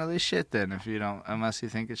that unreleased shit then, unless you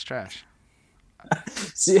think it's trash.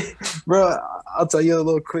 See, bro, I'll tell you a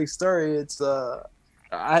little quick story. It's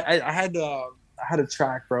I had a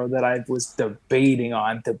track, bro, that I was debating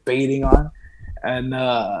on, and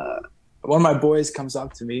one of my boys comes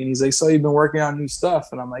up to me and he's like, "So you've been working on new stuff?"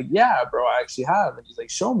 And I'm like, "Yeah, bro, I actually have." And he's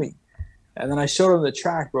like, "Show me." And then I showed him the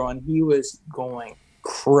track, bro, and he was going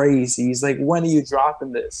crazy. He's like, "When are you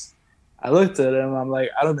dropping this?" I looked at him. I'm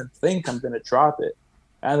like, "I don't even think I'm gonna drop it."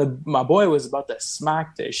 And my boy was about to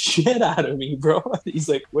smack the shit out of me, bro. He's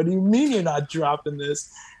like, "What do you mean you're not dropping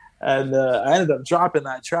this?" And I ended up dropping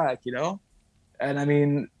that track, you know. And I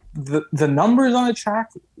mean, the numbers on the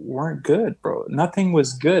track weren't good, bro. Nothing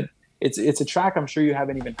was good. It's a track I'm sure you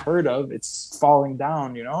haven't even heard of. It's Falling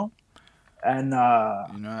Down, you know. And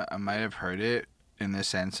You know, I might have heard it in the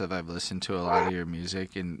sense of I've listened to a lot of your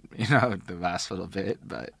music and you know the last little bit,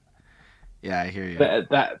 but yeah, I hear you.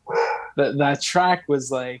 that track was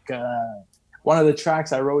like one of the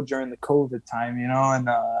tracks I wrote during the COVID time, you know, and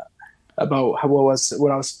about what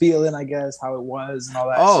I was feeling, I guess, how it was, and all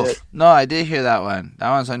that shit. No, I did hear that one. That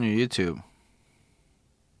one's on your YouTube.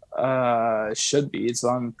 Should be. It's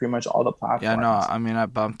on pretty much all the platforms. Yeah, no, I mean I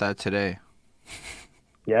bumped that today.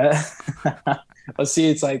 Yeah. But see,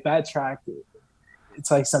 it's like that track.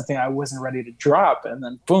 It's like something I wasn't ready to drop, and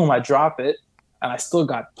then boom, I drop it, and I still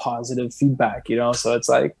got positive feedback, you know. So it's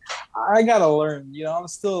like I gotta learn, you know. I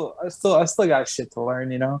still got shit to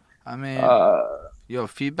learn, you know. I mean, yo,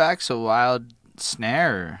 feedback's a wild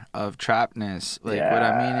snare of trapness. Like, yeah. What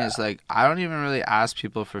I mean is, like, I don't even really ask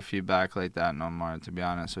people for feedback like that no more, to be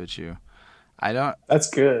honest with you. I don't. That's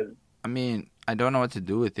good. I mean, I don't know what to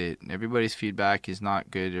do with it. Everybody's feedback is not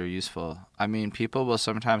good or useful. I mean, people will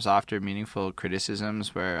sometimes offer meaningful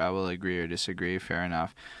criticisms where I will agree or disagree, fair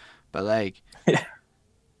enough. But, like,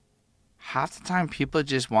 half the time people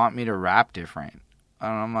just want me to rap different.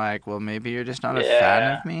 And I'm like, well, maybe you're just not a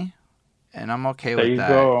fan of me. And I'm okay with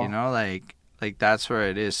that, you know, like that's where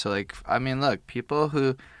it is. So, like, I mean, look, people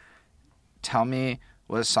who tell me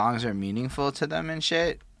what songs are meaningful to them and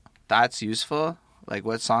shit, that's useful, like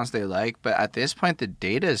what songs they like. But at this point, the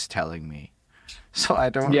data is telling me. So I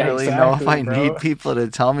don't really know if I need people to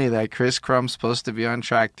tell me that Chris Crumb's supposed to be on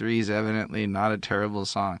track 3 is evidently not a terrible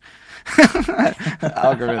song. The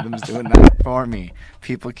algorithm's doing that for me.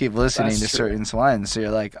 People keep listening to certain ones. So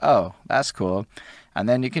you're like, oh, that's cool. And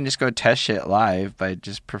then you can just go test shit live by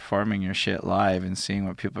just performing your shit live and seeing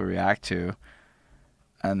what people react to.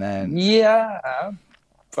 And then... Yeah.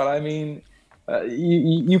 But I mean,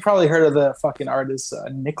 you probably heard of the fucking artist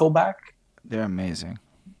Nickelback? They're amazing.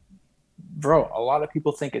 Bro, a lot of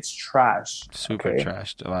people think it's trash. Super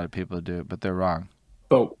trash. A lot of people do, but they're wrong.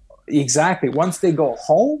 But exactly. Once they go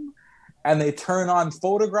home and they turn on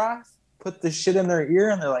Photograph, put the shit in their ear,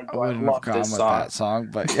 and they're like, "Oh, I love this song." That song,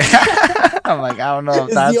 but yeah. I'm like, I don't know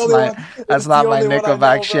if that's not my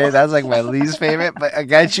Nickelback shit. That's like my least favorite, but I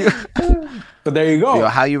get you. But there you go. Yo,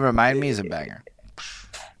 How You Remind Me is a banger.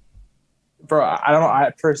 Bro, I don't know.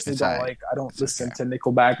 I personally I don't listen to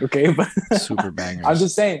Nickelback, okay? But super bangers. I'm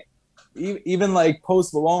just saying, even like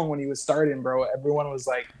Post Malone when he was starting, bro, everyone was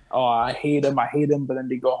like, "Oh, I hate him," but then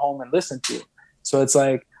they go home and listen to him. So it's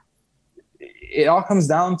like, it all comes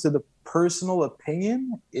down to the personal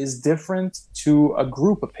opinion is different to a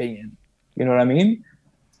group opinion. You know what I mean?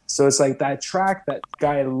 So it's like that track that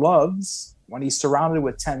guy loves, when he's surrounded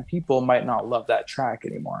with 10 people, might not love that track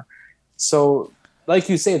anymore. So like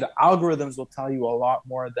you say, the algorithms will tell you a lot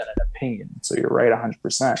more than an opinion. So you're right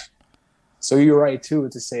 100%. So you're right, too,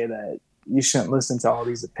 to say that you shouldn't listen to all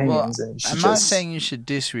these opinions. Well, I'm not saying you should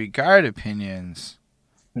disregard opinions.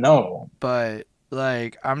 No. But,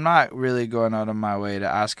 like, I'm not really going out of my way to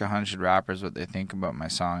ask 100 rappers what they think about my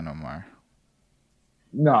song no more.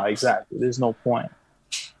 No, exactly. There's no point.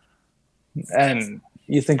 And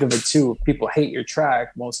you think of it, too. If people hate your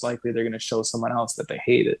track, most likely they're going to show someone else that they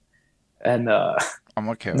hate it. And I'm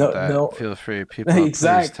okay with that. Feel free. People,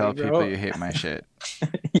 exactly, please tell people you hate my shit.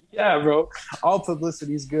 Yeah, bro. All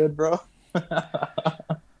publicity is good, bro.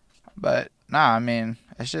 But, nah, I mean,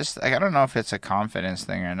 it's just, like, I don't know if it's a confidence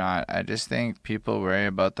thing or not. I just think people worry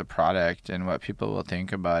about the product and what people will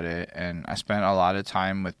think about it. And I spent a lot of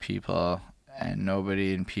time with people, and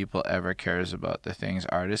nobody in people ever cares about the things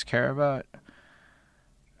artists care about.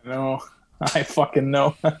 No, I fucking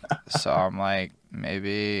know. So I'm like,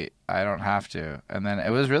 maybe I don't have to. And then it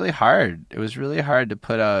was really hard. It was really hard to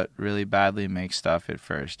put out really badly mixed stuff at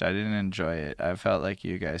first. I didn't enjoy it. I felt like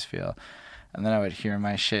you guys feel. And then I would hear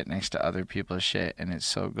my shit next to other people's shit, and it's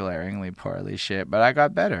so glaringly poorly shit. But I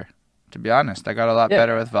got better, to be honest. I got a lot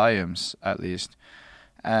better with volumes, at least,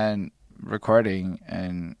 and recording.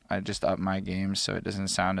 And I just upped my game so it doesn't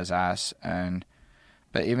sound as ass.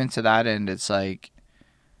 But even to that end, it's like,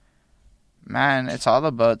 man, it's all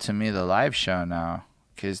about, to me, the live show now.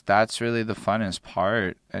 because that's really the funnest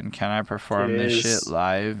part. And can I It perform this shit is.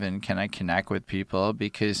 live, and can I connect with people?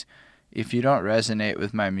 Because if you don't resonate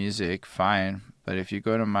with my music, fine. But if you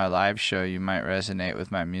go to my live show, you might resonate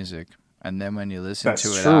with my music. And then when you listen That's to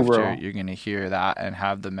it true, after, bro. you're going to hear that and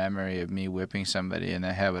have the memory of me whipping somebody in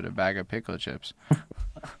the head with a bag of pickle chips.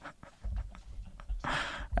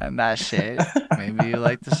 And that shit, maybe you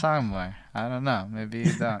like the song more. I don't know. Maybe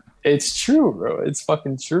you don't. It's true, bro. It's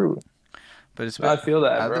fucking true. But it's I feel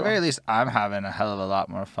that, at the bro. very least, I'm having a hell of a lot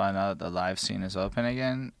more fun now that the live scene is open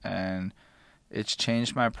again. And it's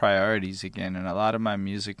changed my priorities again. And a lot of my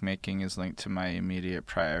music making is linked to my immediate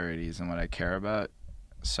priorities and what I care about.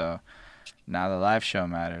 So now the live show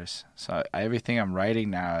matters. So everything I'm writing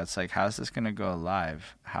now, it's like, how's this going to go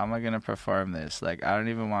live? How am I going to perform this? Like, I don't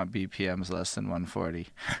even want BPMs less than 140.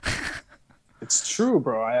 It's true,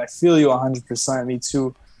 bro. I feel you 100%. Me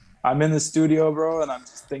too. I'm in the studio, bro, and I'm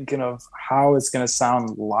just thinking of how it's gonna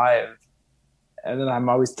sound live. And then I'm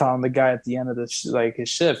always telling the guy at the end of the like his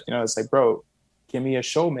shift, you know, it's like, bro, give me a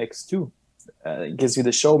show mix too. It gives me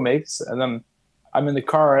the show mix, and then I'm in the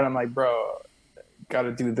car and I'm like, bro,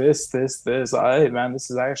 gotta do this, this, this. Hey, man,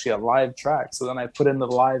 this is actually a live track. So then I put in the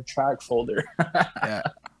live track folder. Yeah.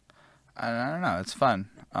 I don't know. It's fun.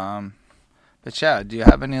 But yeah, do you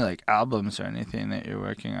have any like albums or anything that you're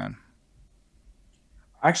working on?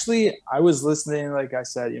 Actually, I was listening, like I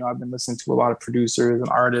said, you know, I've been listening to a lot of producers and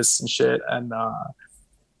artists and shit, and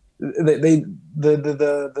they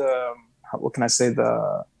the what can I say,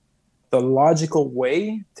 the logical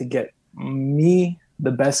way to get me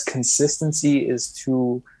the best consistency is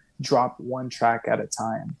to drop one track at a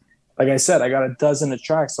time. Like I said, I got a dozen of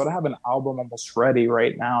tracks, so I have an album almost ready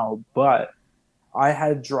right now. But I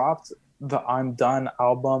had dropped the I'm Done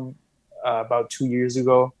album about 2 years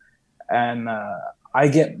ago, and I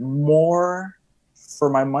get more for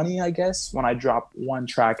my money, I guess, when I drop one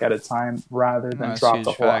track at a time rather than That's drop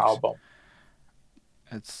the huge whole facts. album.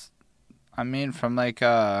 It's, I mean, from like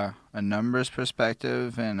a numbers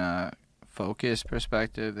perspective and a focus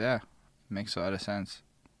perspective, yeah, it makes a lot of sense.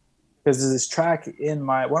 Because there's this track in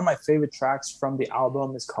my one of my favorite tracks from the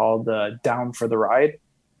album is called "Down for the Ride,"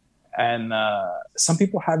 and some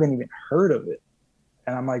people haven't even heard of it,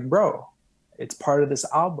 and I'm like, bro, it's part of this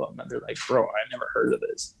album, and they're like, bro, I never heard of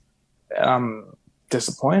this, and I'm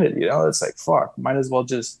disappointed. You know, it's like, fuck, might as well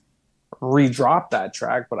just re-drop that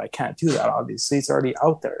track, but I can't do that. Obviously, it's already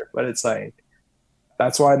out there, but it's like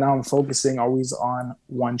that's why now I'm focusing always on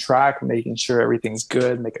one track, making sure everything's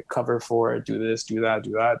good, make a cover for it, do this, do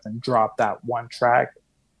that, then drop that one track.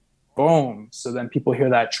 Boom. So then people hear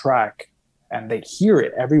that track and they hear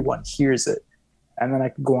it. Everyone hears it. And then I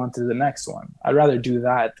can go on to the next one. I'd rather do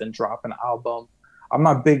that than drop an album. I'm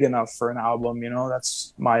not big enough for an album, you know,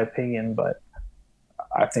 that's my opinion, but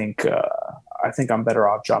I think I'm better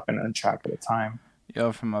off dropping a track at a time.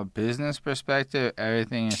 Yo, from a business perspective,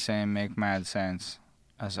 everything you're saying make mad sense.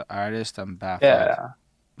 As an artist, I'm baffled. Yeah.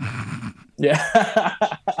 Yeah.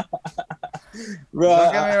 Don't get me Bro,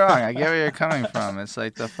 wrong, I get where you're coming from. It's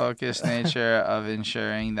like the focused nature of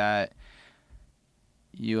ensuring that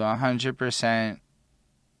you 100%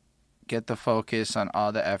 get the focus on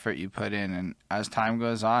all the effort you put in. And as time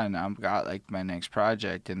goes on, I've got like my next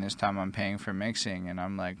project, and this time I'm paying for mixing, and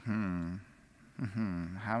I'm like,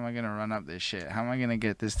 how am I gonna run up this shit? How am I gonna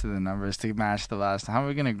get this to the numbers to match the last? How are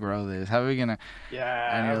we gonna grow this? How are we gonna? And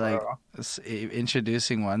yeah, you're like bro.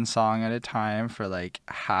 introducing one song at a time for like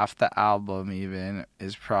half the album. Even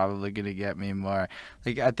is probably gonna get me more.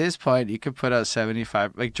 Like at this point, you could put out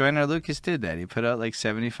 75. Like Joyner Lucas did that. He put out like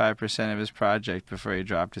 75% of his project before he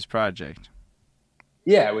dropped his project.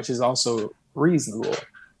 Yeah, which is also reasonable.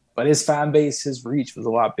 But his fan base, his reach was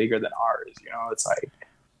a lot bigger than ours. You know, it's like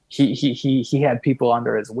he had people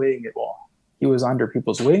under his wing. Well, he was under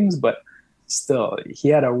people's wings, but still, he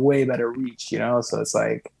had a way better reach. You know, so it's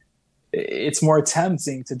like it's more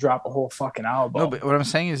tempting to drop a whole fucking No, album. but what I'm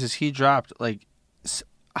saying is he dropped like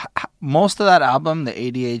most of that album, the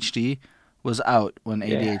ADHD, was out when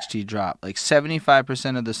Yeah. ADHD dropped. Like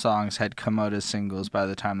 75% of the songs had come out as singles by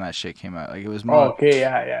the time that shit came out. Like it was Oh, more okay.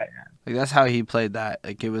 Yeah. like that's how he played that.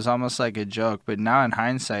 Like it was almost like a joke. But now in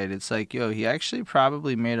hindsight, it's like, yo, he actually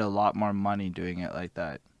probably made a lot more money doing it like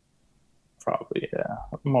that. Probably. Yeah.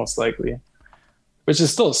 Most likely. Which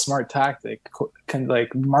is still a smart tactic. Can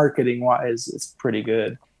like marketing wise, it's pretty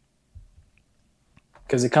good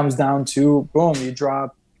because it comes down to boom, you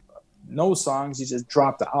drop no songs, you just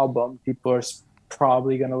drop the album. People are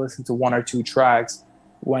probably gonna listen to one or two tracks.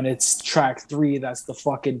 When it's track three, that's the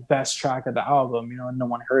fucking best track of the album, you know, and no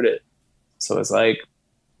one heard it. So it's like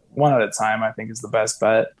one at a time, I think is the best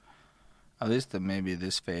bet. At least maybe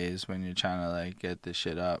this phase when you're trying to like get this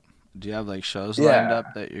shit up. Do you have like shows Yeah. lined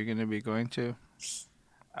up that you're gonna be going to?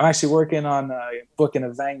 I'm actually working on booking a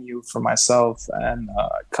venue for myself and a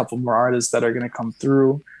couple more artists that are going to come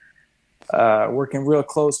through. Working real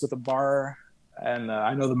close with a bar, and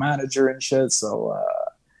I know the manager and shit, so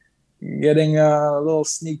getting a little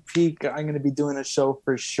sneak peek. I'm going to be doing a show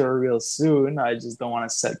for sure real soon. I just don't want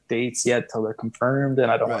to set dates yet till they're confirmed, and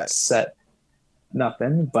I don't want to set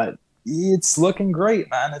nothing, but it's looking great,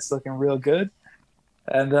 man. It's looking real good.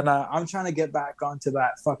 And then I'm trying to get back onto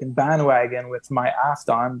that fucking bandwagon with my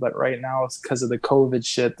Afton, but right now it's because of the COVID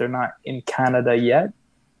shit. They're not in Canada yet.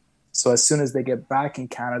 So as soon as they get back in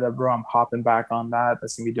Canada, bro, I'm hopping back on that.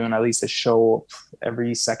 That's going to be doing at least a show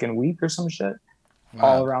every second week or some shit. Wow.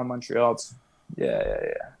 All around Montreal.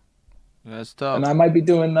 Yeah. That's dope. And I might be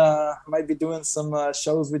doing some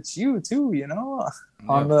shows with you too, you know,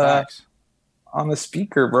 on the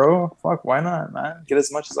speaker, bro. Fuck, why not, man? Get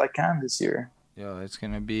as much as I can this year. Yo, it's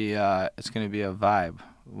gonna be a vibe.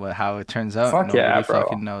 How it turns out, nobody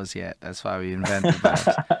fucking knows yet. That's why we invent the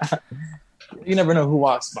vibes. You never know who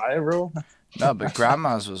walks by, bro. No, but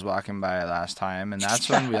grandma's was walking by last time, and that's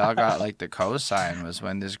when we all got like the cosign. Was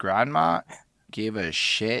when this grandma gave a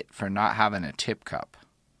shit for not having a tip cup.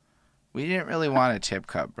 We didn't really want a tip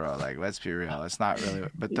cup, bro. Like, let's be real. It's not really.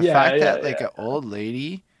 But the fact that like an old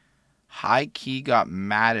lady, high key, got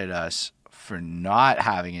mad at us for not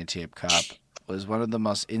having a tip cup was one of the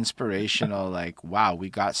most inspirational, like, wow, we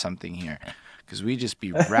got something here. Because we just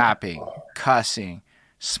be rapping, cussing,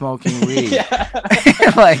 smoking weed.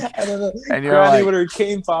 Like, and you're Granny like, with her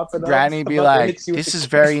cane popping up. Granny be like, this is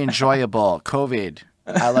very enjoyable. COVID.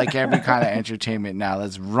 I like every kind of entertainment now.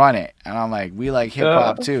 Let's run it. And I'm like, we like hip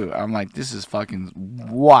hop too. I'm like, this is fucking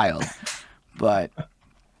wild. But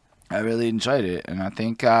I really enjoyed it. And I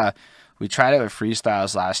think we tried it with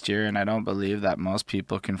freestyles last year, and I don't believe that most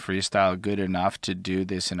people can freestyle good enough to do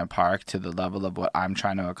this in a park to the level of what I'm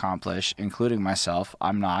trying to accomplish, including myself.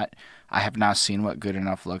 I'm not. I have now seen what good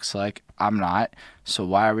enough looks like. I'm not. So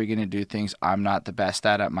why are we going to do things I'm not the best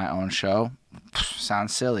at my own show?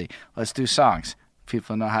 Sounds silly. Let's do songs.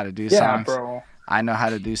 People know how to do songs. Bro. I know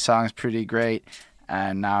how to do songs pretty great,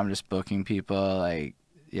 and now I'm just booking people like,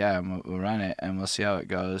 yeah, we'll run it, and we'll see how it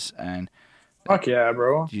goes. And fuck yeah,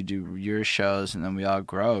 bro. You do your shows, and then we all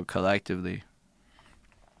grow collectively.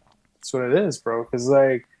 That's what it is, bro. Because,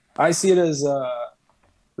 like, I see it as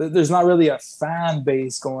there's not really a fan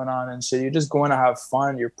base going on and shit. You're just going to have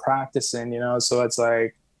fun. You're practicing, you know? So it's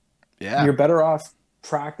like, you're better off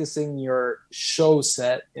practicing your show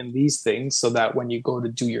set in these things so that when you go to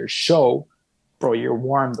do your show, bro, you're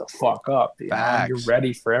warmed the fuck up. You know? You're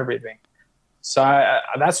ready for everything. So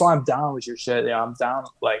that's why I'm down with your shit. Yeah, I'm down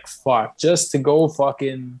like fuck just to go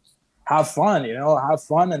fucking have fun, you know, have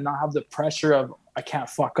fun and not have the pressure of I can't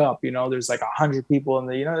fuck up. You know, there's like 100 people in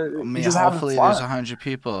the, you know, I mean, just hopefully there's 100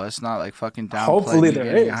 people. It's not like fucking downplaying hopefully there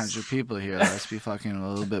getting is 100 people here. Let's be fucking a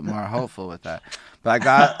little bit more hopeful with that. But I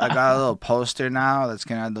got a little poster now that's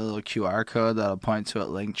gonna have the little QR code that'll point to a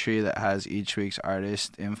link tree that has each week's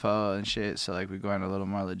artist info and shit. So like we're going a little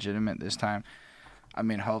more legitimate this time. I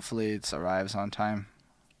mean, hopefully it arrives on time.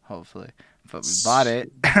 Hopefully. But we bought it.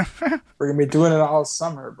 We're going to be doing it all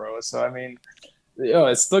summer, bro. So, I mean,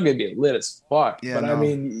 it's still going to be lit as fuck. Yeah, but, I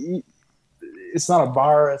mean, it's not a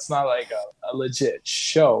bar. It's not like a legit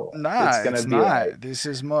show. Nah, it's not. Like... This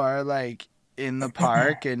is more like in the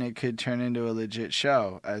park, and it could turn into a legit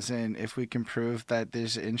show. As in, if we can prove that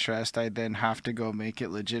there's interest, I then have to go make it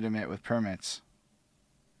legitimate with permits.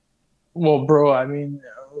 Well, bro, I mean,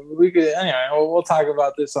 we could anyway. We'll talk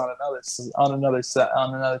about this on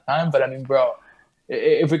another time. But I mean, bro,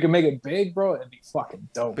 if we can make it big, bro, it'd be fucking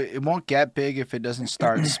dope. But it won't get big if it doesn't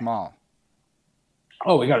start small.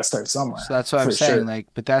 Oh, we got to start somewhere. So that's what I'm saying. Sure. Like,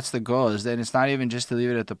 but that's the goal. Is then it's not even just to leave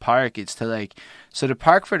it at the park. It's to like, so the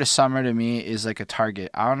park for the summer to me is like a target.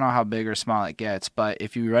 I don't know how big or small it gets, but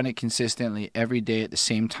if you run it consistently every day at the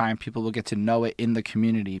same time, people will get to know it in the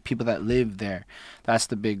community. People that live there. That's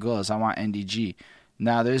the big goal. Is I want NDG.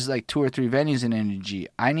 Now there's like 2 or 3 venues in NDG.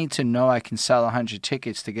 I need to know I can sell 100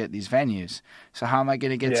 tickets to get these venues. So how am I going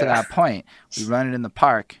to get to that point? We run it in the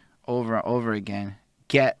park over and over again.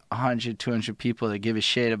 Get 100, 200 people to give a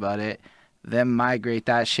shit about it, then migrate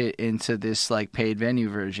that shit into this like paid venue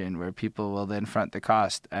version where people will then front the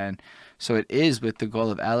cost. And so it is with the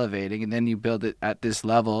goal of elevating, and then you build it at this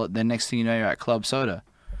level. Then next thing you know, you're at Club Soda.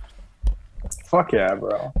 Fuck yeah,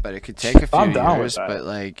 bro. But it could take a few years, but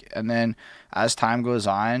like, and then as time goes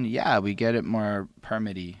on, yeah, we get it more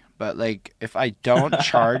permitty. But like, if I don't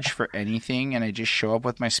charge for anything and I just show up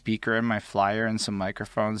with my speaker and my flyer and some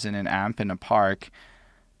microphones and an amp in a park,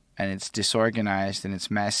 and it's disorganized and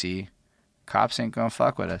it's messy, cops ain't gonna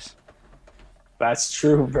fuck with us. That's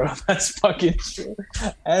true, bro. That's fucking true.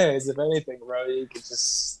 Anyways, if anything, bro, you could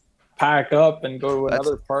just pack up and go to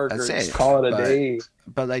another park or just call it a day.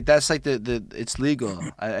 But like that's like the it's legal.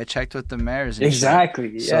 I checked with the mayors. And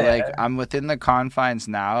exactly. Shit. So like I'm within the confines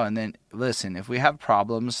now. And then listen, if we have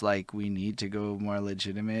problems like we need to go more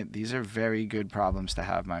legitimate, these are very good problems to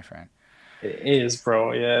have, my friend. It is,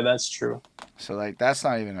 bro. Yeah, that's true. So like that's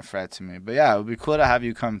not even a threat to me. But yeah, it would be cool to have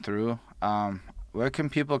you come through. Where can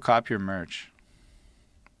people cop your merch?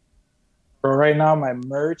 Bro, right now my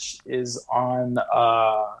merch is on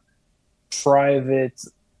private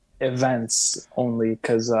events only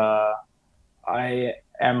because I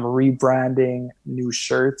am rebranding new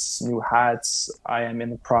shirts, new hats. I am in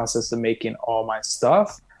the process of making all my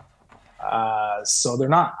stuff. So they're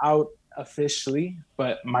not out officially,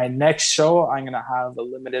 but my next show, I'm going to have a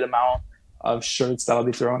limited amount of shirts that I'll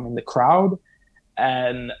be throwing in the crowd,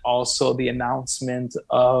 and also the announcement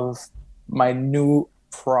of my new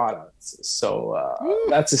products. So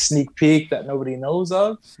that's a sneak peek that nobody knows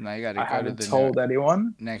of. So now you gotta I haven't told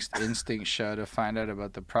anyone. Next Instinct show to find out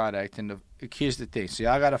about the product. And here's the thing. So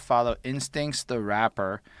y'all gotta follow Instincts the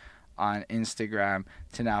Rapper on Instagram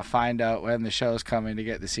to now find out when the show's coming to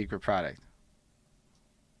get the secret product.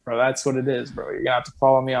 Bro, that's what it is, bro. You're gonna have to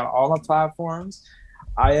follow me on all my platforms.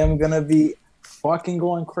 I am gonna be fucking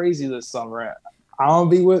going crazy this summer. I'm gonna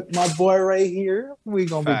be with my boy right here. We're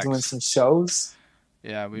gonna be doing some shows.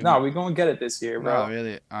 Yeah, we're gonna get it this year, bro. No,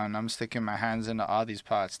 really. I'm sticking my hands into all these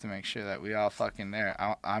pots to make sure that we all fucking there.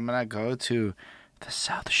 I'm gonna go to the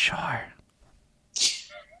South Shore.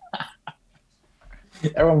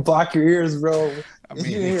 Everyone, block your ears, bro. I mean,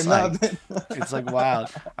 it's like wild.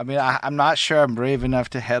 I mean, I'm not sure I'm brave enough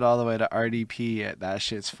to head all the way to RDP yet. That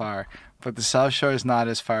shit's far. But the South Shore is not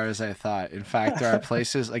as far as I thought. In fact, there are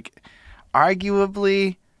places like,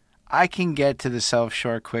 arguably, I can get to the South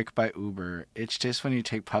Shore quick by Uber. It's just when you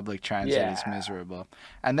take public transit, it's miserable.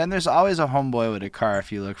 And then there's always a homeboy with a car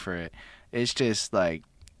if you look for it. It's just like,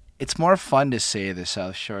 it's more fun to say the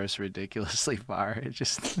South Shore is ridiculously far. It's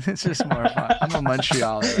just more fun. I'm a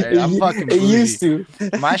Montrealer, right? I'm fucking bougie. It used to.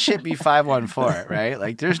 My shit be 514, right?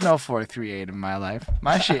 Like, there's no 438 in my life.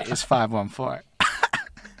 My shit is 514.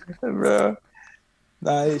 Bro.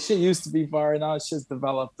 Nah, shit used to be far. Now it's just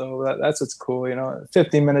developed, though. That's what's cool,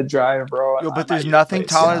 15-minute drive, bro. Yo, but there's nothing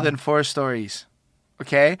taller than 4 stories.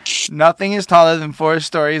 Okay? Nothing is taller than 4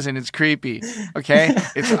 stories, and it's creepy. Okay?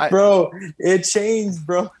 Bro, it changed,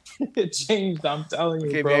 bro. It changed, I'm telling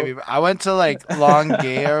you, bro. Baby. I went to, like,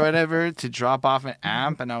 Longueuil or whatever to drop off an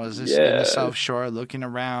amp, and I was just in the South Shore looking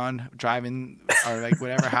around, driving, or, like,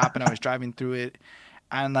 whatever happened. I was driving through it.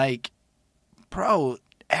 And, like, bro,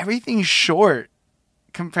 everything's short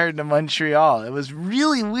compared to Montreal. It was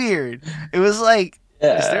really weird. It was like,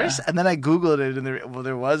 and then I Googled it, and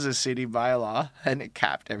there was a city bylaw, and it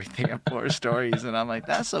capped everything at 4 stories, and I'm like,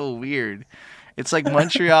 that's so weird. It's like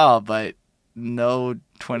Montreal, but no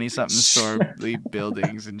 20-something story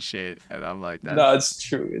buildings and shit, and I'm like, no, it's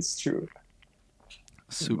true. It's true.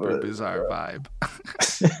 Super bizarre vibe.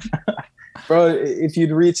 Bro, if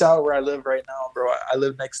you'd reach out where I live right now, bro, I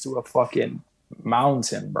live next to a fucking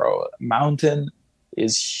mountain, bro. Mountain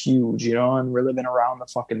is huge, and we're living around the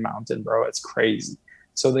fucking mountain, bro. It's crazy.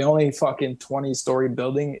 So the only fucking 20-story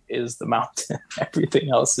building is the mountain.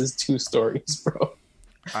 Everything else is 2 stories, bro.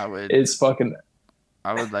 I would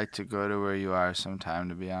like to go to where you are sometime,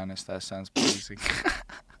 to be honest. That sounds pleasing.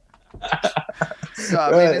 So,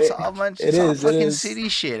 I mean, it's all fucking city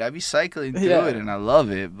shit. I be cycling through it, and I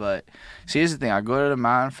love it. But see, here's the thing: I go to the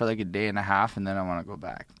mountain for like a day and a half, and then I want to go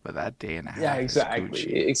back. But that day and a half,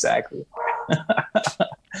 exactly.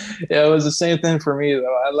 Yeah, it was the same thing for me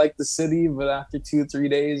though. I like the city, but after 2-3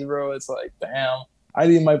 days, bro, it's like, damn, I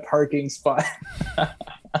need my parking spot.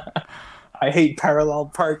 I hate parallel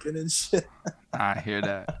parking and shit. I hear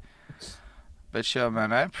that. But yo,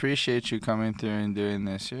 man, I appreciate you coming through and doing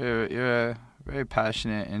this. You're a very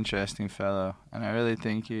passionate, interesting fellow, and I really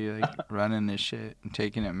think you like running this shit and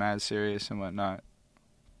taking it mad serious and whatnot.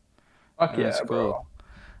 Fuck yeah, cool. Bro.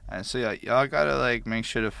 And so y'all gotta like make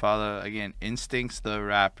sure to follow again Instincts the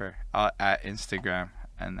Rapper at Instagram,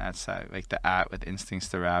 and that's like the @ with Instincts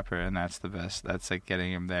the Rapper, and that's the best. That's like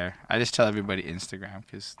getting him there. I just tell everybody Instagram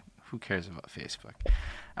because who cares about Facebook?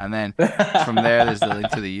 And then from there's the link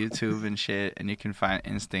to the YouTube and shit, and you can find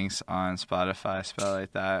Instincts on Spotify, spell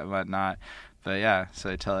like that and whatnot. But yeah, so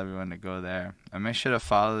I tell everyone to go there and make sure to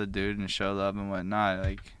follow the dude and show love and whatnot.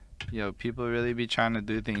 Like, people really be trying to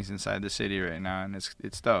do things inside the city right now, and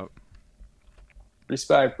it's dope.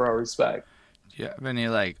 Respect, bro. Respect. Do you have any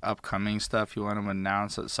like upcoming stuff you want to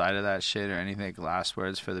announce outside of that shit, or anything like last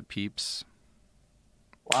words for the peeps?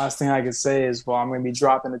 Last thing I could say is, well, I'm gonna be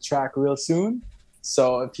dropping a track real soon.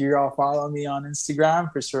 So if you all follow me on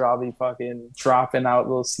Instagram, for sure I'll be fucking dropping out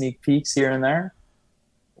little sneak peeks here and there.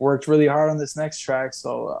 Worked really hard on this next track,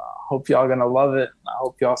 so hope y'all gonna love it. I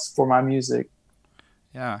hope y'all support my music.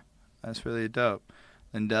 Yeah, that's really dope.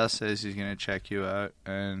 Lindell says he's gonna check you out,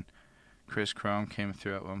 and Chris Chrome came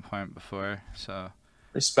through at one point before. So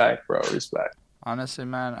Respect, bro. Respect. honestly,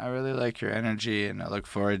 man, I really like your energy, and I look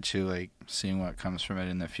forward to like seeing what comes from it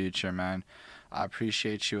in the future, man. I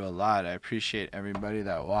appreciate you a lot. I appreciate everybody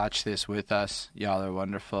that watched this with us. Y'all are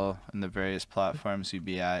wonderful in the various platforms you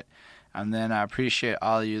be at. And then I appreciate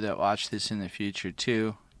all of you that watch this in the future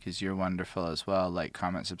too, because you're wonderful as well. Like,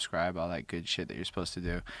 comment, subscribe, all that good shit that you're supposed to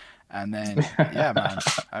do. And then, yeah, man,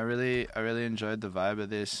 I really enjoyed the vibe of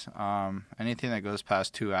this. Anything that goes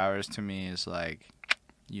past 2 hours to me is like,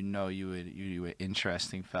 you an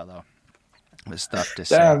interesting fellow with stuff to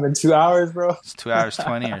say. Damn, in 2 hours, bro. It's 2 hours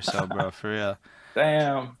 20 or so, bro, for real.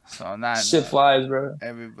 Damn. So on that Shit note, flies, bro.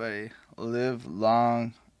 everybody live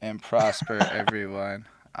long and prosper, everyone.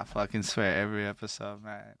 I fucking swear every episode,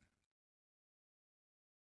 man.